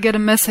I get a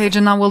message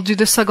and I will do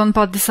the second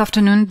part this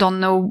afternoon. Don't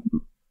know,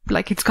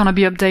 like it's going to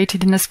be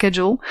updated in the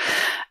schedule.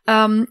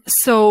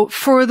 So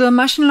for the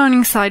machine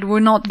learning side, we're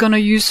not going to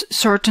use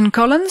certain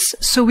columns,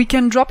 so we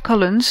can drop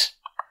columns.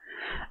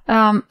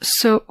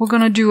 So we're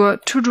going to do a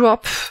to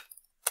drop.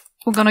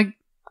 We're going to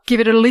give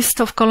it a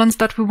list of columns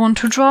that we want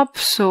to drop.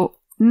 So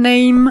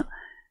name,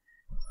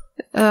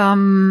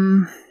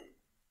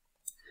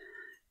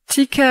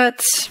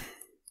 ticket,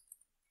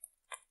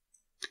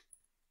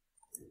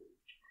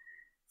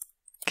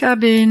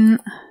 cabin,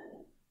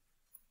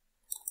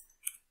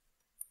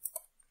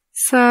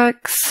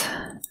 sex,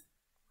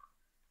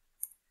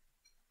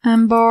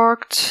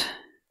 embarked,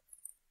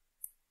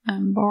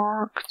 and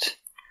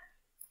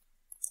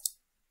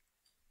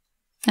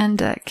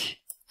deck.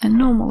 And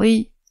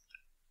normally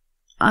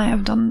I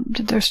have done,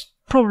 there's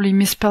probably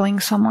misspelling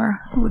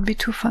somewhere. It would be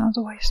too fun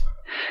otherwise.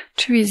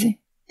 Too easy.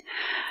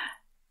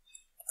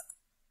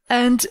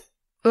 And,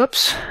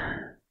 oops.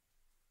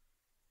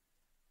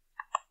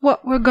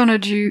 What we're gonna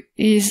do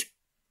is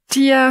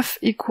df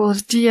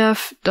equals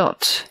df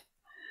dot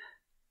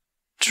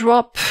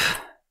drop,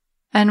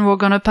 and we're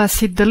gonna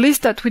pass it the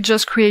list that we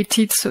just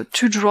created, so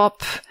to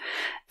drop,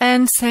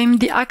 and same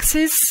the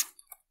axis,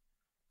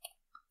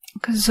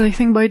 because I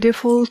think by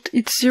default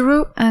it's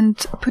 0, and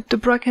put the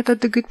bracket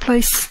at the good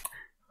place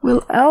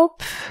will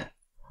help.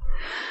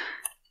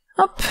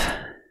 Up.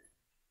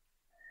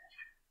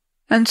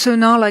 And so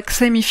now, like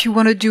same if you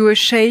want to do a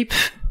shape,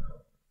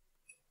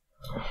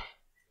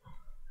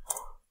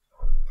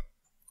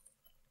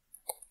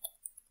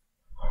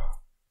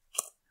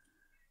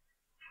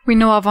 we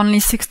now have only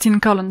 16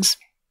 columns.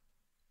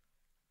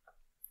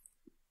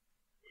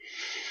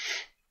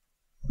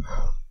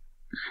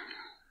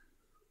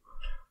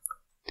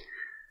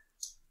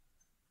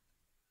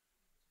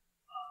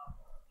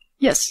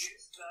 Yes.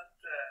 Is that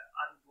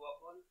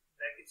undoable?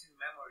 Like it's in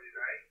memory,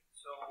 right?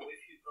 So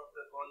if you drop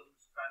the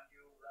columns, can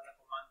you run a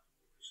command to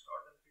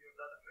restore them to your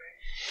data frame?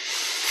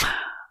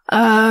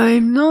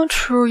 I'm not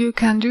sure you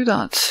can do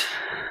that.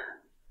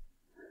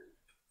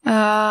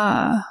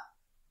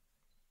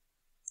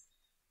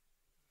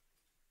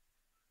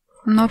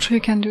 I'm not sure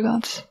you can do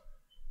that.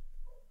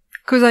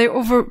 Because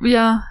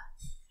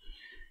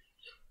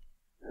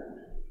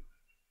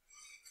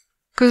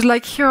Because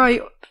like here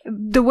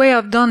the way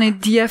I've done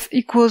it, df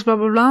equals blah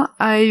blah blah,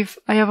 I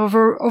have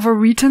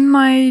overwritten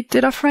my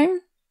data frame.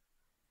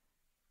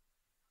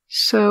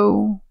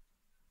 So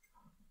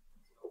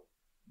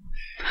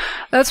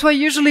that's why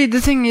usually the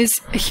thing is,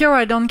 here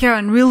I don't care,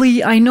 and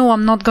really I know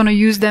I'm not gonna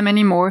use them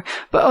anymore.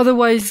 But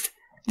otherwise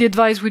the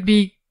advice would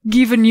be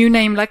give a new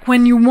name. Like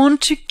when you want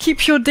to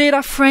keep your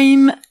data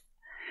frame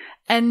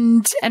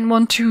and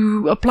want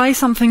to apply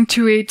something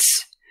to it,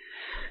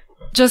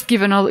 just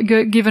give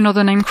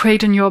another name,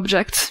 create a new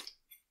object.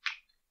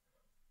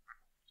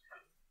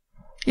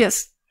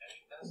 Yes.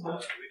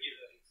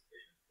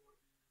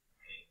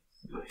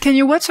 Can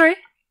you what, sorry?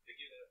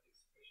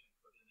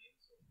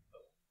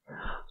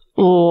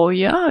 Oh,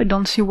 yeah, I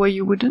don't see why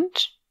you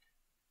wouldn't.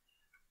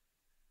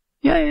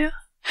 Yeah.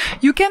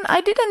 You can,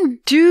 I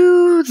didn't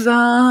do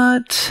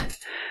that.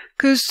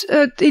 Because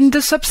in the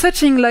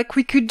subsetting, like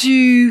we could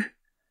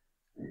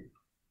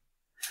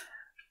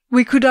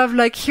have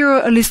like here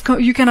a list,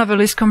 you can have a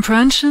list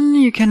comprehension,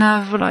 you can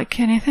have like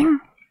anything.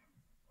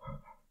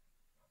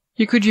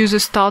 You could use a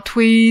start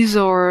with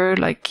or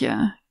like,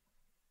 yeah.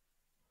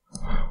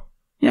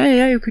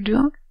 Yeah, you could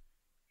do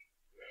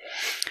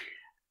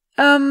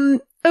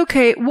that.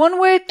 Okay, one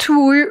way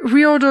to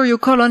reorder your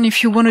column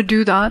if you want to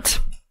do that,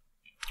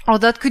 or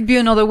that could be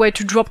another way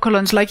to drop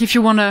columns. Like if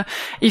you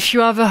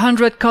have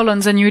 100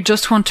 columns and you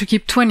just want to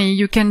keep 20,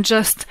 you can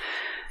just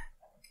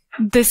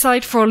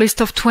decide for a list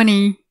of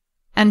 20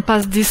 and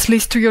pass this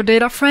list to your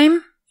data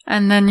frame,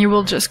 and then you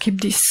will just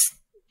keep these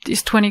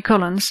 20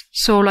 columns.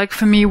 So like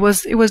for me, it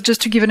was just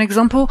to give an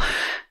example,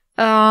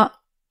 how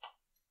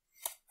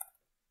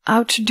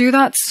to do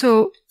that.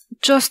 So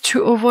just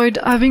to avoid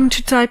having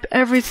to type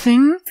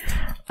everything,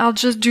 I'll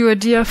just do a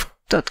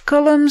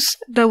df.columns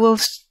that will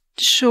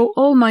show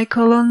all my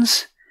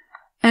columns,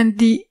 and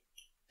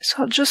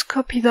so I'll just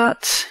copy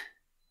that.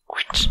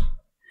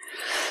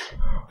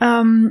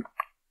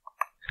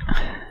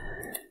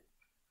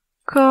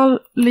 Call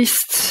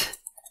list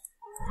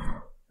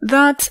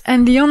that,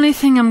 and the only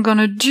thing I'm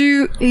gonna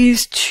do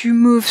is to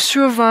move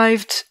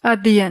survived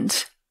at the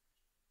end.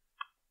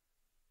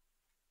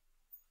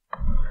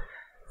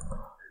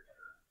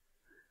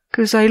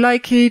 Because I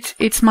like it,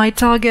 it's my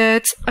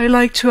target, I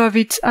like to have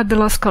it at the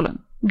last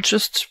column.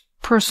 Just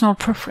personal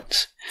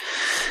preference.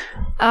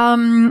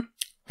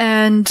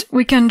 And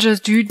we can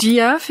just do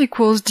df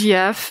equals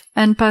df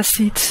and pass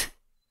it.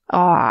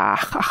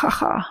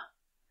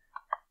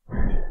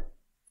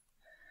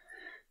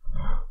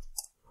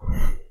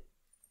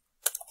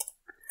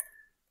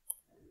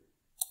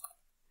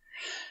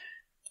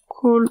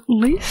 Call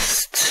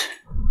list.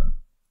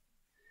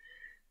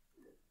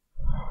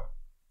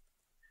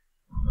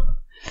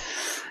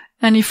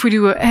 And if we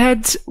do a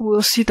head,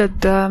 we'll see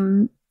that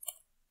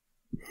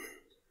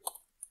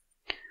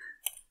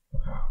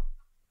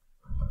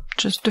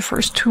just the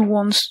first two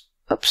ones.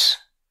 Oops.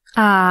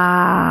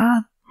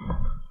 I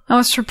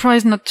was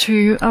surprised not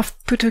to have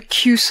put a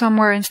Q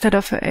somewhere instead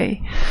of a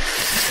A.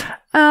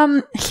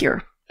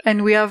 Here.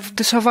 And we have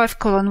the survive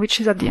column,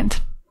 which is at the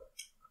end.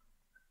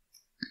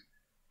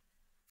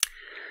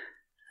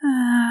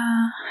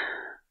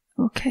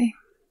 Okay.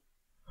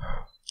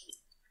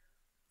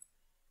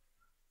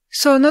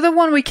 So another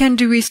one we can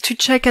do is to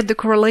check at the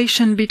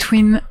correlation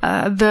between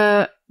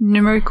the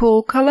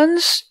numerical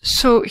columns.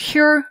 So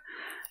here,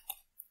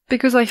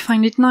 because I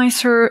find it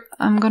nicer,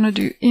 I'm gonna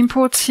do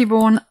import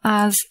seaborn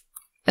as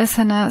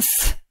SNS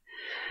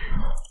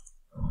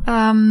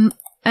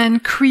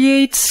and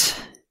create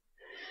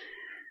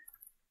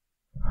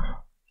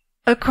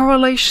a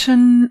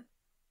correlation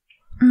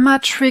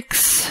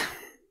matrix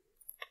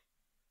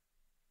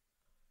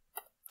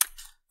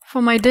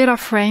for my data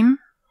frame.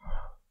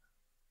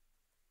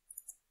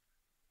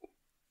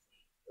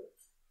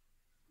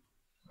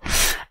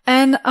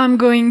 And I'm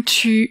going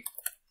to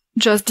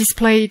just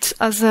display it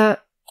as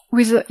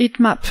with a heat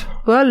map.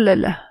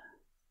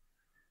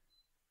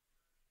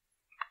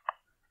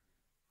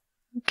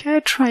 Okay,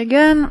 try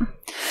again.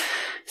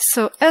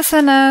 So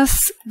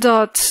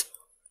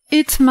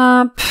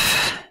SNS.heatmap.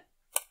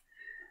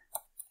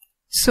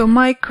 So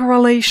my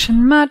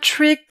correlation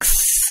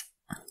matrix.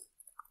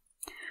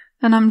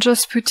 And I'm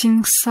just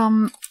putting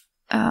some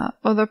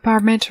other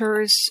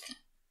parameters.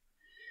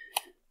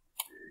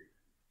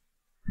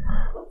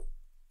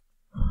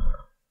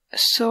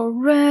 So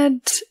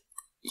red,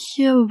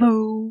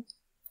 yellow,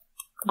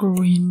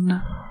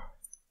 green.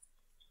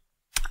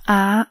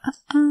 What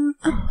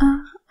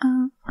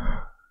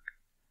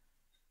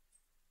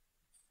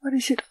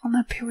is it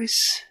unhappy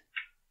with?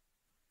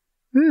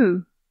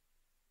 Ooh.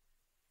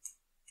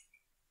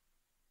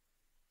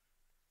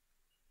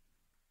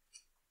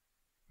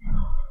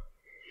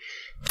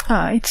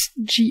 It's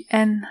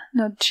GN,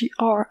 not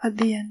GR at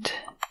the end.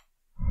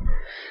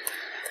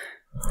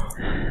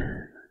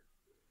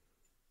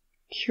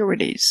 Here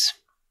it is.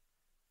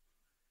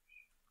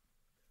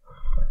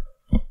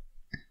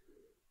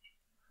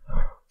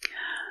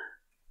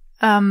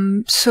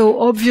 So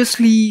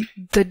obviously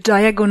the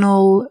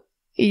diagonal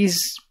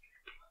is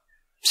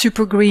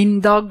super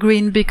green, dark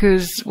green,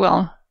 because,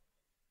 well,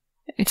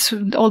 it's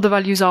all the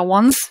values are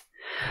ones.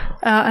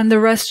 And the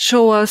rest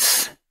show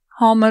us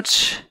how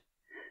much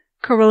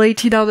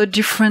correlated are the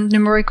different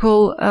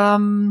numerical,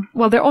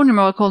 well, they're all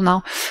numerical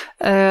now,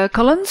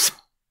 columns.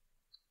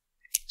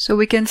 So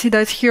we can see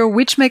that here,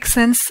 which makes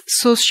sense,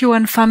 socio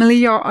and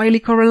family are highly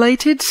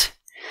correlated.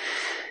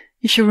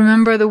 If you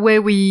remember the way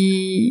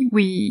we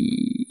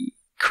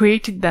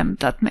created them,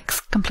 that makes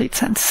complete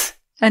sense.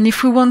 And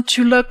if we want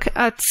to look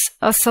at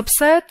a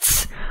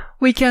subset,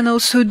 we can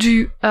also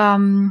do,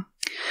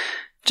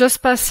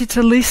 just pass it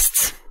a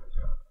list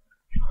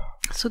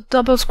So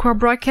double square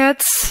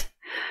brackets.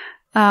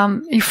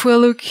 If we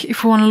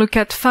want to look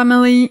at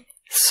family,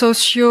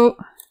 socio,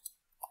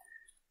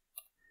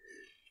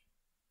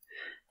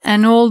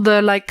 and all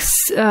the like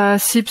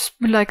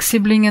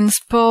sibling and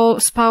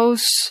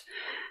spouse,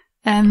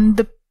 and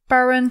the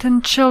parent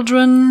and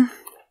children.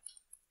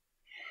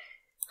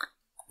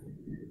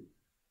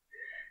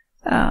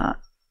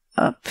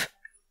 Up.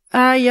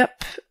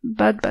 Yep.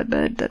 Bad.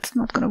 That's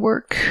not gonna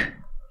work.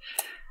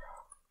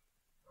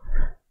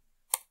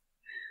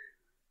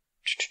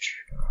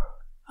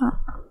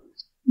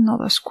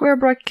 Another square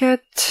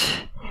bracket.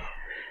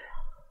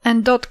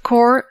 And dot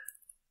core.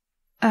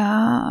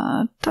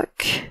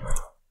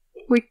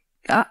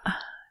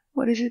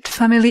 What is it?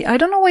 Family. I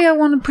don't know why I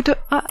want to put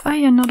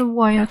another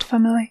Y at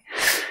family.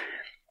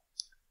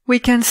 We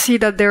can see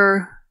that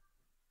there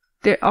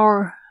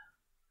are,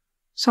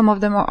 some of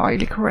them are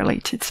highly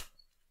correlated.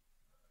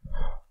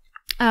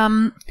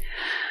 Because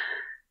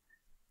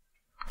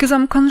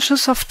I'm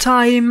conscious of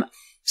time,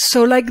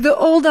 so like the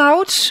old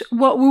out,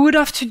 what we would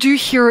have to do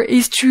here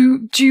is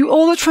to do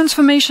all the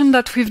transformation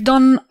that we've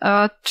done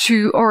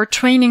to our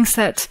training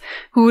set.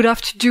 We would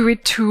have to do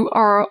it to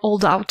our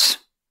old out.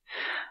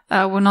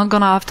 We're not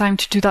gonna have time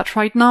to do that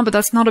right now, but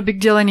that's not a big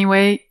deal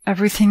anyway.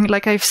 Everything,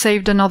 like I've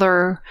saved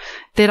another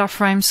data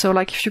frame, so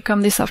like if you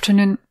come this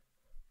afternoon,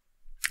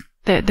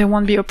 there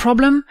won't be a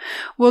problem.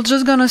 We're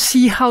just gonna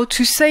see how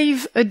to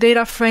save a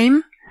data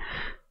frame.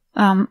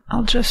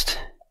 I'll just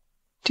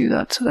do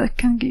that so that I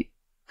can go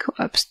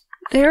up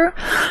there.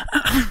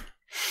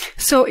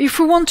 So if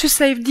we want to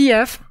save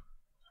df,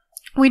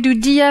 we do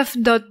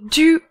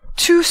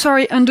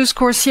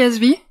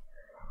df.do_CSV,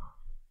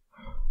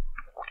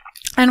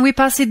 and we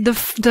pass it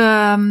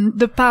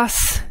the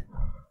path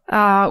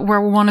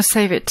where we want to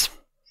save it.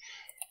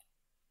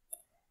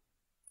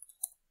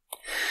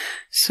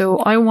 So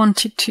I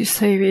wanted to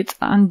save it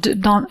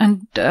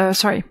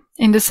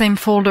in the same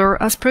folder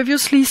as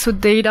previously. So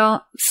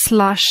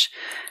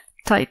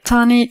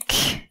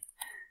data/Titanic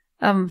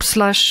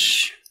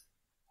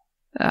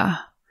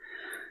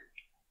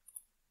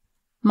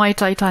my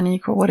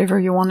Titanic, or whatever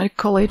you want to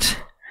call it.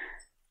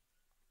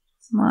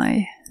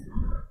 My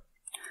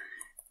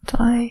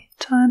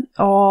Titan.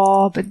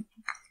 Oh, but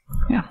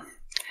yeah.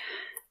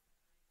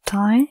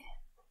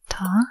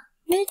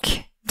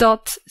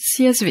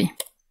 Titanic.csv.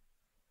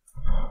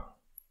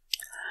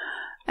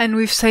 And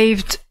we've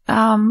saved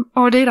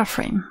our data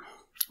frame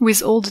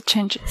with all the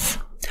changes.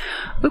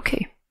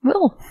 Okay,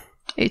 well,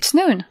 it's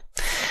noon.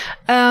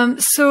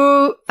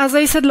 So as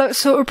I said,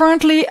 so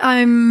apparently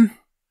I'm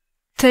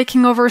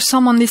taking over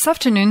someone this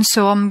afternoon,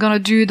 so I'm gonna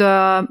do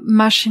the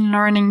machine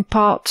learning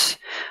part.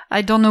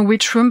 I don't know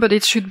which room, but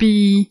it will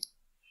be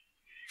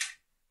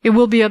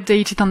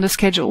updated on the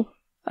schedule.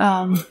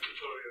 Well,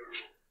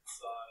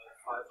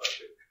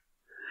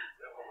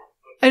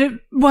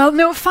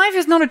 no, 5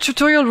 is not a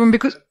tutorial room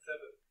because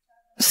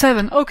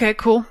 7. Okay,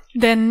 cool.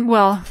 Then,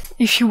 well,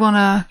 if you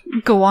wanna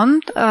go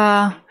on,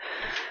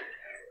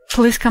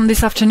 please come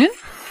this afternoon.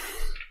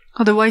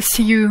 Otherwise,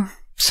 see you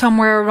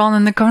somewhere around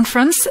in the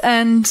conference,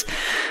 and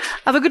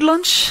have a good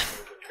lunch.